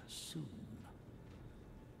 and soon.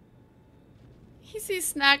 He sees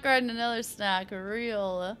snack riding another snack,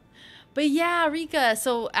 real. But yeah, Rika,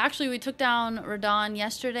 so actually we took down Radon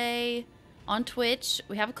yesterday on Twitch.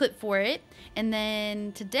 We have a clip for it. And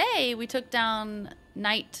then today we took down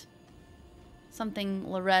Knight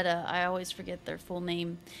something Loretta. I always forget their full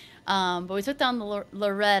name. But we took down the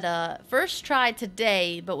Loretta. First try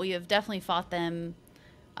today, but we have definitely fought them.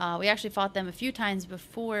 We actually fought them a few times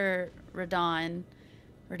before Radon,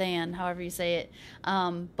 however you say it.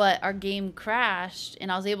 But our game crashed, and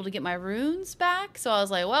I was able to get my runes back. So I was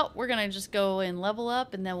like, well, we're going to just go and level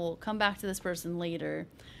up, and then we'll come back to this person later.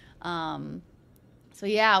 So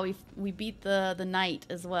yeah, we beat the knight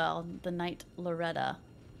as well. The knight Loretta.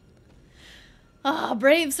 Ah,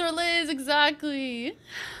 brave Sir Liz, exactly.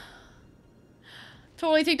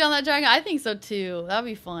 Totally take down that dragon. I think so too. That'd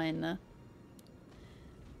be fun.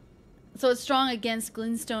 So it's strong against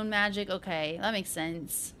glintstone magic. Okay, that makes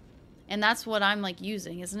sense. And that's what I'm like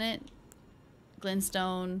using, isn't it?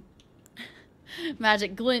 Glintstone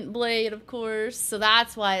magic, glint blade, of course. So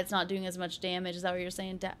that's why it's not doing as much damage. Is that what you're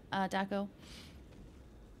saying, Daco?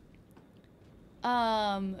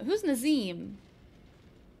 Who's Nazim?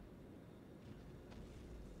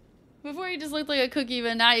 Before you just looked like a cookie,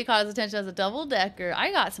 but now you caught his attention as a double-decker.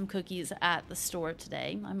 I got some cookies at the store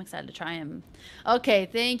today. I'm excited to try them. Okay,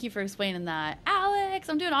 thank you for explaining that. Alex,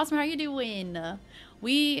 I'm doing awesome. How are you doing?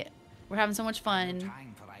 We're having so much fun.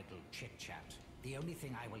 Time for idle chit-chat. The only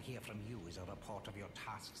thing I will hear from you is a report of your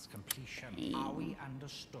task's completion. Are we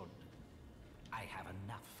understood? I have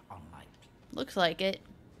enough on my plate. Looks like it.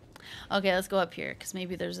 Okay, let's go up here, because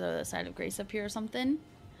maybe there's a side of grace up here or something.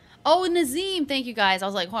 Oh, Nazim! Thank you, guys. I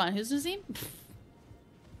was like, hold on, who's Nazim?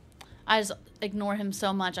 I just ignore him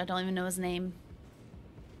so much, I don't even know his name.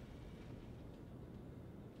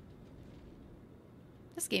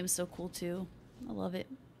 This game is so cool, too. I love it.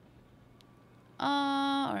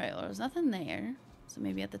 Alright, well, there's nothing there. So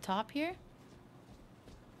maybe at the top here?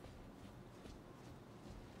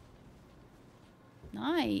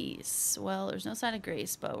 Nice. Well, there's no sign of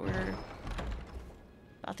grace, but we're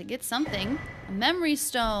about to get something. A memory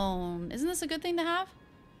stone. Isn't this a good thing to have?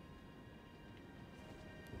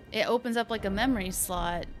 It opens up like a memory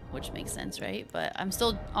slot, which makes sense, right? But I'm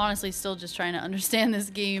still, honestly, still just trying to understand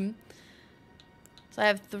this game. So I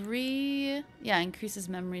have 3, yeah, increases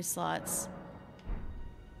memory slots.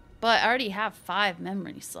 But I already have 5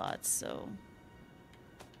 memory slots, so.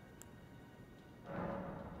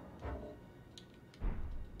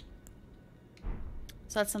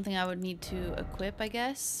 So that's something I would need to equip, I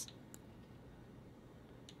guess.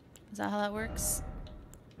 Is that how that works?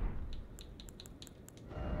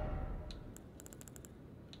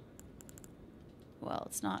 Well,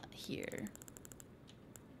 it's not here.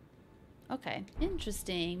 Okay,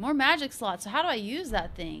 interesting. More magic slots. So how do I use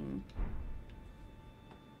that thing?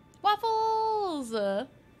 Waffles!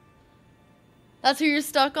 That's who you're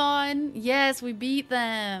stuck on? Yes, we beat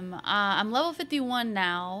them. I'm level 51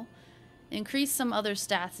 now. Increased some other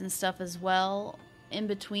stats and stuff as well in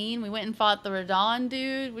between. We went and fought the Radon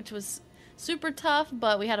dude, which was super tough,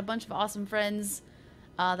 but we had a bunch of awesome friends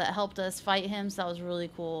that helped us fight him, so that was really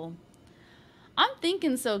cool. I'm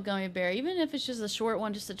thinking so, Gummy Bear, even if it's just a short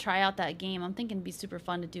one just to try out that game, I'm thinking it'd be super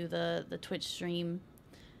fun to do the Twitch stream.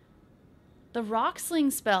 The rock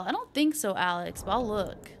sling spell. I don't think so, Alex, but I'll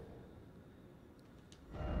look.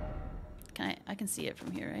 I can see it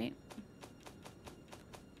from here, right?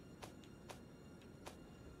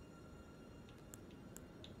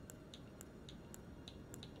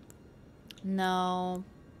 No.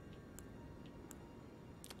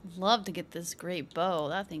 Love to get this great bow.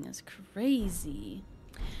 That thing is crazy.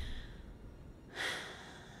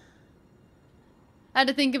 I had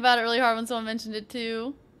to think about it really hard when someone mentioned it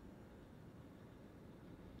too.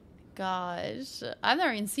 gosh. I've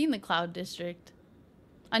never even seen the Cloud District.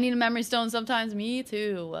 I need a memory stone sometimes. Me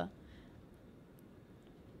too.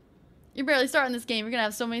 You're barely starting this game. You're gonna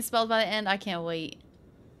have so many spells by the end. I can't wait.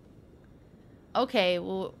 Okay,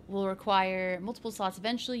 we'll require multiple slots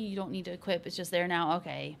eventually. You don't need to equip. It's just there now.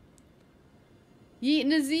 Okay. Yeet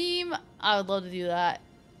Nazim. I would love to do that.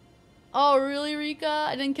 Oh, really, Rika?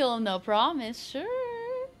 I didn't kill him, though. Promise.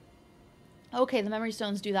 Sure. Okay, the memory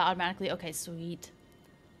stones do that automatically. Okay, sweet.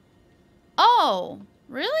 Oh,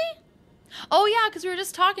 really? Oh, yeah, because we were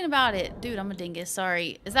just talking about it. Dude, I'm a dingus.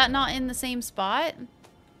 Sorry. Is that not in the same spot?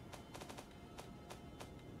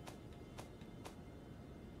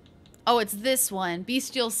 Oh, it's this one.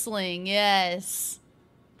 Bestial Sling. Yes.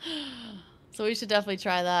 So we should definitely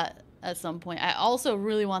try that at some point. I also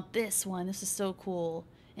really want this one. This is so cool.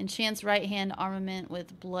 Enchants right hand armament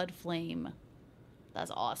with blood flame. That's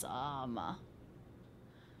awesome.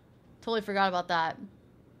 Totally forgot about that.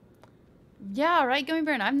 Yeah, right, Gummy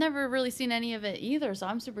Bear. I've never really seen any of it either, so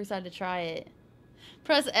I'm super excited to try it.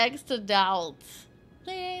 Press X to doubt.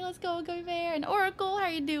 Hey, let's go, Gummy Bear. And Oracle, how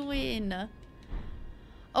you doing?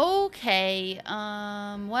 Okay,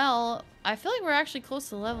 well, I feel like we're actually close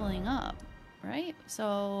to leveling up, right?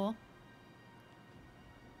 So,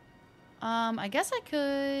 I guess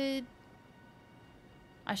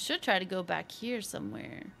I should try to go back here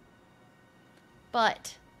somewhere.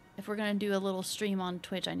 But, if we're gonna do a little stream on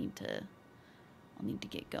Twitch, I'll need to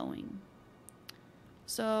get going.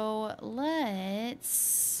 So,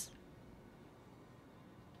 let's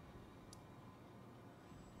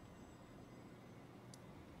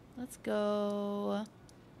go.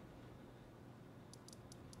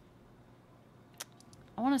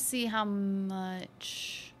 I want to see how many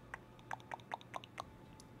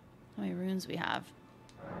runes we have.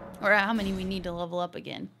 Or how many we need to level up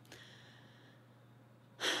again.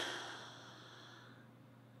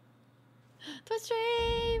 Twitch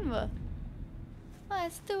stream!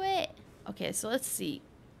 Let's do it! Okay, so let's see.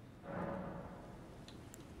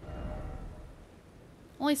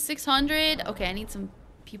 Only 600? Okay, I need some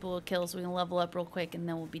people to kill so we can level up real quick and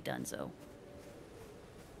then we'll be done, so.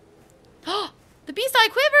 Oh! The beast eye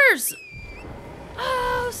quivers!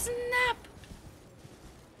 Oh, snap!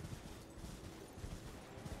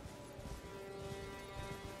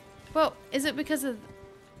 Well, is it because of...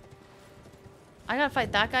 I gotta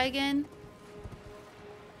fight that guy again?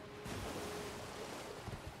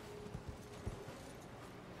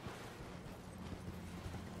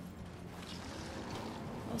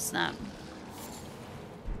 Oh, snap.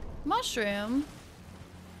 Mushroom?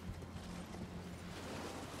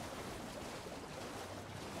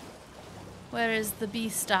 Where is the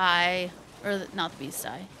beast eye? Or, not the beast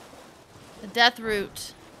eye. The death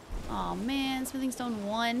root. Oh man, smithing stone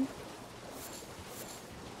 1.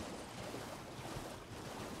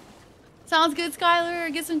 Sounds good,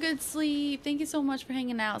 Skylar. Get some good sleep. Thank you so much for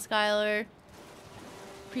hanging out, Skylar.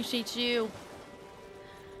 Appreciate you.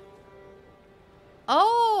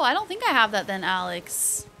 Oh, I don't think I have that then,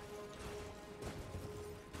 Alex.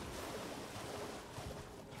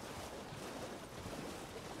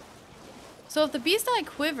 So if the beast eye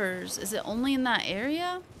quivers, is it only in that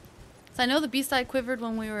area? So I know the beast eye quivered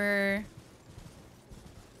when we were...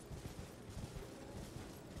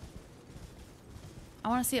 I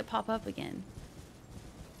want to see it pop up again.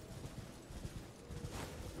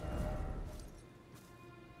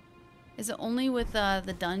 Is it only with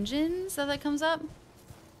the dungeons that comes up?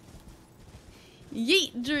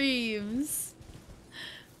 Yeet dreams!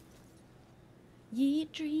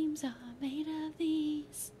 Yeet dreams are made of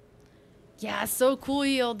these. Yeah, so cool,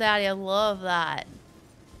 you old daddy. I love that.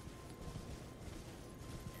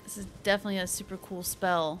 This is definitely a super cool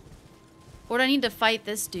spell. Or do I need to fight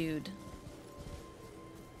this dude?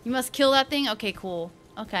 You must kill that thing? Okay, cool.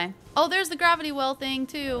 Okay. Oh, there's the gravity well thing,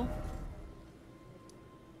 too.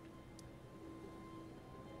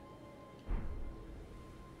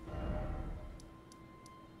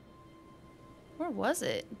 Where was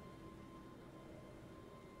it?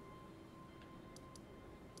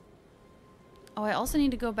 Oh, I also need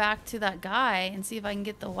to go back to that guy and see if I can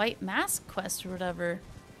get the white mask quest or whatever.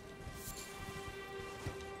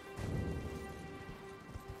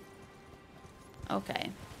 Okay.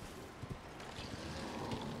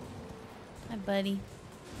 Hi, buddy.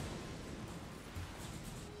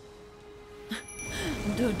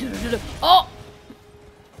 Oh!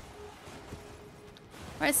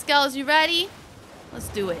 Alright, Skells, you ready? Let's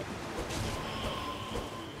do it.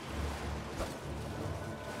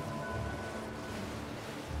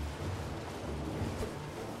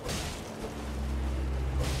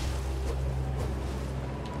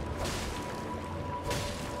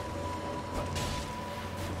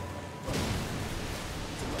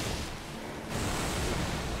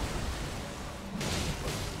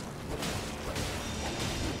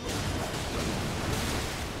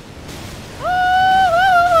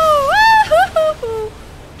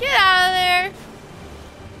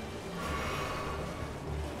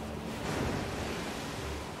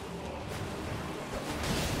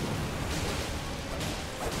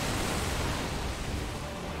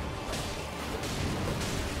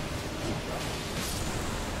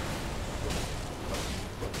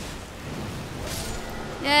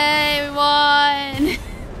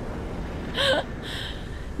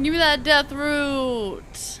 Give me that death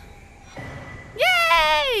root.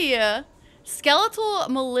 Yay! Skeletal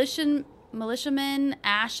militiaman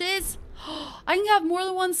ashes. I can have more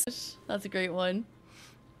than one. That's a great one.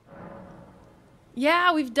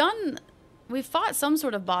 Yeah, we've fought some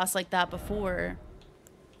sort of boss like that before.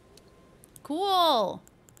 Cool.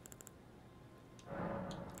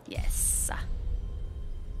 Yes.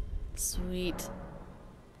 Sweet.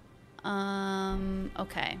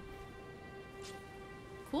 Okay.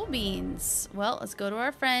 Cool beans. Well, let's go to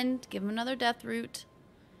our friend, give him another death root.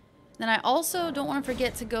 Then I also don't want to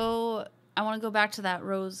forget to go, I want to go back to that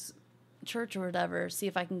Rose Church or whatever, see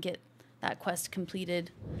if I can get that quest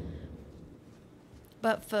completed.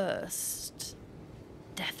 But first,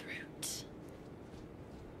 death root.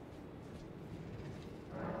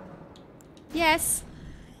 Yes.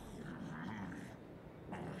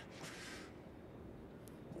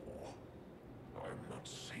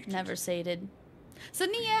 Never sated. So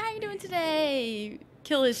Nia, how you doing today?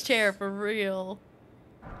 Kill his chair for real.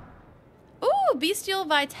 Ooh, bestial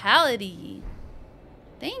vitality.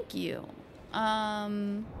 Thank you.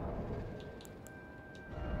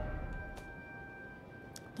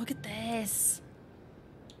 Look at this.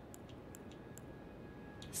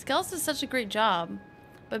 Skells does such a great job.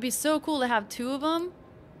 But it'd be so cool to have 2 of them.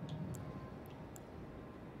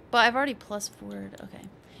 But I've already +4'd. Okay.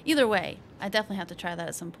 Either way, I definitely have to try that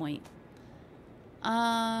at some point.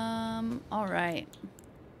 Alright.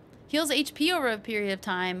 Heals HP over a period of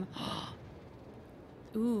time.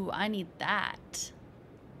 Ooh, I need that.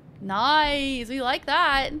 Nice! We like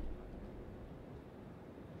that.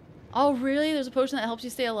 Oh, really? There's a potion that helps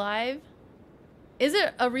you stay alive? Is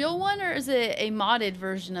it a real one or is it a modded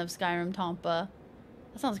version of Skyrim Tompa?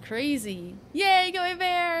 That sounds crazy. Yay, Gummy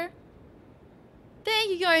Bear!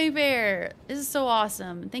 Thank you, Gummy Bear! This is so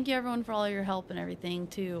awesome. Thank you, everyone, for all your help and everything,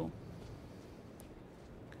 too.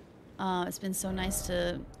 It's been so nice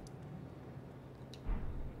to...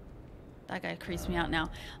 That guy creeps me out now.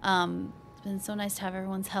 It's been so nice to have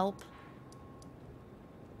everyone's help.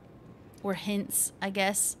 Or hints, I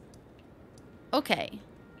guess. Okay.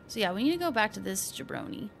 So yeah, we need to go back to this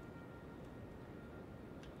jabroni.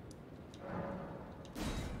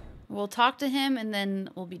 We'll talk to him and then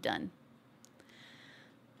we'll be done.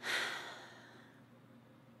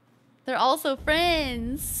 They're also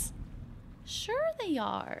friends. Sure they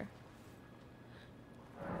are.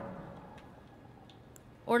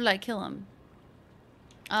 Or did I kill him?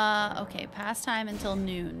 Okay, past time until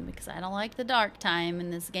noon because I don't like the dark time in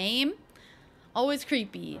this game. Always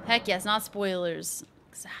creepy. Heck yes, not spoilers.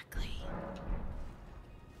 Exactly.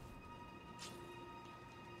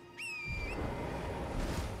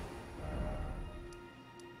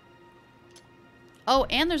 Oh,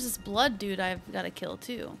 and there's this blood dude I've got to kill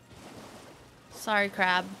too. Sorry,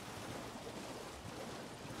 crab.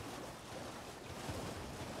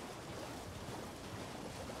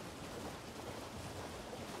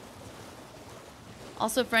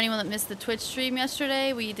 Also, for anyone that missed the Twitch stream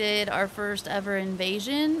yesterday, we did our first ever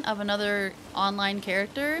invasion of another online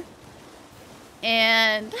character.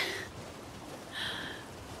 And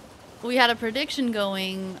we had a prediction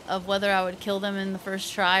going of whether I would kill them in the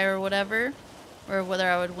first try or whatever, or whether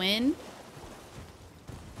I would win.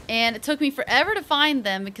 And it took me forever to find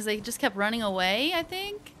them because they just kept running away, I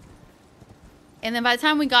think. And then by the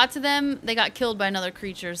time we got to them, they got killed by another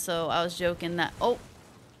creature, so I was joking that... Oh!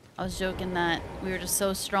 I was joking that we were just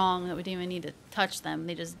so strong that we didn't even need to touch them.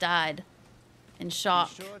 They just died in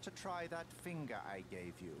shock. Be sure to try that finger I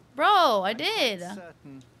gave you. Bro, I did.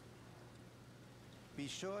 Be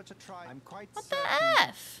sure to try. I'm quite what certain. The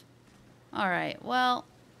F? Alright, well,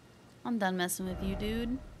 I'm done messing with you,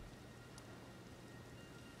 dude.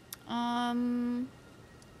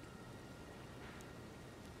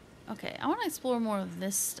 Okay, I want to explore more of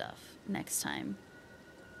this stuff next time.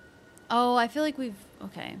 Oh, I feel like we've...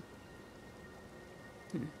 Okay.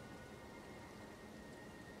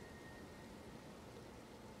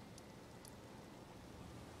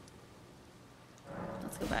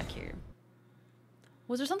 Let's go back here.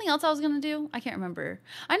 Was there something else I was going to do? I can't remember.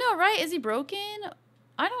 I know, right? Is he broken?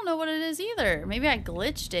 I don't know what it is either. Maybe I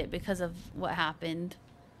glitched it because of what happened.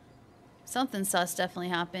 Something sus definitely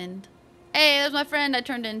happened. Hey, there's my friend I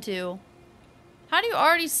turned into. How do you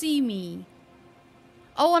already see me?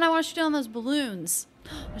 Oh, and I want to shoot down those balloons.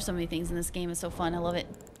 There's so many things in this game. It's so fun. I love it.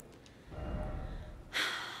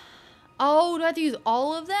 Oh, do I have to use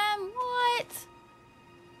all of them? What?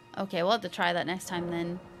 Okay, we'll have to try that next time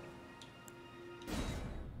then.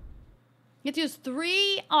 You have to use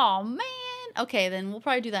 3? Oh, man. Okay, then we'll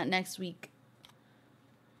probably do that next week.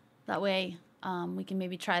 That way, we can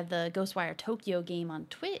maybe try the Ghostwire Tokyo game on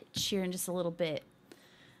Twitch here in just a little bit.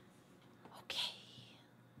 Okay.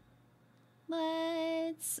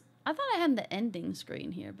 I thought I had the ending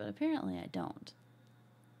screen here, but apparently I don't.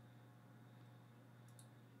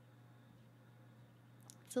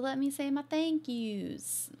 So let me say my thank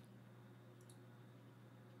yous.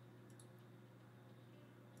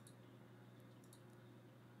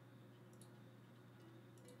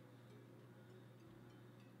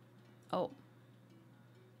 Oh.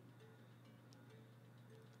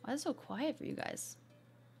 Why is it so quiet for you guys?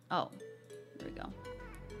 Oh, there we go.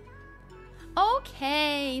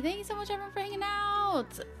 Okay, thank you so much everyone for hanging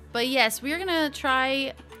out. But yes, we are gonna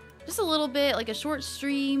try just a little bit, like a short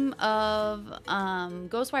stream of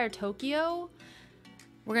Ghostwire Tokyo.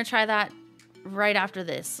 We're gonna try that right after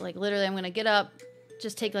this. Like literally I'm gonna get up,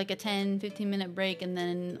 just take like a 10-15 minute break, and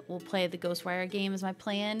then we'll play the Ghostwire game is my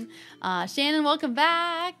plan. Shannon, welcome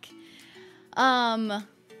back.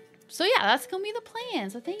 So yeah, that's gonna be the plan.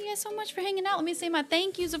 So thank you guys so much for hanging out. Let me say my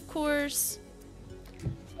thank yous, of course.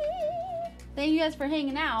 Thank you guys for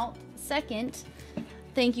hanging out. Second,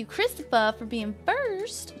 thank you Christopher for being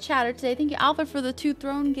first chatter today. Thank you Alpha for the 2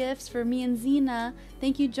 throne gifts for me and Xena.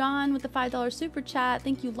 Thank you John with the $5 super chat.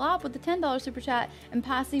 Thank you Lop with the $10 super chat. And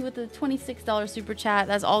Passy with the $26 super chat.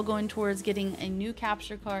 That's all going towards getting a new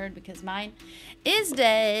capture card because mine is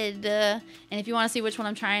dead. And if you want to see which one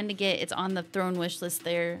I'm trying to get, it's on the throne wish list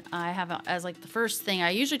there. I have it as like the first thing. I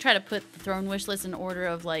usually try to put the throne wish list in order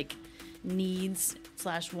of like needs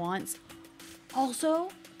 / wants. Also,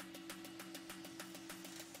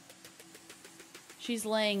 she's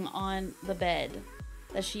laying on the bed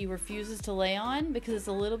that she refuses to lay on because it's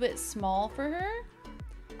a little bit small for her.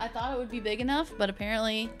 I thought it would be big enough, but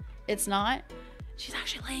apparently it's not. She's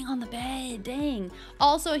actually laying on the bed, dang.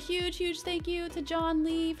 Also, a huge thank you to John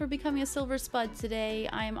Lee for becoming a Silver Spud today.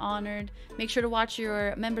 I am honored. Make sure to watch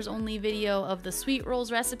your members only video of the sweet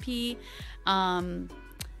rolls recipe.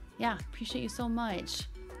 Yeah, appreciate you so much.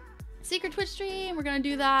 Secret Twitch stream, we're gonna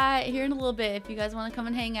do that here in a little bit if you guys want to come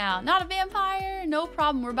and hang out. Not a vampire, no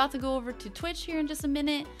problem. We're about to go over to Twitch here in just a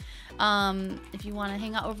minute. If you want to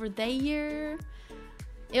hang out over there,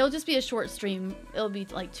 it'll just be a short stream. It'll be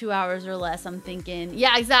like 2 hours or less, I'm thinking.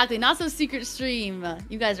 Yeah, exactly, not so secret stream.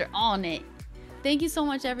 You guys are on it. Thank you so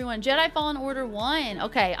much everyone. Jedi Fallen Order 1.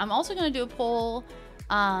 Okay, I'm also gonna do a poll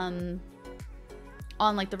on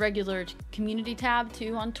like the regular community tab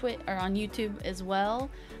too on Twitch or on YouTube as well.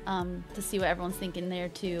 To see what everyone's thinking there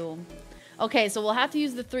too. Okay, so we'll have to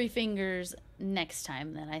use the 3 fingers next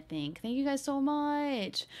time then, I think. Thank you guys so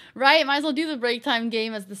much. Right, might as well do the break time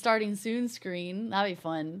game as the starting soon screen. That'd be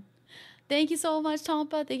fun. Thank you so much,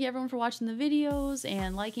 Tompa. Thank you everyone for watching the videos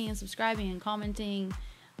and liking and subscribing and commenting.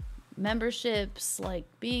 Memberships, like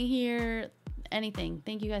being here, anything.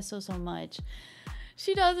 Thank you guys so much.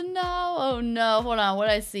 She doesn't know. Oh no, hold on, what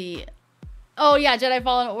did I see? Oh yeah, Jedi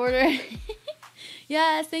Fallen Order.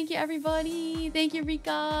 Yes, thank you everybody. Thank you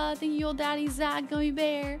Rika. Thank you old daddy Zach, Gummy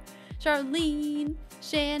Bear, Charlene,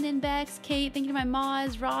 Shannon, Bex, Kate. Thank you to my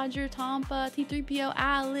mods, Roger, Tompa, T3PO,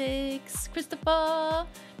 Alex, Christopher.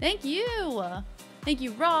 Thank you. Thank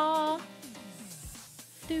you Raw.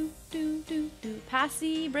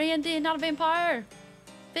 Passy, Brandon, not a vampire.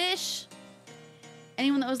 Fish.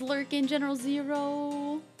 Anyone that was lurking, General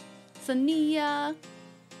Zero, Sania,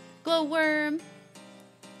 Glowworm,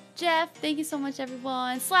 Jeff, thank you so much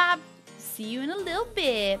everyone. Slap, see you in a little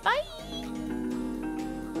bit. Bye.